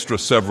the extra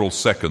several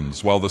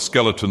seconds while the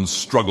skeletons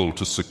struggle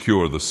to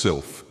secure the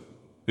sylph.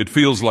 It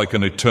feels like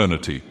an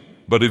eternity,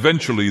 but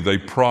eventually they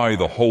pry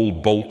the whole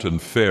bolt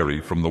and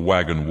fairy from the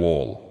wagon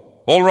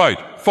wall. All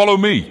right, follow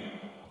me.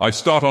 I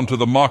start onto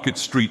the market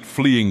street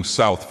fleeing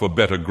south for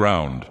better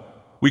ground.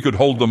 We could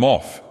hold them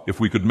off if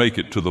we could make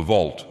it to the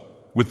vault,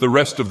 with the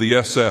rest of the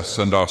SS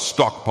and our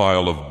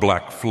stockpile of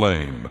black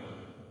flame.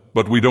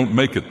 But we don't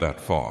make it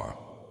that far.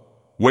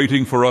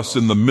 Waiting for us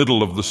in the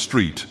middle of the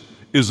street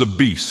is a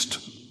beast,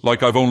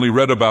 like I've only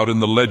read about in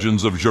the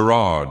legends of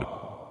Gerard.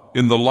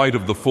 In the light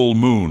of the full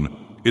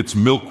moon, its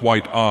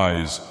milk-white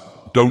eyes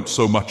don't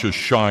so much as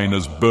shine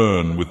as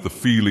burn with the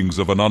feelings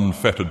of an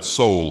unfettered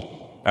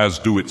soul, as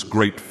do its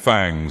great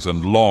fangs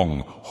and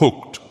long,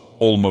 hooked,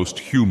 almost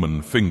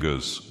human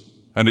fingers.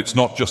 And it's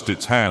not just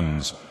its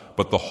hands,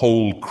 but the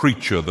whole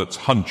creature that's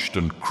hunched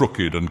and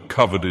crooked and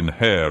covered in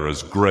hair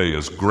as gray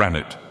as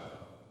granite.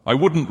 I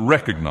wouldn't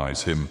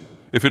recognize him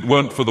if it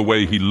weren't for the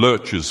way he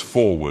lurches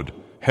forward,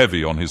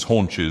 heavy on his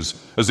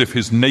haunches, as if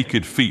his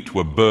naked feet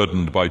were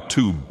burdened by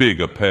too big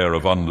a pair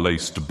of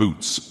unlaced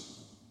boots.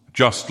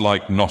 Just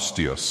like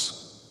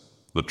Nostius,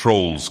 the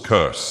troll's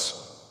curse.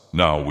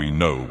 Now we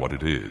know what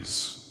it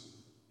is.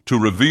 To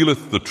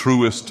revealeth the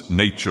truest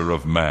nature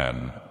of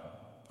man.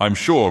 I'm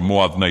sure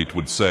Muad'Nait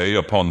would say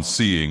upon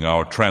seeing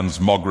our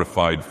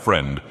transmogrified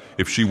friend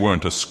if she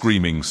weren't a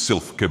screaming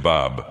sylph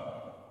kebab.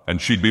 And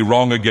she'd be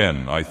wrong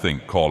again, I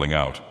think, calling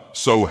out,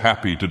 so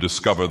happy to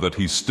discover that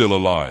he's still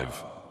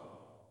alive.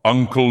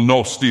 Uncle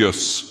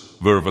Nostius!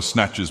 Verva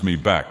snatches me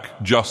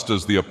back, just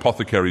as the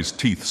apothecary's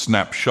teeth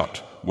snap shut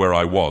where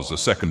I was a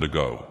second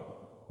ago.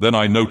 Then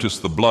I notice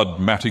the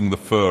blood matting the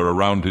fur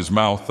around his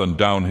mouth and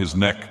down his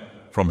neck,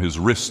 from his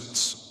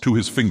wrists to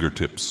his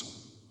fingertips.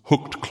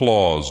 Hooked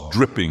claws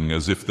dripping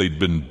as if they'd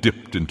been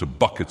dipped into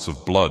buckets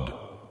of blood.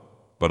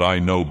 But I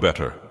know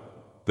better.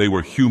 They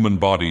were human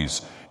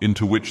bodies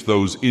into which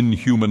those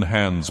inhuman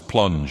hands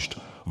plunged,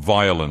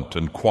 violent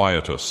and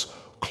quietus,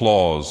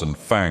 claws and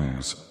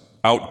fangs,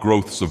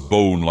 outgrowths of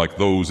bone like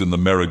those in the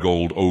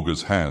marigold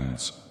ogre's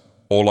hands,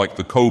 or like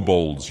the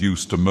kobolds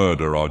used to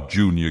murder our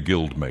junior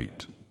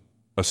guildmate.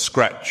 A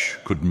scratch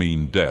could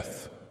mean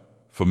death.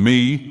 For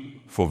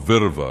me, for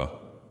Verva,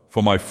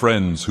 for my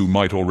friends who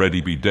might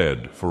already be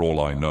dead, for all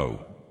I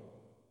know.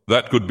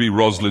 That could be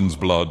Rosalind's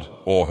blood,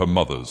 or her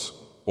mother's,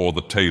 or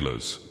the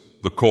tailors,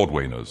 the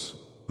cordwainers,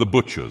 the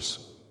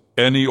butchers,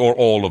 any or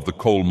all of the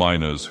coal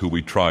miners who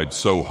we tried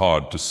so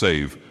hard to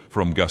save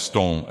from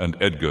Gaston and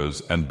Edgar's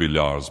and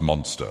Billard's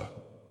monster.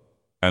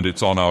 And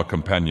it's on our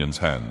companions'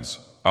 hands,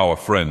 our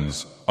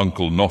friends,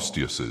 Uncle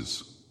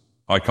Nostius's.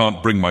 I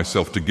can't bring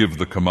myself to give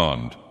the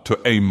command, to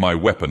aim my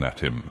weapon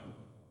at him.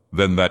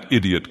 Then that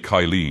idiot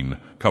Kylene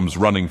comes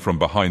running from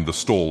behind the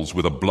stalls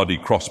with a bloody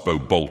crossbow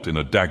bolt in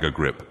a dagger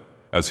grip,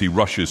 as he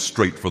rushes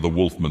straight for the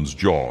wolfman's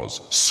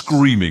jaws,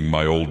 screaming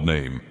my old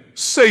name.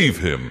 Save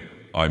him,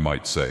 I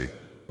might say,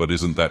 but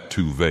isn't that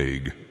too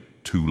vague?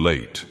 Too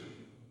late.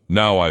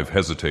 Now I've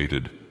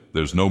hesitated.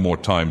 There's no more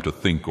time to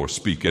think or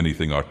speak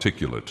anything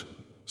articulate.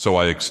 So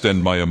I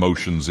extend my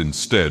emotions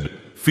instead,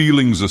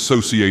 feelings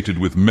associated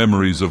with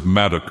memories of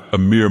Maddock a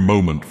mere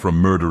moment from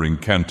murdering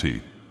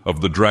Canty,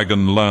 of the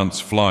dragon lance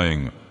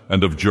flying,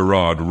 and of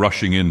Gerard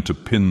rushing in to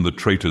pin the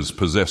traitor's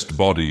possessed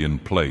body in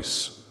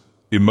place.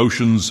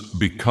 Emotions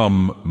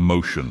become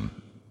motion.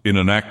 In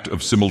an act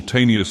of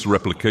simultaneous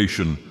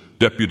replication,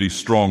 Deputy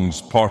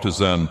Strong's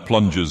partisan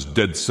plunges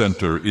dead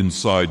center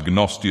inside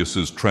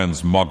Gnostius's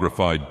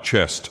transmogrified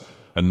chest,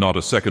 and not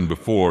a second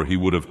before he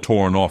would have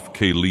torn off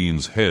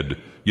Kaylene's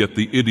head, yet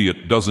the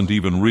idiot doesn't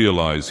even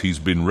realize he's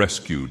been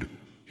rescued.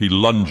 He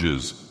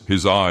lunges,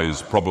 his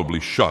eyes probably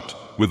shut,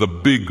 with a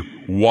big,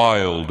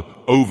 wild,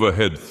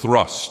 overhead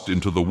thrust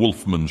into the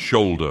wolfman's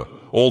shoulder,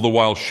 all the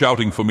while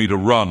shouting for me to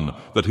run,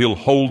 that he'll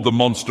hold the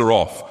monster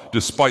off,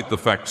 despite the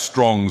fact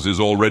Strong's is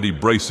already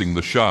bracing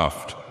the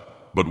shaft.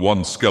 But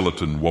one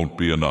skeleton won't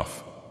be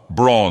enough.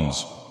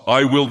 Bronze,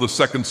 I will the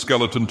second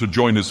skeleton to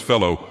join his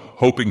fellow,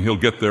 hoping he'll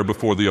get there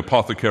before the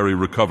apothecary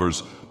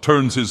recovers,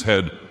 turns his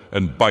head,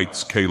 and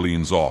bites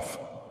Kaylene's off.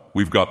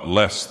 We've got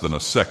less than a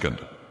second.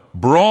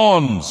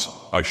 Bronze!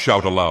 I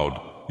shout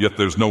aloud, yet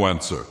there's no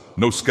answer,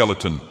 no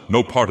skeleton,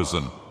 no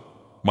partisan.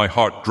 My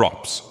heart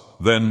drops.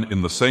 Then,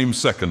 in the same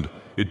second,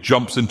 it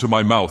jumps into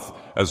my mouth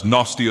as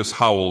Nostius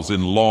howls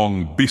in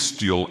long,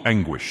 bestial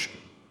anguish.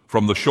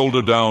 From the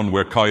shoulder down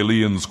where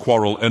Kylene's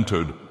quarrel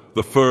entered,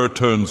 the fur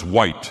turns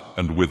white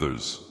and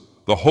withers.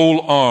 The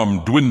whole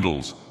arm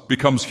dwindles,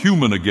 becomes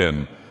human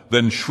again,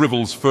 then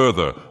shrivels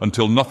further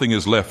until nothing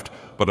is left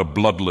but a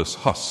bloodless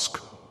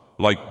husk.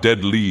 Like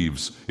dead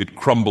leaves, it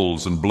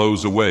crumbles and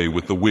blows away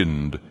with the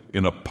wind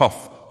in a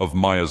puff of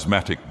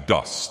miasmatic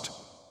dust.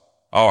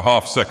 Our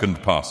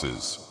half-second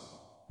passes.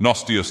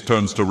 Nostius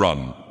turns to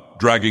run,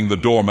 dragging the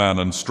doorman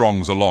and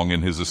Strongs along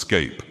in his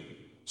escape.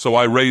 So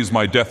I raise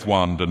my death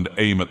wand and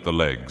aim at the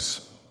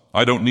legs.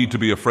 I don't need to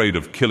be afraid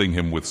of killing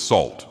him with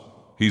salt.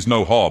 He's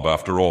no hob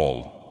after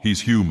all.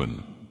 He's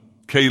human.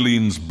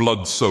 Kaylene's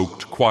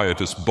blood-soaked,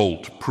 quietus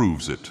bolt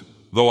proves it.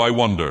 Though I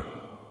wonder,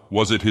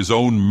 was it his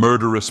own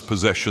murderous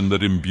possession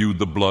that imbued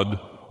the blood,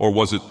 or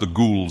was it the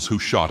ghouls who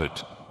shot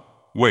it?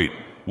 Wait,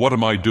 what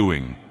am I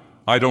doing?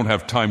 I don't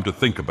have time to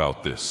think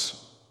about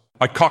this.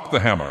 I cock the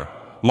hammer,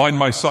 line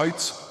my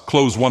sights,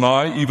 close one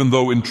eye, even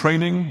though in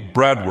training,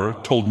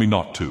 Bradwer told me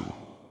not to.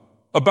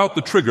 About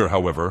the trigger,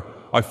 however,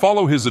 I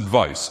follow his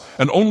advice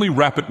and only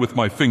rap it with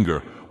my finger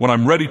when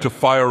I'm ready to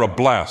fire a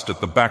blast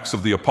at the backs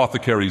of the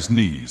apothecary's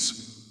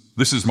knees.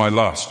 This is my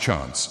last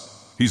chance.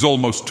 He's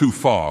almost too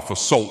far for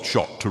salt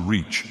shot to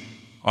reach.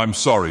 I'm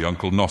sorry,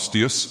 Uncle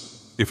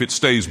Nostius. If it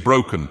stays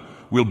broken,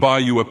 we'll buy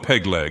you a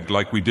peg leg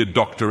like we did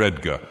Dr.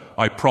 Edgar,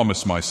 I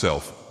promise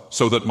myself,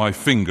 so that my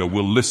finger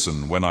will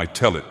listen when I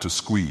tell it to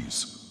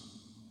squeeze.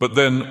 But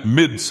then,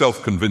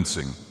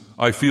 mid-self-convincing,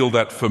 I feel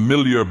that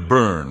familiar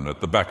burn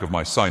at the back of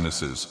my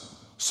sinuses,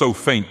 so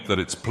faint that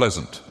it's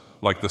pleasant,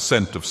 like the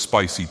scent of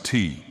spicy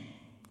tea.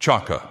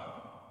 Chaka.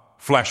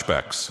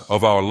 Flashbacks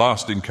of our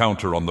last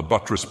encounter on the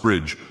buttress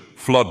bridge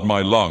flood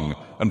my lung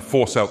and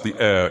force out the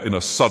air in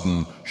a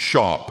sudden,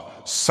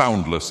 sharp,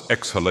 soundless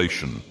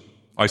exhalation.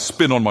 I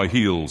spin on my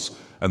heels,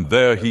 and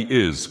there he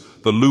is,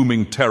 the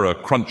looming terror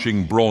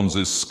crunching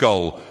Bronze's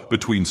skull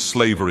between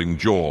slavering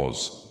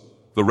jaws.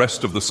 The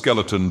rest of the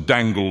skeleton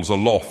dangles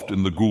aloft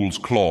in the ghoul's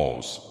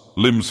claws,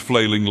 limbs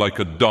flailing like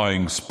a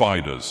dying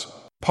spider's.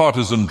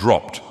 Partisan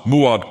dropped,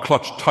 Muad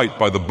clutched tight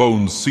by the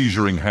bone's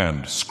seizuring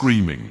hand,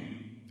 screaming.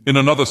 In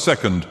another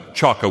second,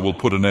 Chaka will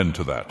put an end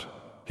to that.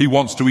 He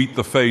wants to eat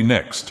the Fae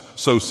next,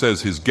 so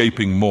says his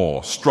gaping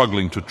maw,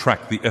 struggling to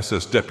track the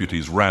SS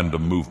deputy's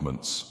random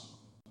movements.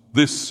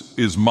 This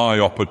is my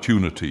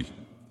opportunity.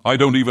 I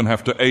don't even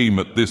have to aim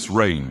at this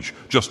range,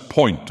 just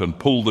point and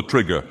pull the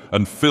trigger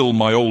and fill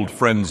my old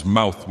friend's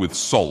mouth with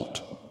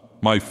salt.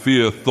 My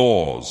fear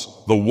thaws,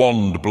 the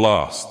wand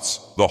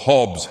blasts, the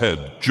Hobbs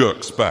head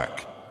jerks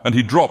back, and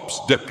he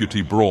drops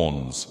Deputy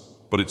Brawns,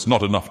 but it's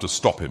not enough to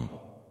stop him.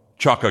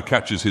 Chaka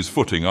catches his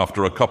footing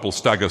after a couple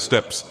stagger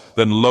steps,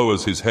 then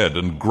lowers his head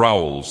and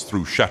growls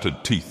through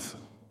shattered teeth.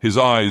 His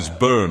eyes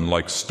burn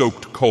like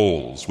stoked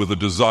coals with a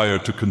desire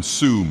to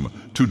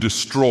consume, to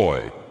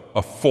destroy,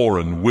 a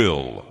foreign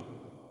will.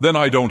 Then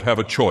I don't have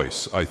a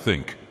choice, I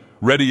think,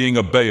 readying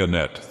a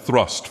bayonet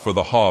thrust for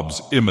the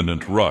Hobbs'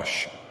 imminent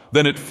rush.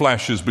 Then it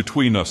flashes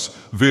between us,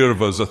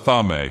 Virva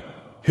Zathame.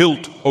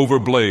 Hilt over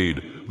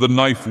blade, the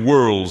knife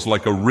whirls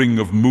like a ring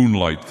of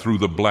moonlight through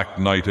the black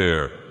night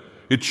air.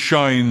 It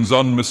shines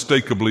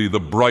unmistakably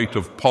the bright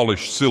of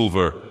polished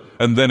silver,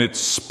 and then it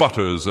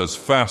sputters as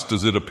fast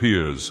as it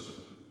appears.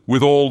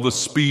 With all the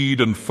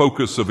speed and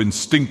focus of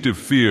instinctive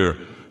fear,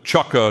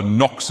 Chaka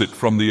knocks it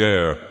from the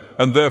air,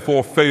 and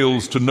therefore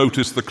fails to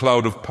notice the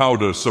cloud of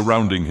powder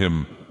surrounding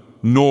him.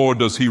 Nor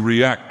does he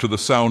react to the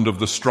sound of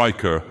the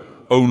striker,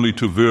 only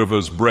to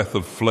Virva's breath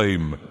of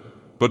flame.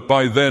 But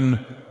by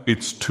then,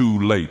 it's too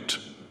late.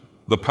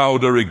 The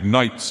powder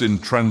ignites in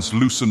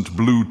translucent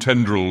blue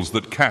tendrils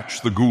that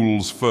catch the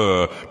ghoul's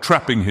fur,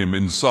 trapping him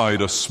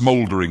inside a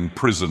smoldering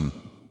prison.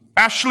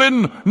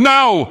 "Ashlyn,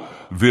 now!"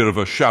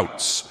 Virva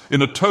shouts,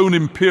 in a tone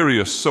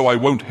imperious so I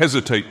won't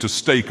hesitate to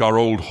stake our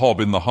old hob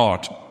in the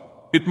heart.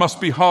 It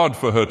must be hard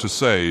for her to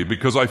say,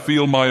 because I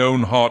feel my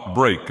own heart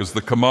break as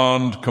the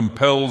command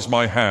compels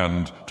my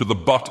hand to the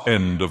butt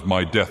end of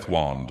my death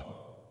wand.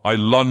 I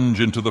lunge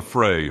into the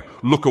fray,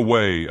 look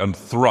away and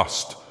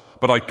thrust,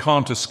 but I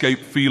can't escape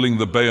feeling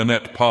the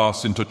bayonet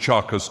pass into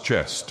Chaka's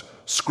chest,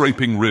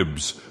 scraping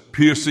ribs,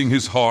 piercing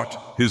his heart,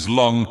 his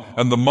lung,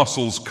 and the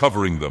muscles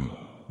covering them.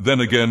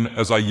 Then again,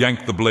 as I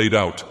yank the blade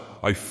out,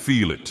 I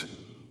feel it.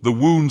 The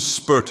wound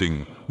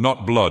spurting,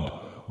 not blood,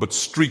 but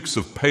streaks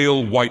of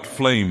pale white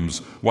flames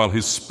while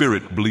his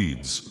spirit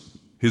bleeds.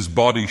 His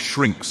body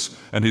shrinks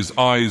and his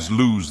eyes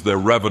lose their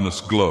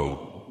ravenous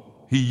glow.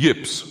 He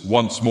yips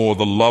once more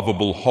the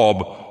lovable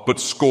Hob, but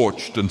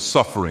scorched and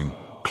suffering,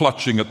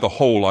 clutching at the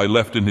hole I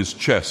left in his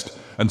chest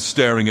and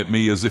staring at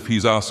me as if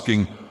he's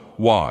asking,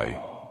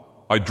 why?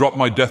 I drop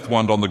my death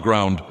wand on the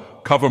ground,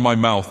 cover my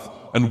mouth,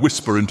 and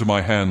whisper into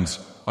my hands,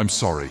 I'm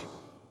sorry.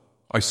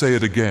 I say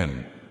it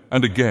again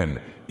and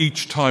again,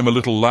 each time a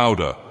little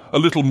louder, a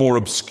little more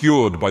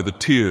obscured by the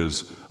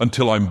tears,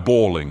 until I'm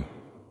bawling.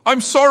 I'm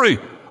sorry!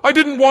 I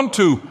didn't want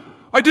to!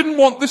 I didn't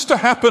want this to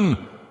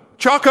happen!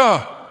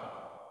 Chaka!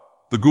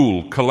 The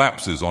ghoul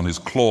collapses on his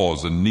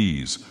claws and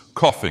knees,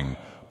 coughing,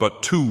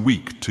 but too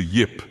weak to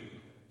yip.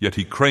 Yet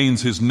he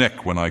cranes his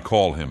neck when I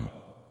call him.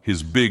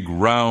 His big,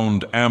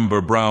 round,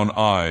 amber-brown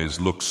eyes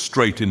look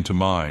straight into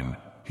mine.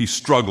 He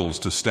struggles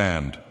to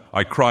stand.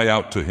 I cry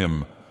out to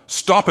him,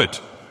 Stop it!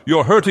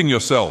 You're hurting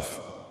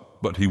yourself!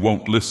 But he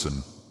won't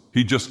listen.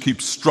 He just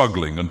keeps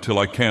struggling until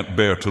I can't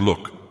bear to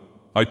look.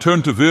 I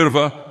turn to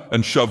Virva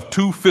and shove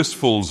 2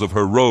 fistfuls of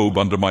her robe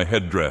under my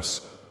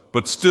headdress.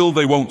 But still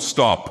they won't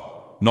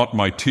stop. Not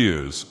my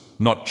tears,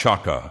 not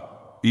Chaka.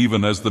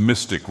 Even as the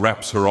mystic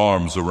wraps her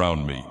arms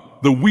around me.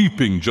 The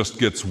weeping just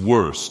gets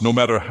worse, no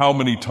matter how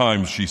many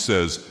times she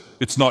says,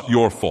 It's not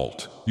your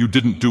fault. You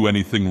didn't do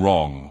anything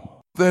wrong.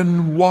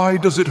 Then why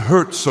does it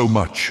hurt so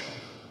much?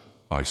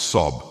 I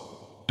sob,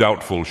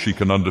 doubtful she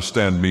can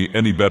understand me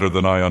any better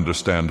than I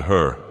understand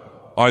her.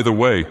 Either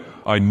way,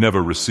 I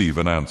never receive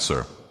an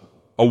answer.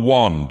 A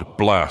wand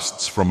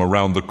blasts from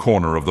around the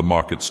corner of the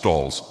market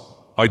stalls.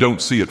 I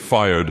don't see it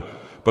fired,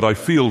 but I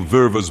feel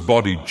Virva's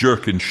body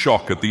jerk in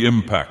shock at the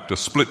impact a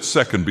split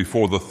second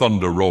before the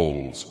thunder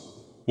rolls.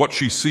 What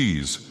she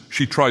sees,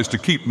 she tries to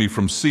keep me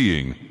from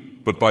seeing,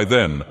 but by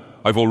then,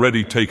 I've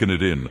already taken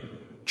it in.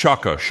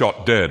 Chaka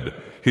shot dead,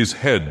 his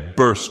head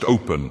burst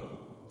open.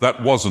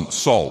 That wasn't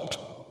salt.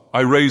 I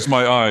raise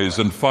my eyes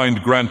and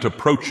find Grant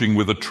approaching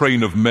with a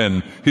train of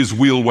men, his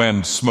wheel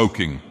wand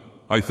smoking.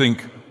 I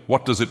think,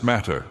 what does it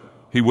matter?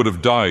 He would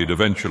have died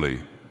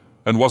eventually.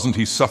 And wasn't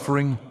he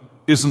suffering?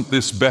 Isn't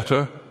this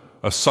better?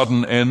 A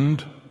sudden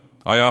end?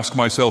 I ask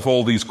myself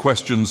all these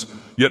questions,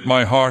 yet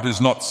my heart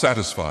is not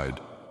satisfied.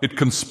 It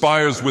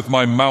conspires with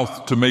my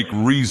mouth to make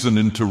reason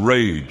into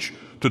rage,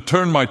 to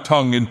turn my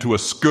tongue into a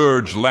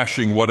scourge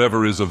lashing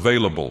whatever is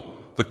available.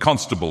 The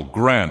constable,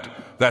 Grant,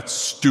 that's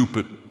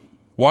stupid.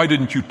 Why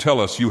didn't you tell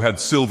us you had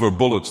silver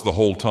bullets the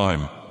whole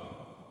time?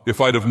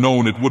 If I'd have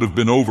known, it would have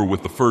been over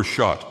with the first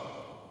shot.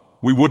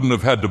 We wouldn't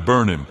have had to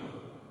burn him.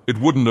 It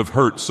wouldn't have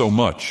hurt so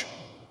much.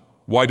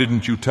 Why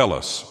didn't you tell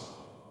us?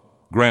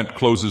 Grant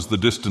closes the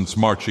distance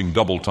marching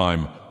double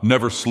time,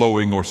 never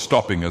slowing or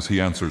stopping as he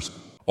answers.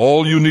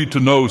 All you need to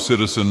know,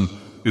 citizen,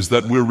 is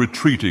that we're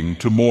retreating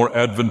to more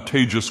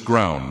advantageous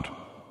ground.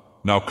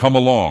 "Now come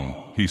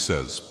along," he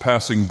says,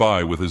 passing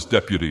by with his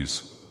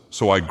deputies.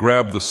 So I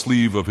grab the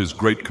sleeve of his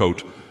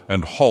greatcoat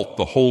and halt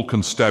the whole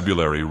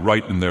constabulary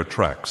right in their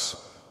tracks.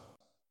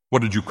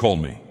 "What did you call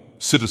me?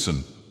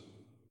 Citizen?"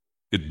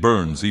 It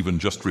burns even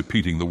just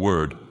repeating the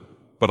word,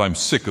 but I'm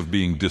sick of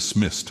being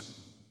dismissed.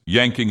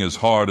 Yanking as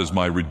hard as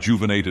my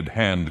rejuvenated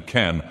hand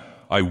can,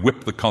 I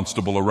whip the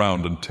constable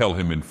around and tell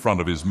him in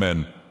front of his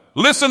men,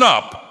 "Listen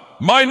up!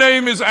 My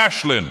name is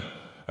Ashlyn,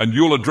 and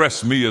you'll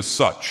address me as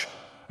such,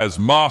 as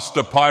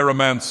Master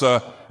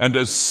Pyromancer and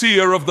as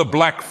Seer of the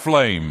Black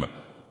Flame.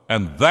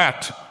 And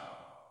that,"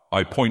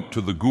 I point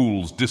to the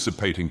ghoul's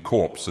dissipating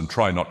corpse and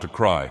try not to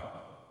cry,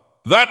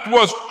 "that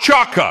was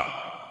Chaka!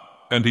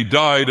 And he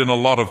died in a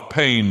lot of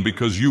pain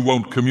because you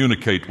won't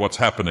communicate what's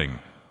happening."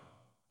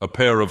 A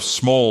pair of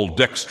small,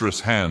 dexterous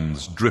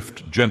hands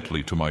drift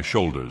gently to my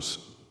shoulders.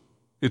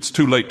 "It's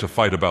too late to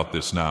fight about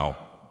this now,"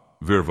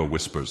 Virva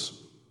whispers.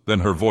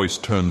 Then her voice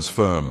turns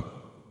firm.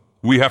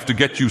 "We have to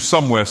get you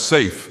somewhere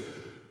safe."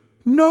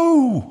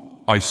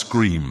 "No!" I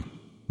scream.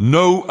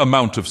 No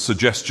amount of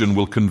suggestion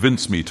will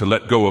convince me to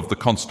let go of the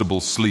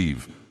constable's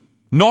sleeve.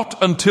 "Not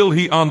until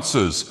he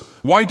answers.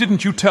 Why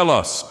didn't you tell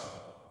us?"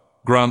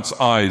 Grant's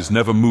eyes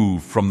never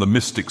move from the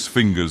mystic's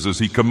fingers as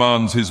he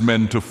commands his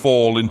men to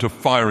fall into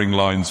firing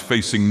lines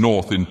facing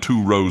north in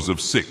 2 rows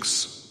of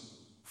 6.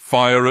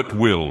 "Fire at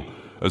will,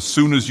 as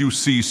soon as you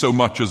see so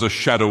much as a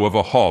shadow of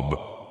a hob."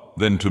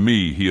 Then to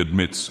me he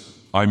admits,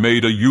 "I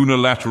made a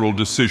unilateral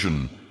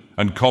decision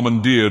and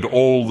commandeered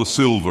all the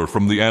silver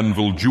from the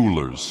Anvil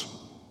jewelers.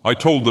 I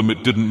told them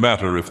it didn't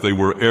matter if they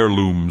were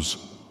heirlooms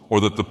or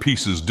that the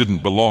pieces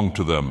didn't belong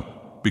to them,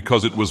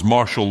 because it was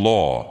martial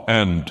law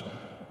and...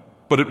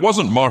 But it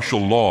wasn't martial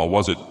law,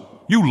 was it?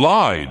 You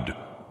lied!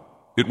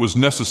 It was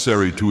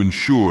necessary to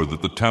ensure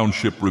that the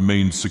township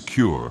remained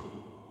secure,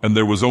 and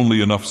there was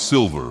only enough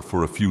silver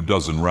for a few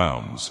dozen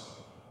rounds.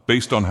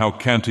 Based on how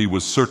Canty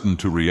was certain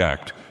to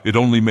react, it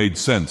only made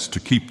sense to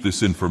keep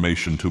this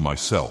information to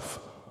myself."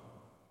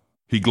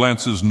 He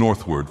glances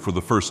northward for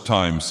the first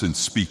time since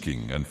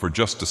speaking, and for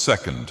just a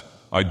second,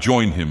 I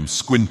join him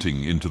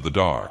squinting into the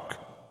dark.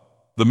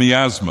 The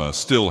miasma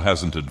still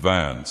hasn't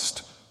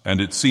advanced,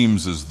 and it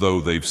seems as though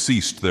they've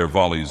ceased their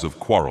volleys of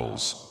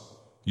quarrels.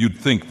 You'd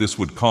think this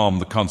would calm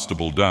the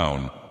constable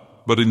down,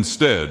 but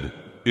instead,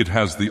 it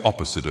has the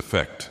opposite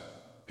effect.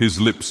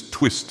 His lips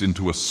twist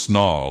into a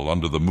snarl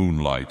under the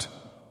moonlight,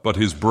 but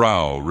his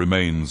brow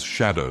remains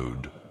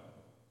shadowed.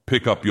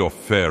 "Pick up your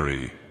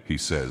ferry," he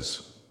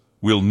says.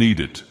 "We'll need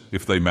it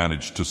if they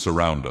manage to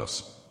surround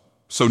us."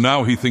 "So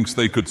now he thinks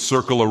they could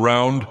circle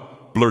around?"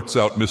 blurts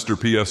out Mr.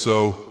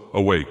 PSO,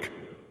 awake.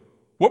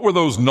 "What were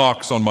those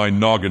knocks on my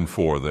noggin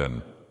for,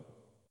 then?"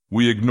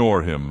 We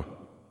ignore him.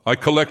 I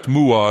collect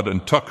Muad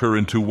and tuck her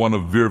into one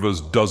of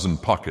Virva's dozen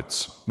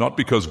pockets. Not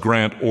because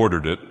Grant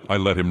ordered it, I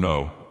let him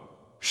know.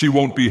 She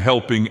won't be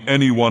helping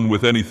anyone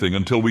with anything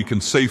until we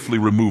can safely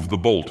remove the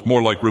bolt.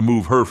 More like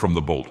remove her from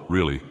the bolt,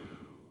 really.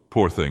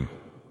 Poor thing.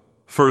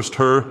 First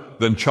her,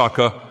 then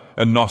Chaka,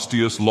 and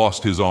Nostius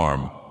lost his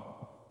arm.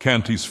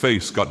 Canty's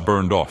face got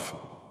burned off.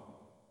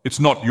 "It's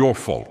not your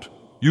fault.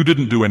 You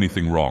didn't do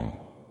anything wrong."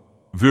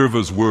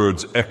 Virva's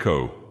words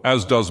echo,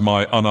 as does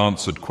my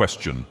unanswered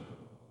question.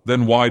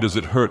 Then why does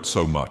it hurt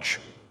so much?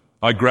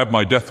 I grab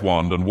my death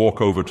wand and walk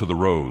over to the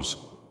rows.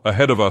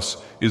 Ahead of us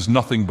is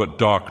nothing but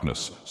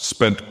darkness,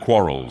 spent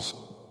quarrels,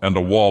 and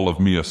a wall of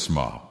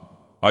miasma.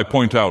 I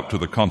point out to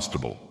the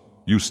constable.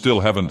 "You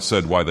still haven't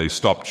said why they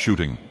stopped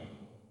shooting."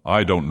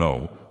 "I don't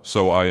know,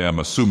 so I am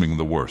assuming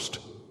the worst."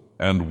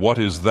 "And what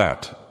is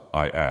that?"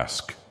 I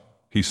ask.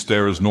 He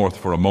stares north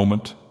for a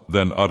moment,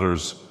 then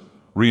utters,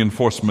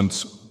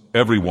 "Reinforcements.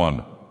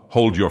 Everyone,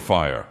 hold your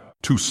fire."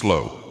 Too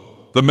slow.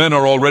 The men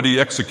are already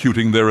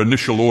executing their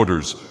initial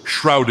orders,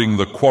 shrouding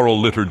the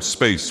quarrel-littered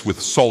space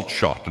with salt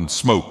shot and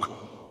smoke.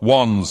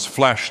 Wands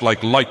flash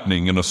like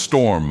lightning in a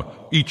storm,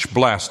 each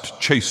blast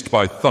chased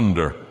by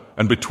thunder,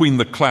 and between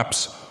the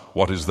claps,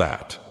 what is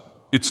that?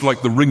 It's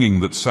like the ringing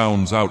that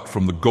sounds out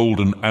from the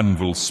golden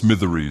anvil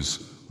smitheries,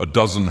 a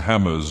dozen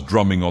hammers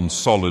drumming on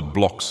solid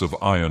blocks of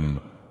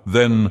iron.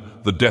 Then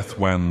the death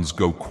wands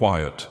go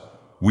quiet.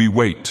 We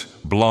wait,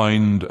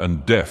 blind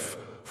and deaf,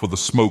 for the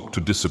smoke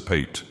to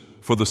dissipate,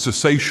 for the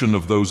cessation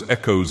of those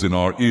echoes in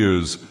our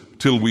ears,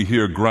 till we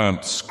hear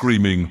Grant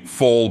screaming,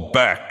 "Fall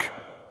back!"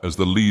 as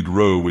the lead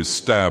row is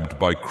stabbed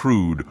by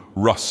crude,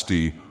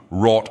 rusty,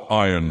 wrought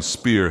iron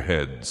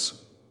spearheads.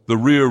 The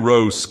rear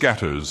row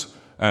scatters,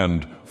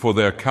 and, for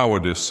their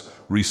cowardice,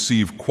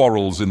 receive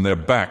quarrels in their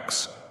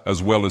backs,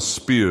 as well as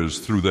spears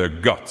through their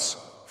guts,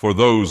 for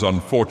those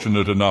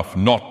unfortunate enough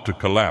not to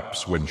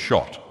collapse when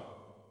shot.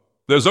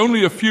 There's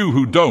only a few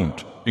who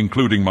don't,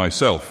 including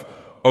myself,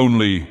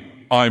 only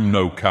I'm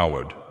no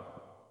coward.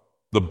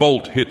 The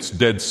bolt hits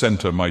dead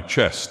center my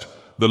chest,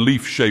 the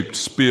leaf-shaped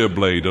spear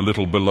blade a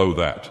little below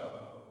that.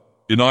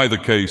 In either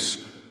case,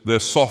 their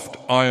soft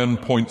iron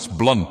points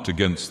blunt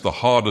against the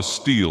harder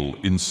steel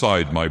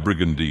inside my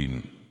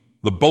brigandine.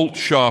 The bolt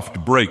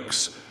shaft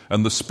breaks,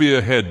 and the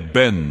spearhead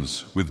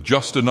bends, with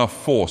just enough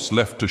force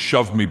left to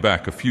shove me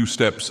back a few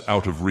steps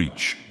out of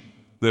reach.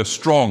 They're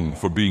strong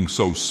for being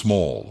so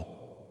small.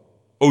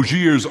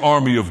 Ogier's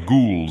army of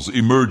ghouls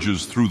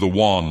emerges through the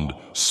wand,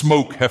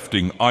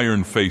 smoke-hefting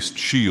iron-faced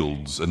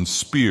shields and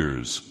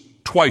spears,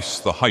 twice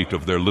the height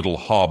of their little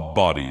hob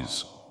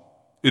bodies.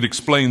 It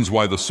explains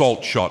why the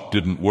salt shot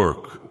didn't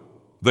work.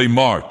 They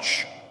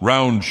march,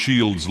 round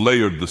shields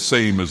layered the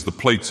same as the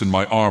plates in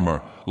my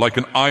armor, like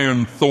an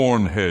iron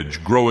thorn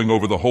hedge growing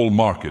over the whole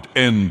market,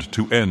 end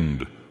to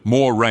end,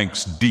 more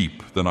ranks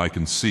deep than I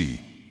can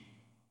see.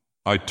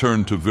 I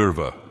turn to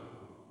Virva.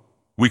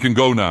 "We can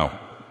go now."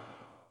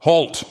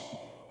 "Halt!"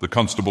 the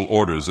constable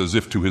orders as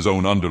if to his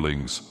own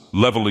underlings,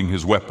 leveling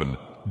his weapon,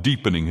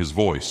 deepening his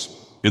voice.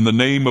 "In the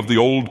name of the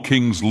old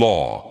king's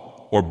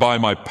law, or by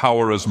my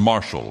power as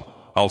marshal,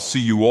 I'll see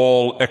you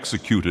all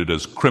executed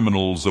as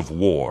criminals of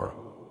war."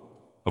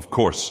 Of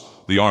course,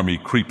 the army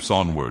creeps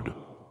onward.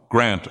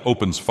 Grant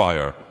opens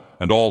fire,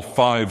 and all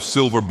 5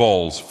 silver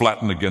balls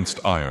flatten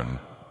against iron.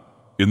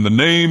 "In the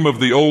name of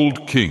the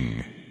old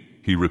king,"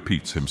 he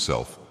repeats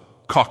himself,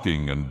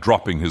 cocking and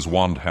dropping his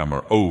wand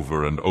hammer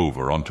over and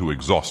over onto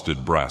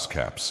exhausted brass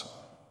caps.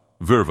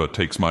 Virva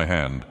takes my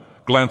hand,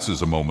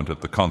 glances a moment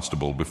at the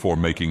constable before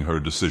making her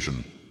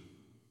decision.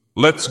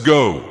 "Let's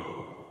go!"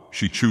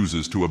 She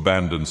chooses to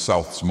abandon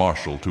South's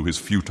marshal to his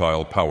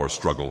futile power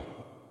struggle.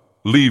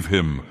 "Leave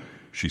him,"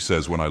 she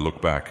says when I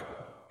look back.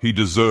 "He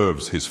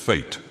deserves his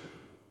fate."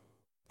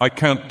 I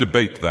can't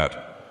debate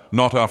that,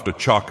 not after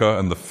Chaka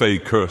and the Fey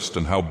cursed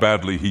and how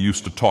badly he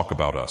used to talk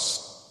about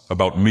us,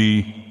 about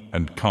me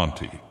and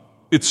Kanti.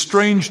 It's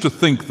strange to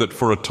think that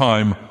for a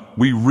time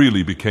we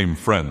really became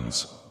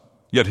friends.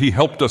 Yet he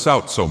helped us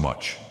out so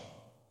much,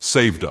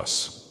 saved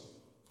us.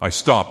 I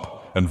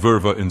stop, and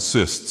Virva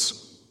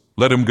insists.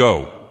 "Let him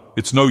go.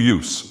 It's no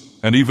use,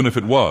 and even if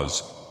it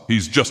was,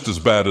 he's just as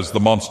bad as the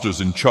monsters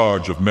in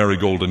charge of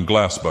Marigold and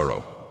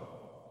Glassborough."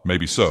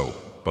 Maybe so,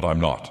 but I'm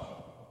not.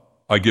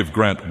 I give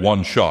Grant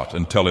one shot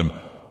and tell him,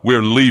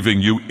 "We're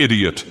leaving, you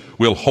idiot.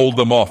 We'll hold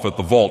them off at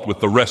the vault with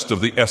the rest of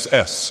the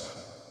SS."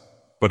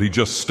 But he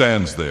just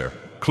stands there,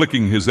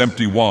 clicking his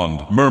empty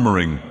wand,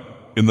 murmuring,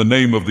 "In the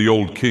name of the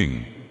old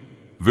king."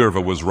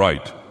 Virva was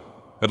right.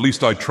 At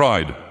least I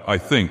tried, I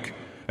think,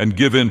 and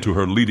give in to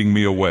her leading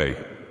me away.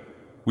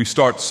 We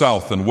start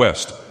south and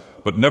west,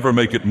 but never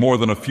make it more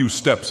than a few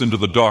steps into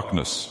the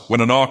darkness,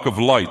 when an arc of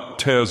light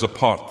tears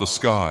apart the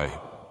sky.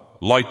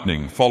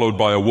 Lightning followed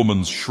by a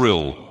woman's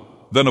shrill.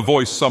 Then a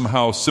voice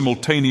somehow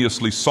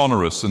simultaneously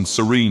sonorous and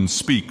serene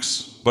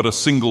speaks, but a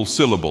single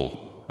syllable,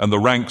 and the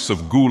ranks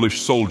of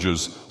ghoulish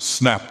soldiers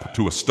snap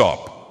to a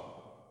stop.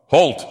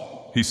 "Halt,"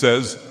 he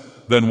says,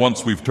 then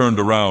once we've turned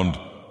around,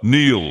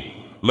 "Kneel,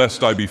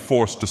 lest I be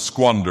forced to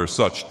squander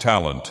such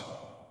talent."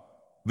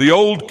 "The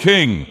old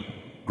king,"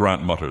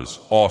 Grant mutters,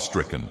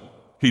 awe-stricken.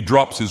 He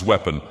drops his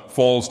weapon,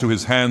 falls to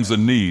his hands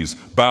and knees,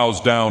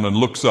 bows down and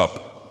looks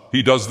up.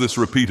 He does this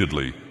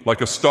repeatedly,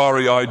 like a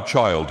starry-eyed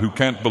child who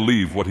can't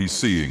believe what he's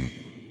seeing.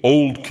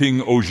 Old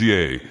King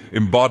Ogier,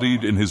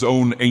 embodied in his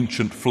own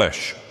ancient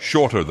flesh,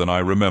 shorter than I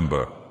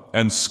remember,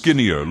 and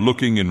skinnier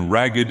looking in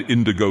ragged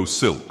indigo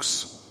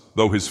silks,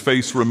 though his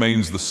face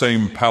remains the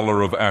same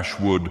pallor of ash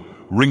wood,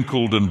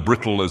 wrinkled and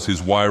brittle as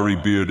his wiry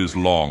beard is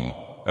long,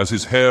 as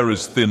his hair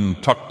is thin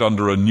tucked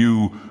under a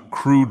new,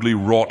 crudely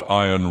wrought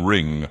iron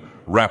ring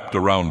wrapped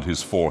around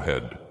his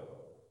forehead.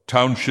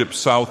 "Township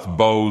South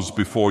bows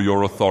before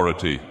your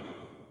authority."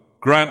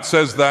 Grant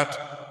says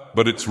that,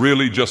 but it's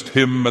really just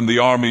him and the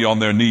army on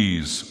their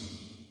knees.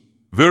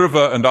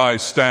 Virva and I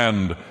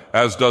stand,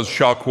 as does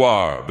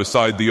Shaquar,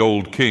 beside the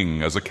old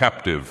king as a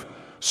captive,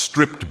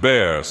 stripped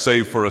bare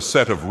save for a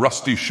set of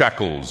rusty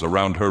shackles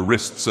around her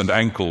wrists and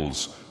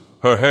ankles,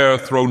 her hair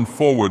thrown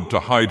forward to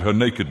hide her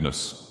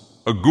nakedness.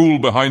 A ghoul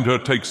behind her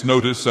takes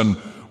notice and,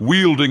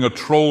 wielding a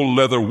troll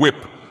leather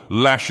whip,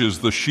 lashes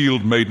the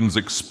shield maiden's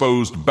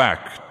exposed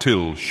back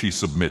till she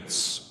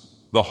submits.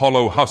 The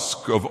hollow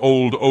husk of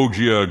old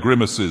Ogier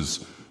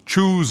grimaces.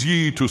 "Choose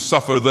ye to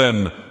suffer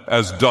then,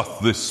 as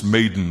doth this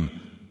maiden.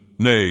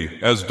 Nay,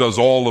 as does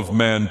all of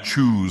man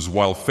choose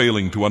while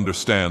failing to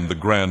understand the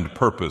grand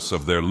purpose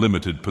of their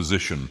limited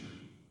position,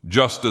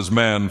 just as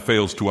man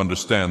fails to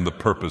understand the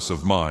purpose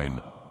of mine."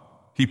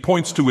 He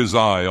points to his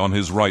eye on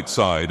his right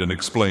side and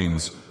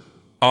explains,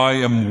 "I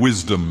am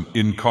wisdom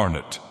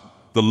incarnate,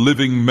 the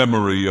living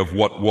memory of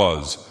what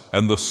was,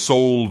 and the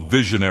sole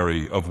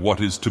visionary of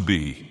what is to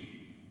be.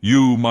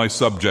 You, my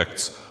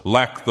subjects,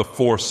 lack the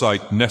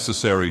foresight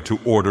necessary to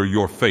order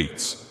your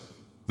fates.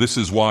 This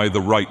is why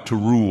the right to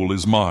rule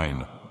is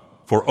mine,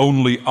 for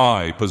only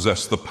I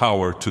possess the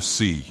power to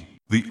see.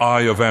 The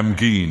Eye of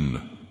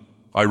Amgeen."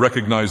 I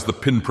recognize the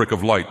pinprick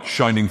of light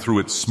shining through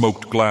its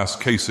smoked glass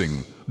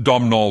casing,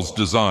 Domnall's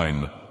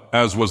design,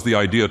 as was the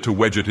idea to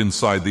wedge it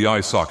inside the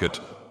eye socket,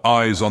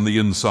 eyes on the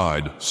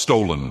inside,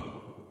 stolen.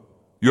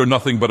 "You're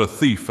nothing but a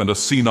thief and a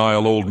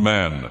senile old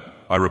man,"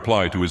 I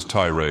reply to his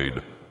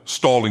tirade,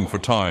 stalling for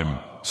time,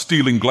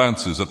 stealing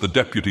glances at the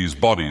deputies'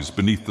 bodies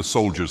beneath the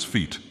soldiers'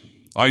 feet.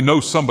 "I know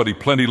somebody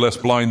plenty less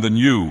blind than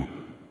you."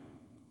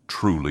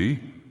 "Truly?"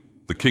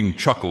 The king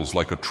chuckles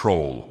like a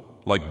troll,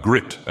 like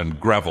grit and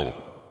gravel.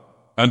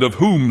 And of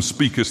whom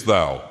speakest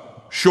thou?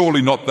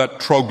 Surely not that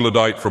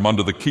troglodyte from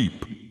under the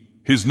keep.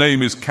 His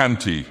name is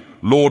Canti,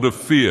 Lord of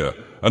Fear,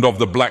 and of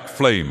the Black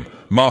Flame,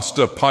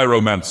 Master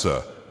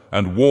Pyromancer,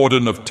 and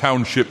Warden of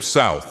Township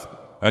South.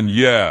 And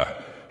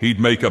he'd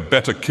make a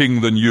better king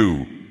than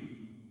you.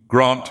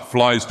 Grant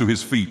flies to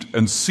his feet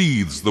and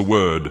seethes the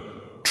word,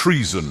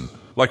 treason,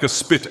 like a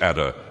spit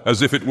adder,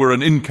 as if it were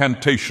an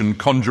incantation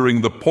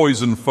conjuring the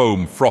poison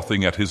foam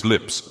frothing at his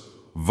lips.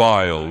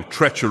 Vile,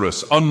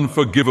 treacherous,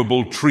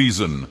 unforgivable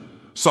treason.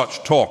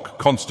 Such talk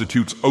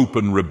constitutes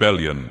open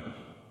rebellion.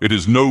 It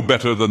is no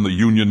better than the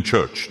Union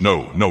Church.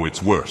 No,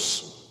 it's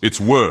worse. It's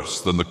worse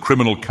than the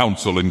criminal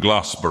council in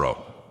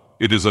Glassborough.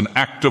 It is an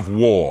act of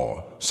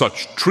war,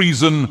 such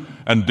treason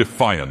and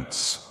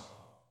defiance.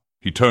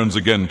 He turns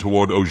again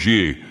toward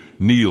Ogier,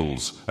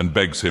 kneels, and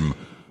begs him,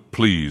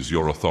 "Please,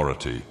 your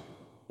authority,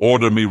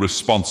 order me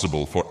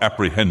responsible for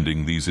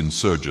apprehending these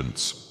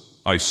insurgents.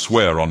 I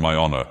swear on my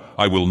honor,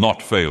 I will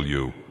not fail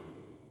you."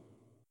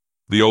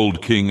 The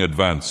old king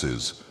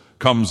advances,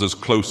 comes as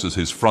close as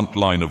his front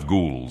line of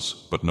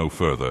ghouls, but no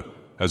further,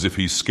 as if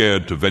he's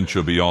scared to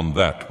venture beyond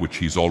that which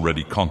he's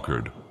already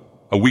conquered.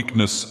 A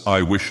weakness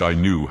I wish I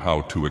knew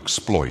how to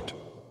exploit.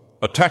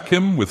 Attack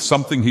him with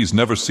something he's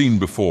never seen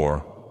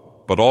before,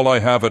 but all I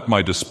have at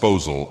my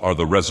disposal are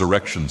the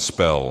resurrection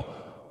spell,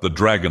 the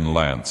dragon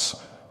lance,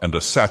 and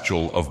a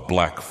satchel of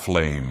black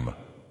flame.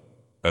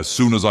 As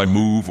soon as I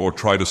move or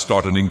try to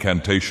start an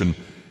incantation,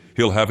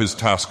 he'll have his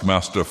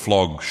taskmaster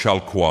flog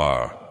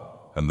Shalquoir,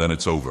 and then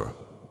it's over.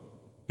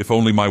 If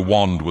only my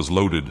wand was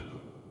loaded,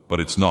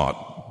 but it's not.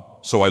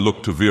 So I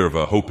look to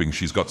Virva, hoping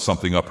she's got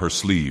something up her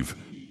sleeve,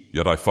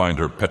 yet I find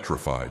her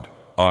petrified,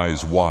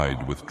 eyes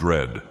wide with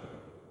dread.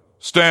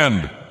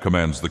 "Stand,"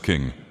 commands the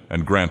king,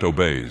 and Grant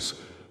obeys,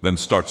 then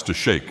starts to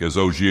shake as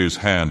Ogier's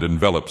hand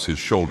envelops his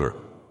shoulder.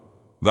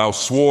 "Thou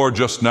swore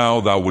just now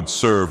thou would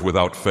serve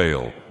without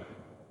fail."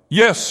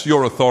 "Yes,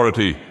 your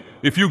authority.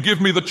 If you give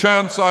me the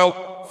chance,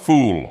 I'll—"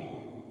 "Fool!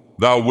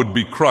 Thou would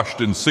be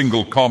crushed in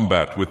single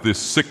combat with this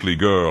sickly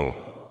girl.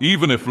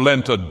 Even if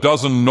lent a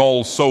dozen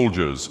Knoll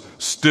soldiers,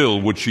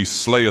 still would she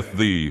slayeth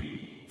thee.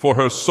 For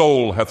her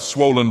soul hath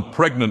swollen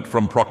pregnant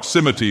from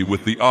proximity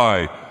with the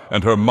eye,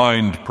 and her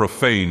mind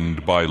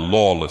profaned by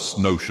lawless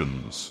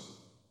notions.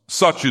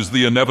 Such is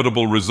the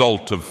inevitable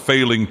result of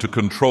failing to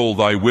control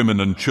thy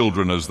women and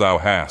children as thou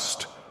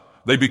hast.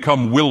 They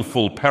become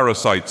willful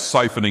parasites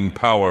siphoning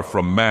power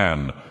from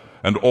man,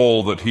 and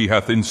all that he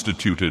hath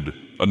instituted,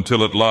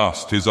 until at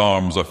last his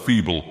arms are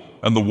feeble,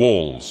 and the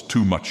walls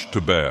too much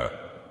to bear."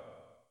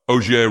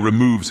 Ogier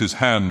removes his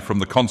hand from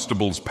the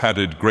constable's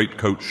padded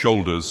greatcoat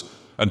shoulders,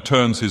 and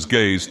turns his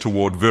gaze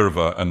toward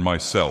Virva and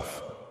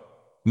myself.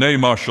 "Nay,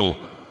 Marshal,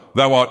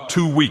 thou art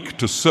too weak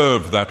to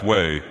serve that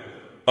way,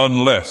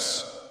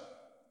 unless—"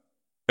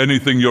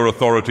 "Anything, your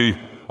authority.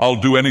 I'll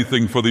do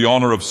anything for the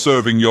honor of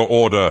serving your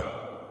order."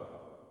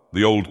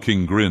 The old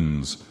king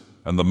grins,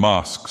 and the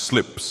mask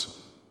slips.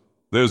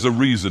 There's a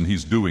reason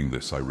he's doing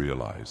this, I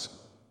realize.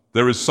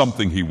 There is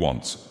something he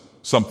wants,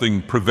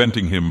 something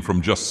preventing him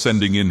from just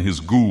sending in his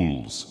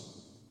ghouls.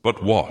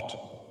 But what?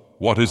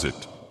 What is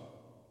it?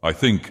 I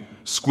think,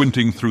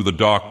 squinting through the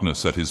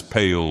darkness at his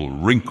pale,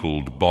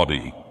 wrinkled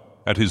body,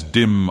 at his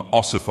dim,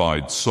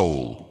 ossified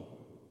soul.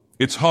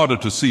 It's harder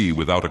to see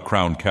without a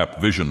crown-cap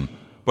vision,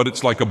 but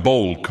it's like a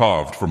bowl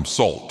carved from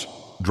salt,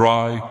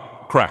 dry,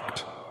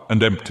 cracked,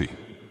 and empty.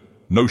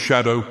 No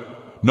shadow,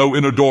 no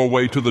inner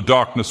doorway to the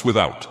darkness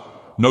without,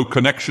 no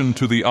connection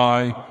to the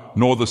eye,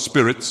 nor the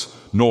spirits,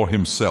 nor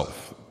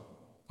himself.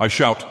 I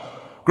shout,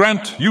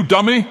 "Grant, you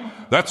dummy!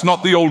 That's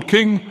not the old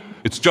king!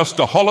 It's just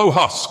a hollow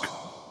husk!"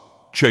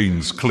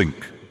 Chains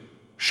clink.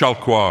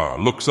 Shalquoir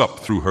looks up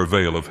through her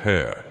veil of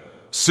hair.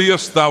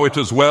 "Seest thou it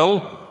as well?"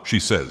 she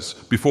says,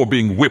 before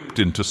being whipped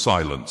into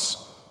silence.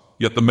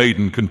 Yet the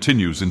maiden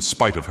continues in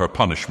spite of her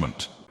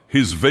punishment.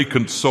 His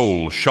vacant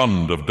soul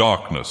shunned of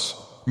darkness,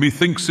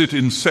 methinks it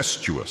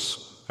incestuous,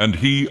 and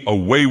he a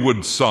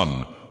wayward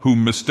son,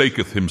 whom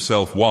mistaketh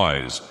himself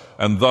wise,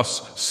 and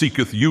thus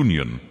seeketh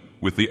union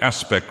with the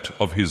aspect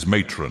of his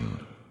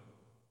matron.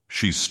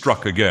 She's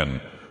struck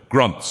again,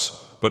 grunts,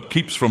 but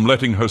keeps from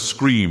letting her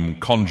scream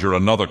conjure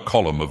another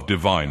column of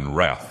divine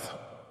wrath.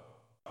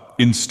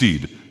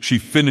 Instead, she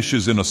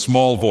finishes in a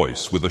small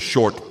voice with a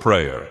short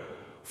prayer.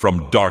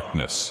 "From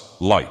darkness,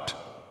 light.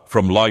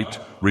 From light,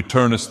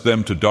 returnest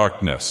them to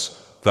darkness,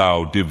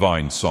 thou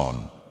divine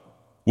son."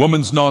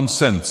 Woman's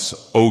nonsense,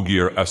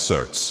 Ogier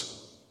asserts.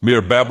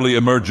 Mere babbly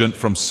emergent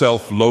from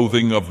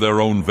self-loathing of their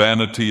own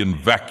vanity and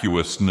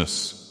vacuousness.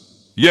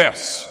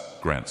 "Yes,"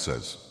 Grant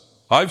says.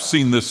 "I've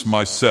seen this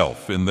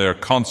myself in their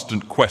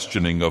constant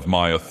questioning of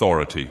my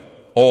authority,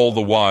 all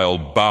the while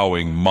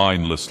bowing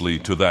mindlessly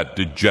to that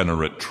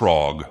degenerate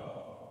trog.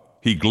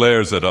 He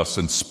glares at us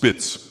and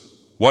spits.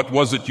 'What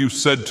was it you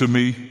said to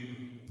me?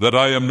 That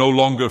I am no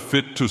longer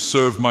fit to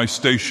serve my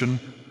station?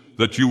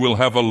 That you will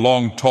have a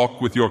long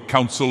talk with your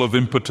council of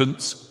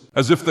impotents?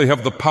 As if they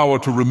have the power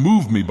to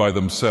remove me by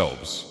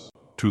themselves.'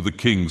 To the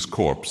king's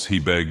corpse he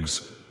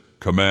begs,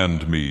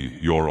 'Command me,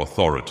 your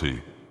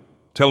authority.'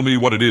 Tell me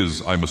what it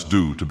is I must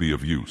do to be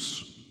of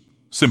use.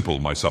 Simple,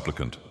 my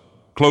supplicant.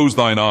 Close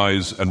thine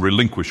eyes and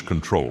relinquish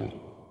control.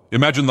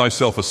 Imagine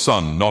thyself a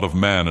son not of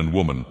man and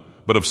woman,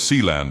 but of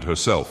Sealand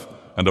herself,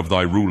 and of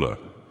thy ruler.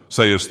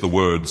 Sayest the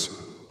words,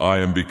 I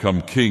am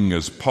become king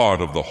as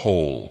part of the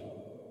whole.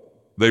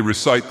 They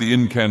recite the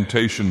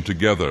incantation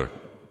together.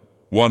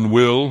 One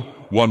will,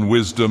 one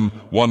wisdom,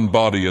 one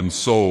body and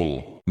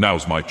soul.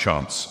 Now's my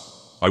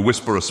chance. I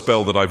whisper a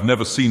spell that I've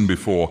never seen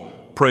before,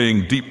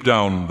 praying deep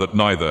down that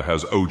neither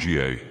has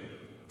OGA.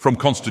 From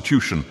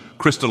constitution,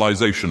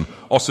 crystallization,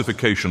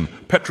 ossification,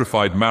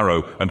 petrified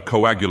marrow, and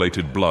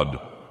coagulated blood.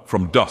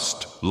 From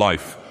dust,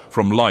 life.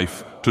 From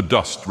life to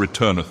dust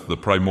returneth the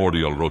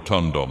primordial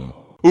rotundum.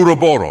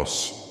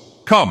 Ouroboros,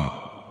 come!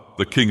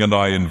 The king and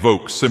I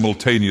invoke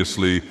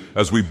simultaneously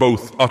as we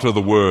both utter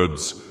the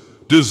words,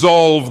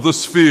 dissolve the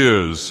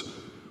spheres!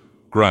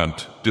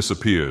 Grant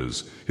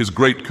disappears, his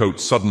greatcoat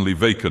suddenly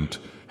vacant,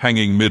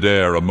 hanging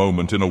mid-air a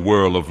moment in a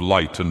whirl of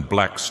light and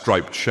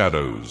black-striped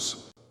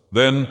shadows.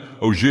 Then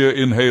Ogier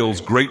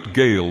inhales great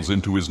gales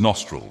into his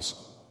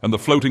nostrils, and the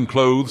floating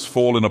clothes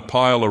fall in a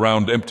pile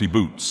around empty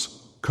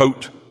boots,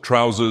 coat,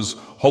 trousers,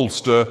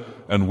 holster,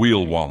 and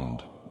wheel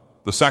wand.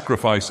 The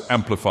sacrifice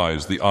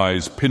amplifies the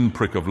eye's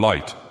pinprick of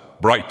light,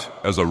 bright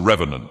as a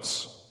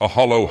revenant's, a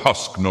hollow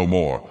husk no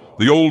more.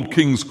 The old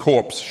king's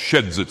corpse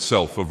sheds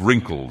itself of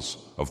wrinkles,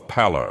 of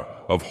pallor,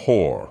 of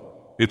hoar.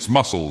 Its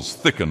muscles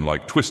thicken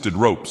like twisted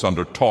ropes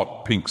under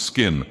taut pink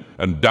skin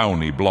and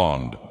downy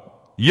blonde.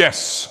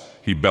 Yes,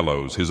 he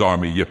bellows, his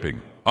army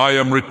yipping. I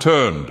am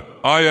returned.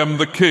 I am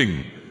the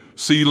king.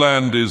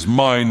 Sealand is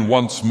mine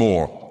once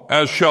more.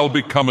 As shall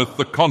becometh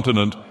the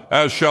continent,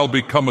 as shall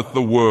becometh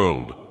the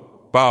world.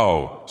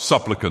 Bow,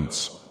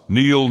 supplicants,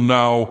 kneel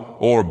now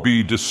or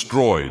be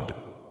destroyed,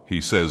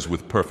 he says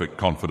with perfect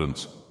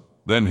confidence.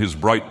 Then his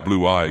bright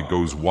blue eye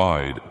goes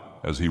wide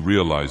as he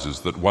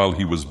realizes that while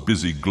he was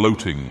busy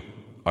gloating,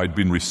 I'd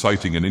been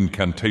reciting an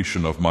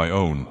incantation of my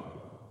own.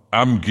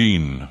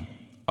 Amgin,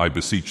 I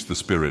beseech the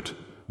spirit.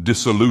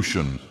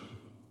 Dissolution.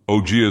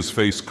 Ogier's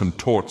face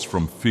contorts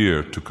from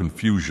fear to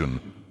confusion,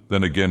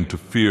 then again to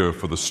fear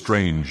for the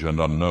strange and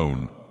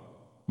unknown.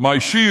 My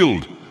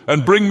shield,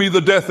 and bring me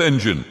the death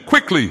engine,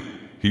 quickly,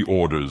 he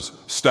orders,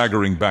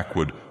 staggering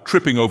backward,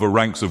 tripping over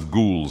ranks of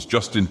ghouls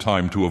just in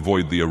time to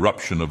avoid the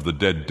eruption of the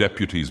dead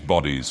deputies'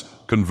 bodies,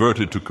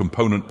 converted to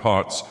component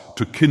parts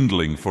to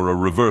kindling for a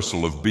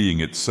reversal of being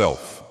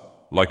itself.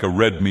 Like a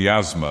red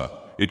miasma,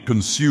 it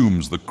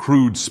consumes the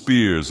crude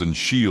spears and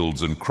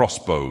shields and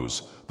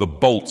crossbows, the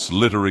bolts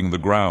littering the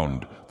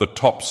ground, the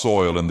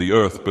topsoil and the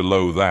earth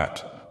below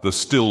that, the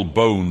still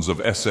bones of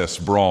SS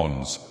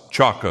Bronze,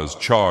 Chaka's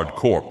charred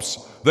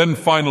corpse. Then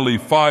finally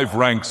 5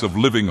 ranks of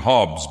living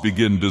hobs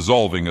begin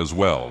dissolving as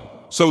well.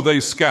 So they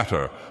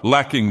scatter,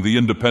 lacking the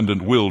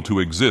independent will to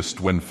exist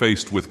when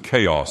faced with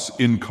chaos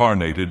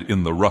incarnated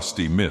in the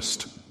rusty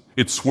mist.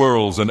 It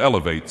swirls and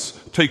elevates,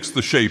 takes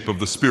the shape of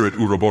the spirit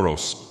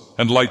Ouroboros,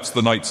 and lights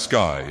the night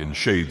sky in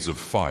shades of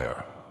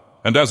fire.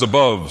 And as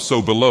above, so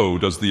below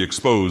does the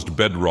exposed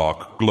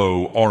bedrock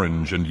glow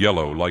orange and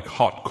yellow like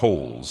hot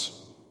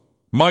coals.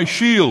 My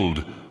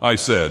shield, I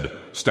said,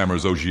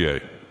 stammers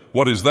Ogier.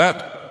 What is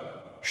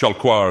that?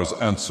 Chalquoir's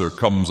answer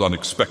comes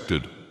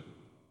unexpected.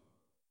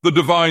 The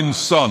divine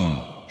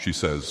sun, she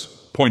says,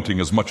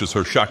 pointing as much as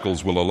her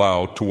shackles will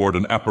allow toward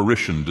an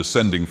apparition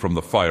descending from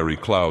the fiery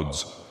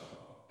clouds.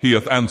 He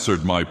hath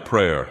answered my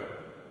prayer.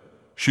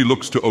 She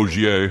looks to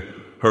Ogier,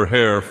 her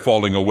hair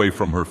falling away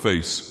from her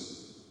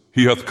face.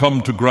 He hath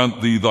come to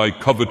grant thee thy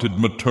coveted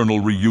maternal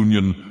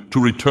reunion, to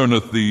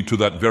returneth thee to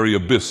that very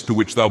abyss to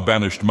which thou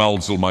banished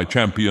Malzil, my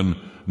champion.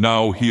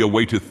 Now he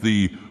awaiteth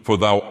thee, for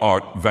thou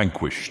art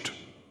vanquished.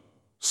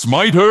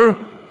 Smite her?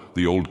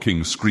 The old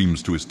king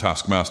screams to his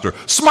taskmaster.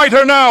 Smite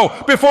her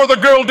now, before the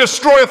girl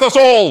destroyeth us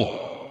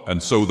all!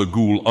 And so the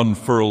ghoul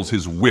unfurls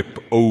his whip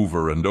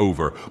over and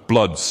over.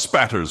 Blood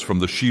spatters from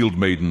the shield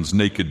maiden's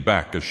naked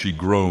back as she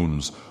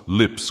groans,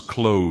 lips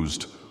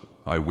closed.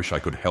 I wish I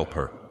could help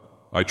her.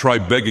 I try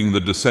begging the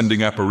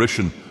descending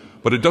apparition,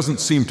 but it doesn't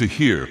seem to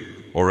hear,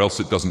 or else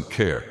it doesn't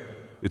care.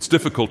 It's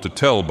difficult to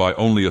tell by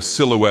only a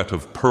silhouette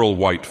of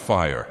pearl-white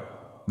fire.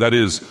 That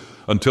is,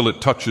 until it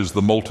touches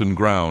the molten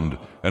ground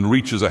and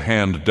reaches a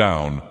hand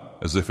down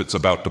as if it's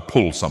about to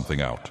pull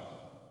something out.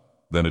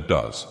 Then it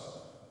does.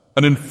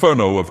 An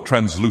inferno of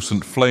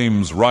translucent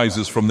flames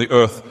rises from the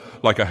earth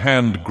like a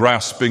hand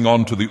grasping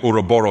onto the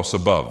Ouroboros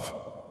above.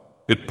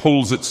 It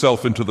pulls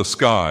itself into the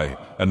sky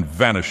and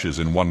vanishes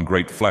in one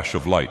great flash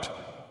of light,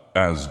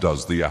 as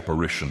does the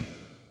apparition.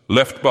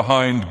 Left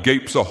behind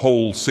gapes a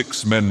hole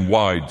 6 men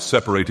wide,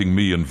 separating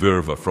me and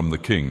Verva from the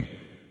king.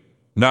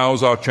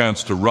 Now's our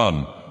chance to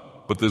run,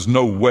 but there's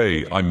no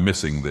way I'm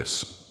missing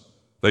this.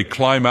 They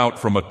climb out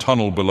from a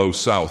tunnel below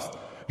south,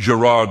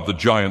 Gerard the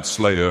giant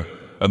slayer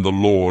and the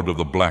lord of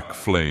the black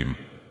flame,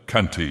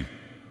 Canti.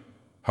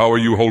 How are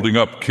you holding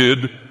up,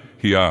 kid?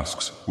 He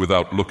asks,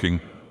 without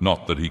looking,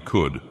 not that he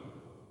could.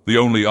 The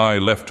only eye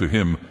left to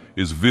him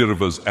is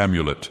Verva's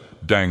amulet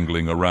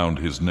dangling around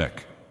his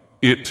neck.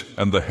 It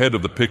and the head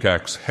of the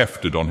pickaxe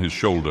hefted on his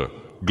shoulder,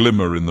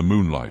 glimmer in the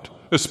moonlight,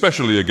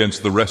 especially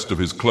against the rest of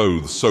his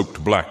clothes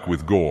soaked black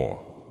with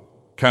gore.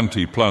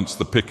 Canty plants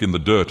the pick in the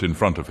dirt in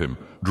front of him,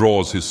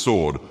 draws his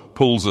sword,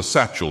 pulls a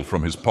satchel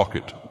from his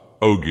pocket.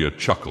 Ogier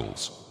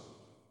chuckles.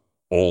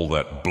 All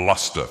that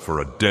bluster for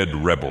a dead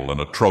rebel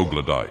and a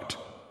troglodyte.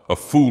 A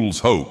fool's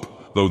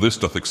hope, though this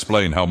doth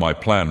explain how my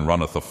plan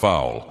runneth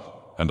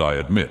afoul, and I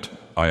admit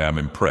I am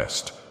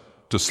impressed.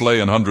 To slay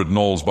 100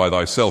 gnolls by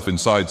thyself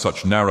inside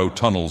such narrow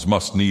tunnels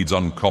must needs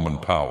uncommon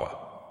power.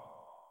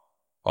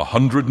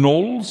 100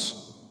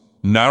 gnolls?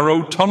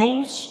 Narrow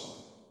tunnels?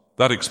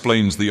 That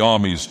explains the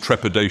army's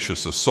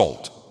trepidatious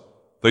assault.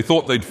 They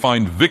thought they'd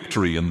find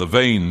victory in the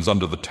veins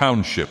under the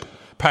township,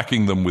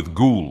 packing them with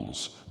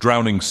ghouls,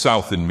 drowning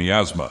south in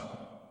miasma.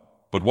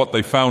 But what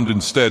they found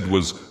instead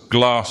was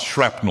glass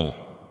shrapnel,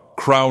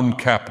 crown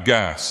cap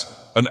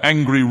gas, an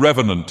angry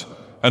revenant,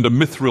 and a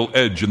mithril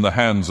edge in the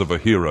hands of a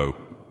hero.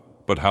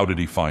 But how did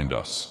he find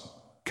us?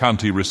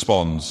 Canty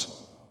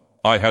responds,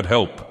 I had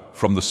help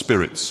from the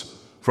spirits,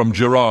 from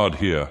Gerard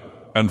here,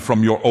 and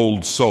from your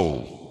old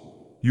soul.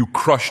 You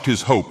crushed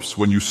his hopes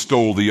when you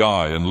stole the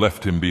eye and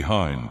left him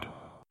behind.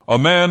 A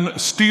man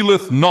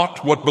stealeth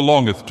not what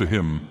belongeth to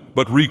him,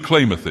 but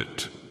reclaimeth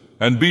it.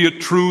 And be it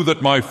true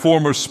that my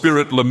former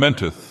spirit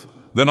lamenteth,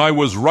 then I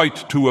was right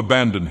to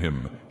abandon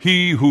him,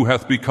 he who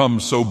hath become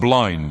so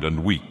blind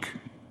and weak.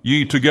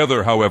 Ye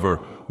together, however,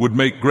 would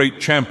make great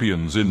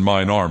champions in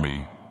mine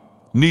army.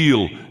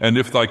 Kneel, and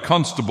if thy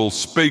constable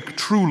spake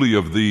truly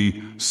of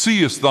thee,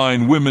 seest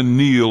thine women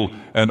kneel,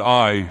 and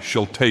I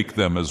shall take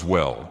them as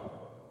well.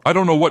 I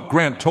don't know what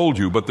Grant told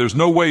you, but there's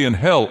no way in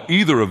hell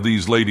either of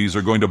these ladies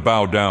are going to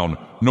bow down,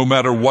 no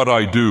matter what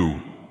I do.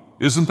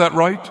 Isn't that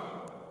right?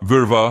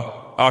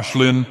 Virva,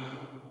 Ashlyn.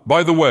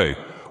 By the way,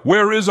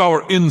 where is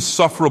our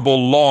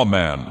insufferable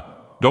lawman?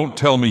 Don't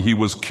tell me he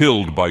was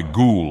killed by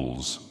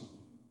ghouls.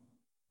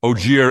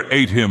 Ogier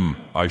ate him,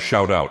 I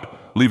shout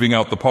out, leaving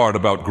out the part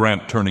about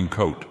Grant turning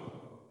coat.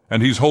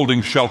 And he's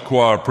holding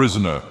Shalquar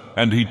prisoner,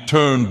 and he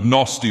turned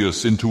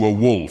Nostius into a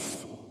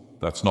wolf.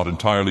 That's not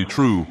entirely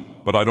true,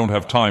 but I don't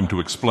have time to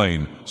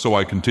explain, so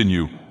I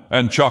continue.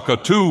 And Chaka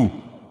too.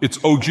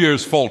 It's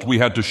Ogier's fault we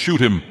had to shoot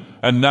him,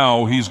 and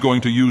now he's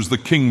going to use the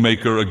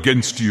Kingmaker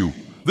against you.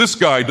 This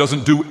guy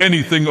doesn't do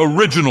anything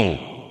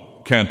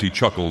original. Canty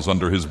chuckles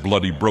under his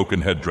bloody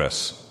broken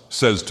headdress,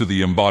 says to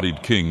the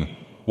embodied king,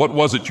 What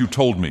was it you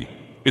told me?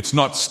 It's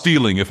not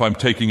stealing if I'm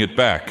taking it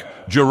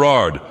back.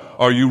 Gerard,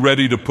 are you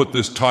ready to put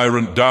this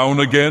tyrant down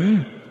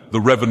again?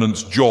 The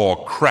Revenant's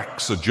jaw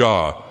cracks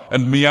ajar,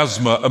 and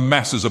miasma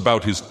amasses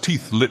about his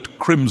teeth-lit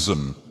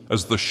crimson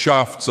as the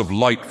shafts of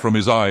light from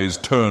his eyes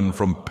turn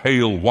from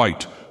pale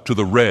white to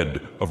the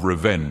red of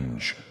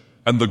revenge.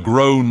 And the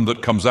groan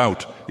that comes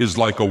out is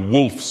like a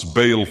wolf's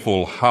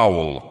baleful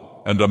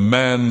howl, and a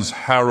man's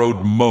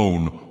harrowed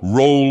moan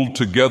rolled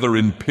together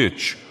in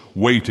pitch,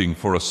 waiting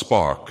for a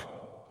spark.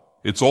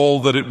 It's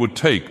all that it would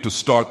take to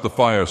start the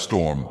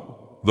firestorm,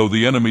 though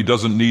the enemy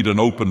doesn't need an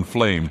open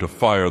flame to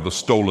fire the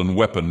stolen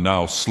weapon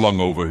now slung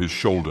over his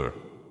shoulder.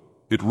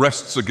 It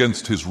rests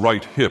against his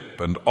right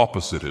hip, and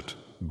opposite it,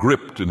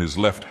 gripped in his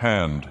left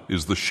hand,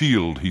 is the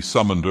shield he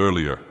summoned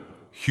earlier.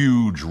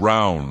 Huge,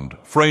 round,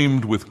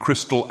 framed with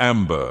crystal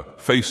amber,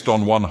 faced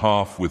on one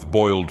half with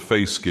boiled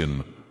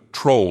fayskin,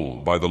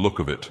 troll by the look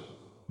of it.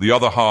 The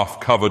other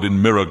half covered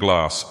in mirror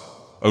glass,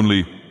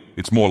 only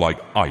it's more like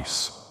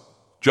ice.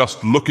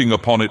 Just looking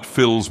upon it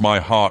fills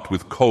my heart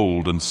with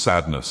cold and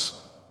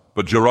sadness.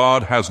 But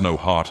Gerard has no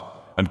heart,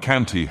 and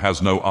Canty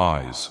has no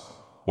eyes.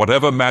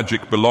 Whatever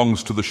magic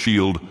belongs to the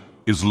shield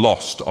is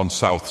lost on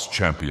South's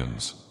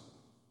champions.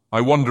 I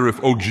wonder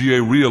if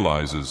Ogier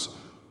realizes,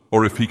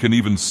 or if he can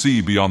even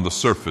see beyond the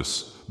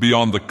surface,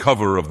 beyond the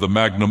cover of the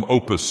magnum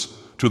opus,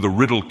 to the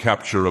riddle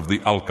capture of the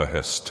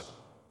Alcahest.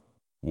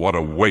 What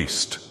a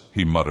waste,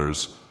 he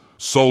mutters.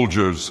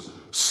 Soldiers,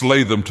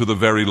 slay them to the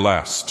very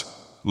last.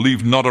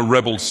 Leave not a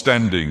rebel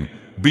standing.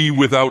 Be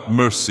without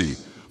mercy,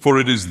 for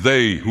it is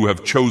they who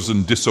have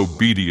chosen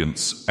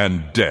disobedience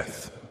and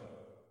death.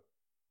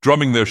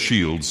 Drumming their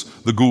shields,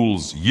 the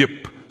ghouls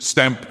yip,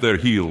 stamp their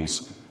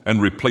heels, and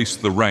replace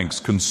the ranks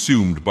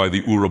consumed by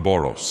the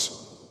Ouroboros.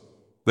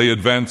 They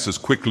advance as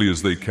quickly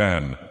as they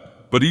can,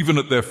 but even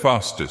at their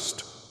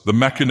fastest, the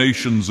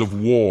machinations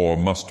of war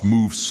must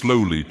move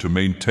slowly to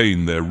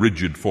maintain their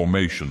rigid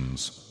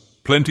formations.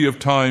 Plenty of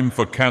time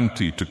for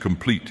Canty to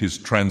complete his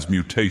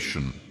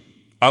transmutation.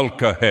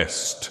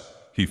 Alcahest,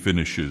 he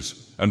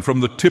finishes, and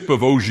from the tip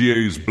of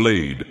Ogier's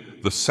blade,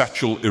 the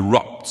satchel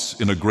erupts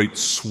in a great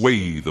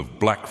swathe of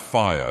black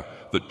fire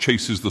that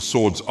chases the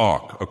sword's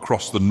arc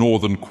across the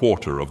northern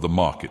quarter of the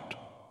market.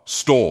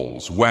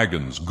 Stalls,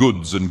 wagons,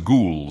 goods, and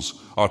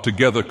ghouls are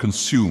together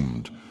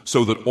consumed,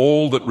 so that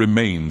all that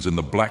remains in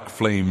the black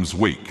flame's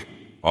wake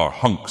are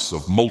hunks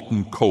of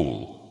molten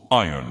coal,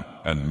 iron,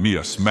 and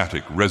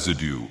miasmatic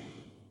residue.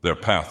 Their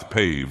path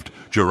paved,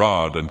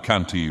 Gerard and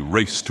Canty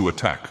race to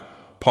attack,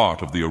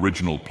 part of the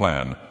original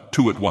plan,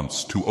 two at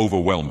once to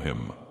overwhelm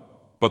him.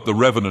 But the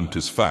Revenant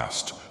is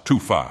fast, too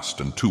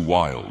and too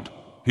wild.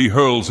 He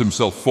hurls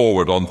himself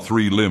forward on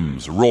 3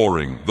 limbs,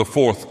 roaring, the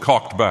 4th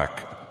cocked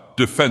back,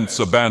 defense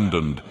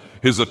abandoned,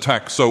 his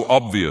attack so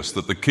obvious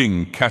that the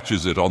king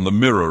catches it on the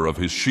mirror of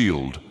his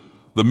shield.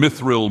 The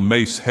mithril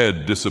mace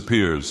head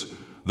disappears,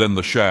 then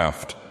the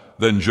shaft,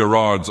 then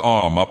Gerard's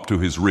arm up to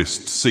his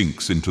wrist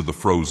sinks into the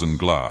frozen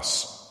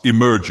glass,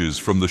 emerges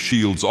from the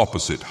shield's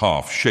opposite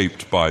half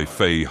shaped by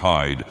fey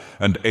hide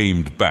and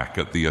aimed back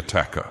at the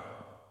attacker.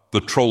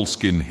 The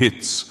trollskin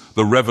hits,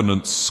 the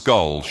revenant's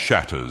skull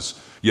shatters,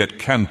 yet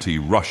Canty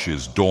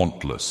rushes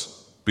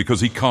dauntless,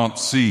 because he can't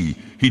see,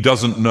 he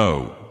doesn't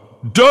know.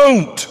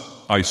 "Don't!"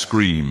 I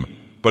scream,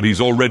 but he's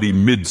already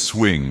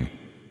mid-swing.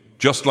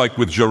 Just like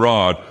with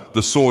Gerard,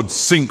 the sword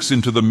sinks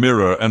into the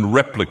mirror and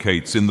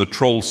replicates in the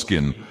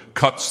trollskin,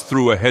 cuts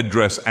through a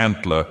headdress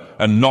antler,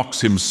 and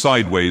knocks him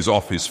sideways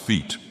off his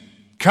feet.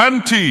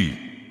 "Canty!"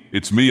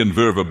 It's me and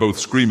Verva both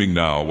screaming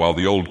now, while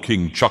the old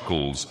king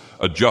chuckles,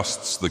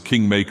 adjusts the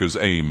kingmaker's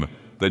aim,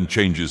 then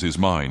changes his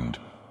mind.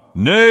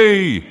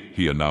 "Nay,"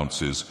 he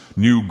announces,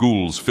 new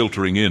ghouls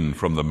filtering in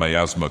from the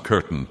miasma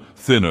curtain,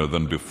 thinner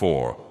than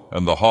before,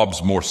 and the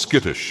hobs more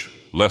skittish,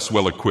 less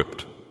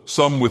well-equipped,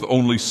 some with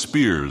only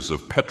spears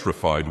of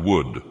petrified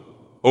wood.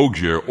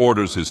 Ogier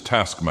orders his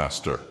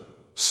taskmaster,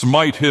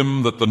 "Smite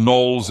him that the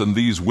gnolls and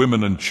these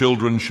women and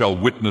children shall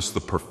witness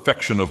the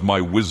perfection of my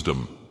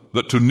wisdom,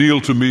 that to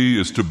kneel to me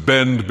is to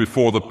bend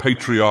before the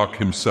patriarch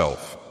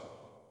himself."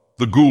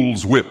 The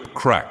ghoul's whip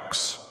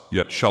cracks,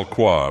 yet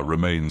Chalcois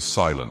remains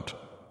silent.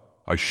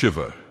 I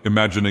shiver,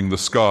 imagining the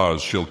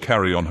scars she'll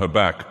carry on her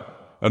back,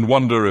 and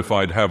wonder if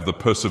I'd have the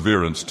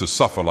perseverance to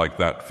suffer like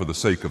that for the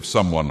sake of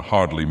someone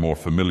hardly more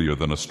familiar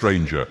than a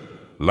stranger,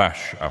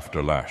 lash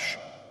after lash.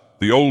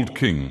 The old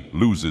king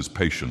loses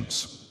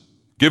patience.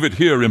 "Give it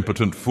here,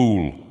 impotent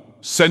fool.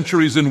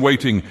 Centuries in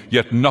waiting,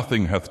 yet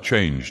nothing hath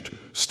changed.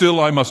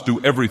 Still I must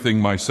do everything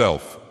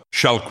myself."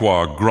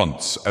 Chalcois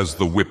grunts as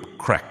the whip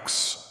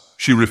cracks.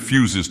 She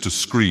refuses to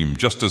scream,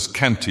 just as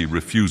Canty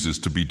refuses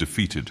to be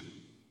defeated.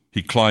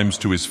 He climbs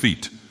to his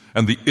feet,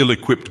 and the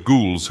ill-equipped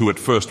ghouls who at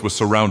first were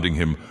surrounding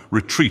him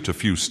retreat a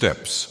few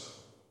steps.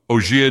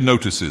 Ogier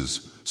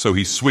notices, so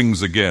he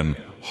swings again,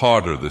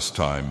 harder this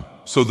time,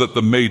 so that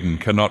the maiden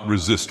cannot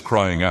resist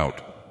crying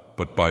out.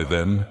 But by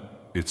then,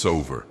 it's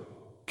over.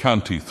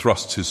 Canty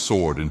thrusts his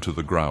sword into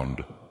the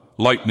ground.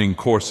 Lightning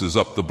courses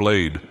up the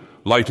blade,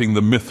 lighting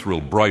the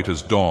mithril bright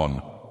as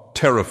dawn,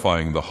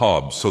 terrifying the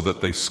hobs so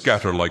that they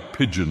scatter like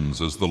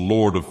pigeons as the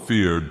Lord of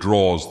Fear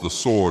draws the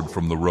sword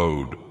from the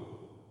road.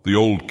 The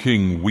old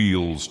king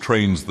wheels,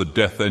 trains the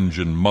death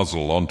engine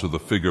muzzle onto the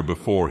figure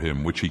before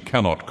him, which he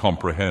cannot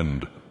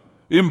comprehend.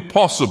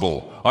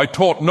 "Impossible! I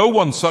taught no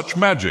one such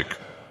magic.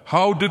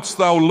 How didst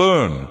thou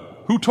learn?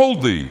 Who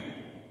told thee?"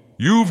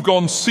 "You've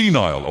gone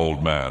senile,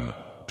 old man,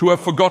 to have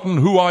forgotten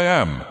who I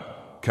am,"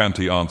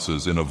 Canty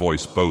answers in a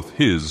voice both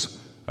his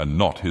and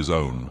not his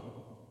own.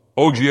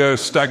 Ogier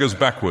staggers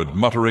backward,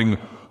 muttering,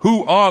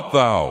 "Who art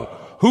thou?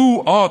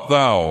 Who art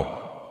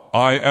thou?"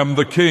 "I am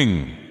the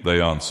king,"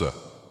 they answer.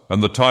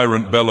 And the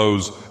tyrant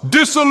bellows,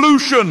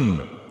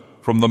 "Dissolution!"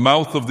 From the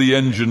mouth of the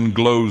engine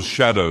glows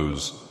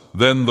shadows,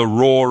 then the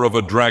roar of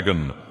a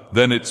dragon,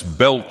 then its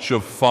belch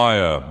of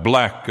fire,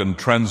 black and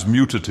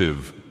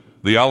transmutative.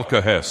 The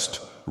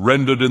Alcahest,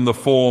 rendered in the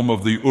form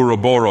of the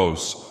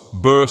Ouroboros,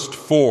 burst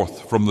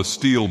forth from the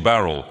steel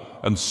barrel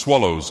and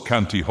swallows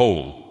Canty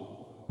whole.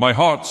 My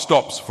heart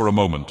stops for a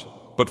moment,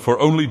 but for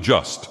only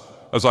just,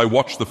 as I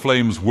watch the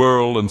flames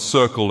whirl and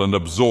circle and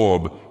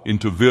absorb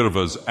into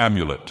Virva's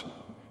amulet.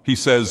 He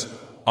says,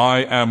 "I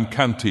am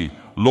Canty,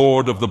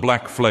 Lord of the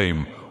Black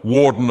Flame,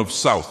 Warden of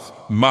South,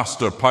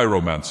 Master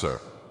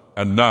Pyromancer."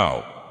 And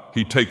now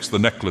he takes the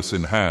necklace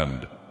in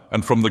hand,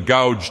 and from the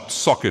gouged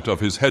socket of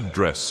his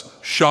headdress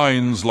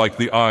shines like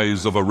the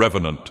eyes of a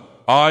revenant.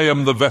 I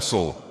am the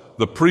vessel,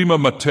 the prima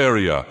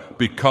materia,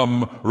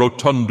 become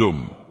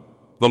rotundum.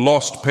 The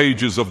lost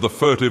pages of the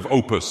furtive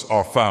opus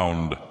are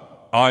found.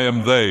 I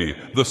am they,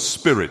 the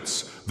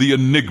spirits, the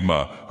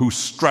enigma who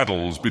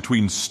straddles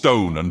between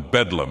stone and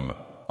bedlam.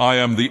 I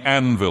am the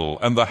anvil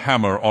and the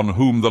hammer on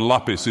whom the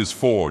lapis is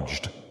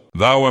forged.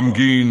 Thou,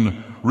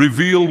 Amgine,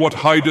 reveal what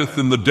hideth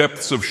in the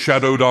depths of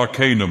shadowed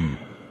arcanum.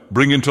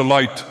 Bring into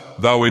light,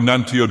 thou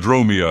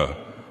Enantiodromia,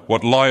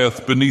 what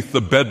lieth beneath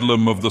the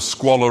bedlam of the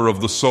squalor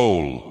of the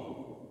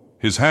soul.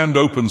 His hand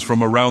opens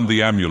from around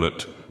the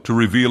amulet to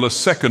reveal a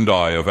second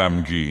eye of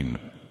Amgine.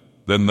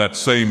 Then that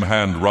same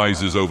hand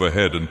rises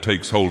overhead and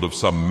takes hold of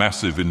some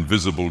massive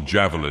invisible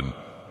javelin.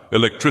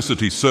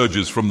 Electricity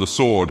surges from the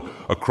sword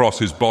across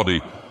his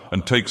body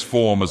and takes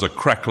form as a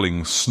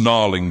crackling,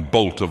 snarling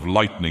bolt of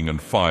lightning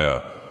and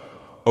fire.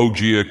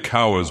 Ogier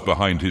cowers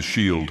behind his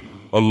shield,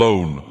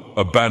 alone,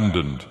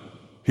 abandoned.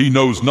 He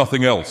knows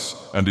nothing else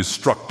and is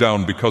struck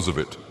down because of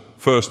it,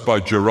 first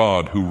by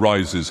Gerard, who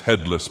rises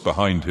headless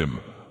behind him,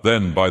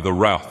 then by the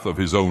wrath of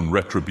his own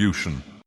retribution.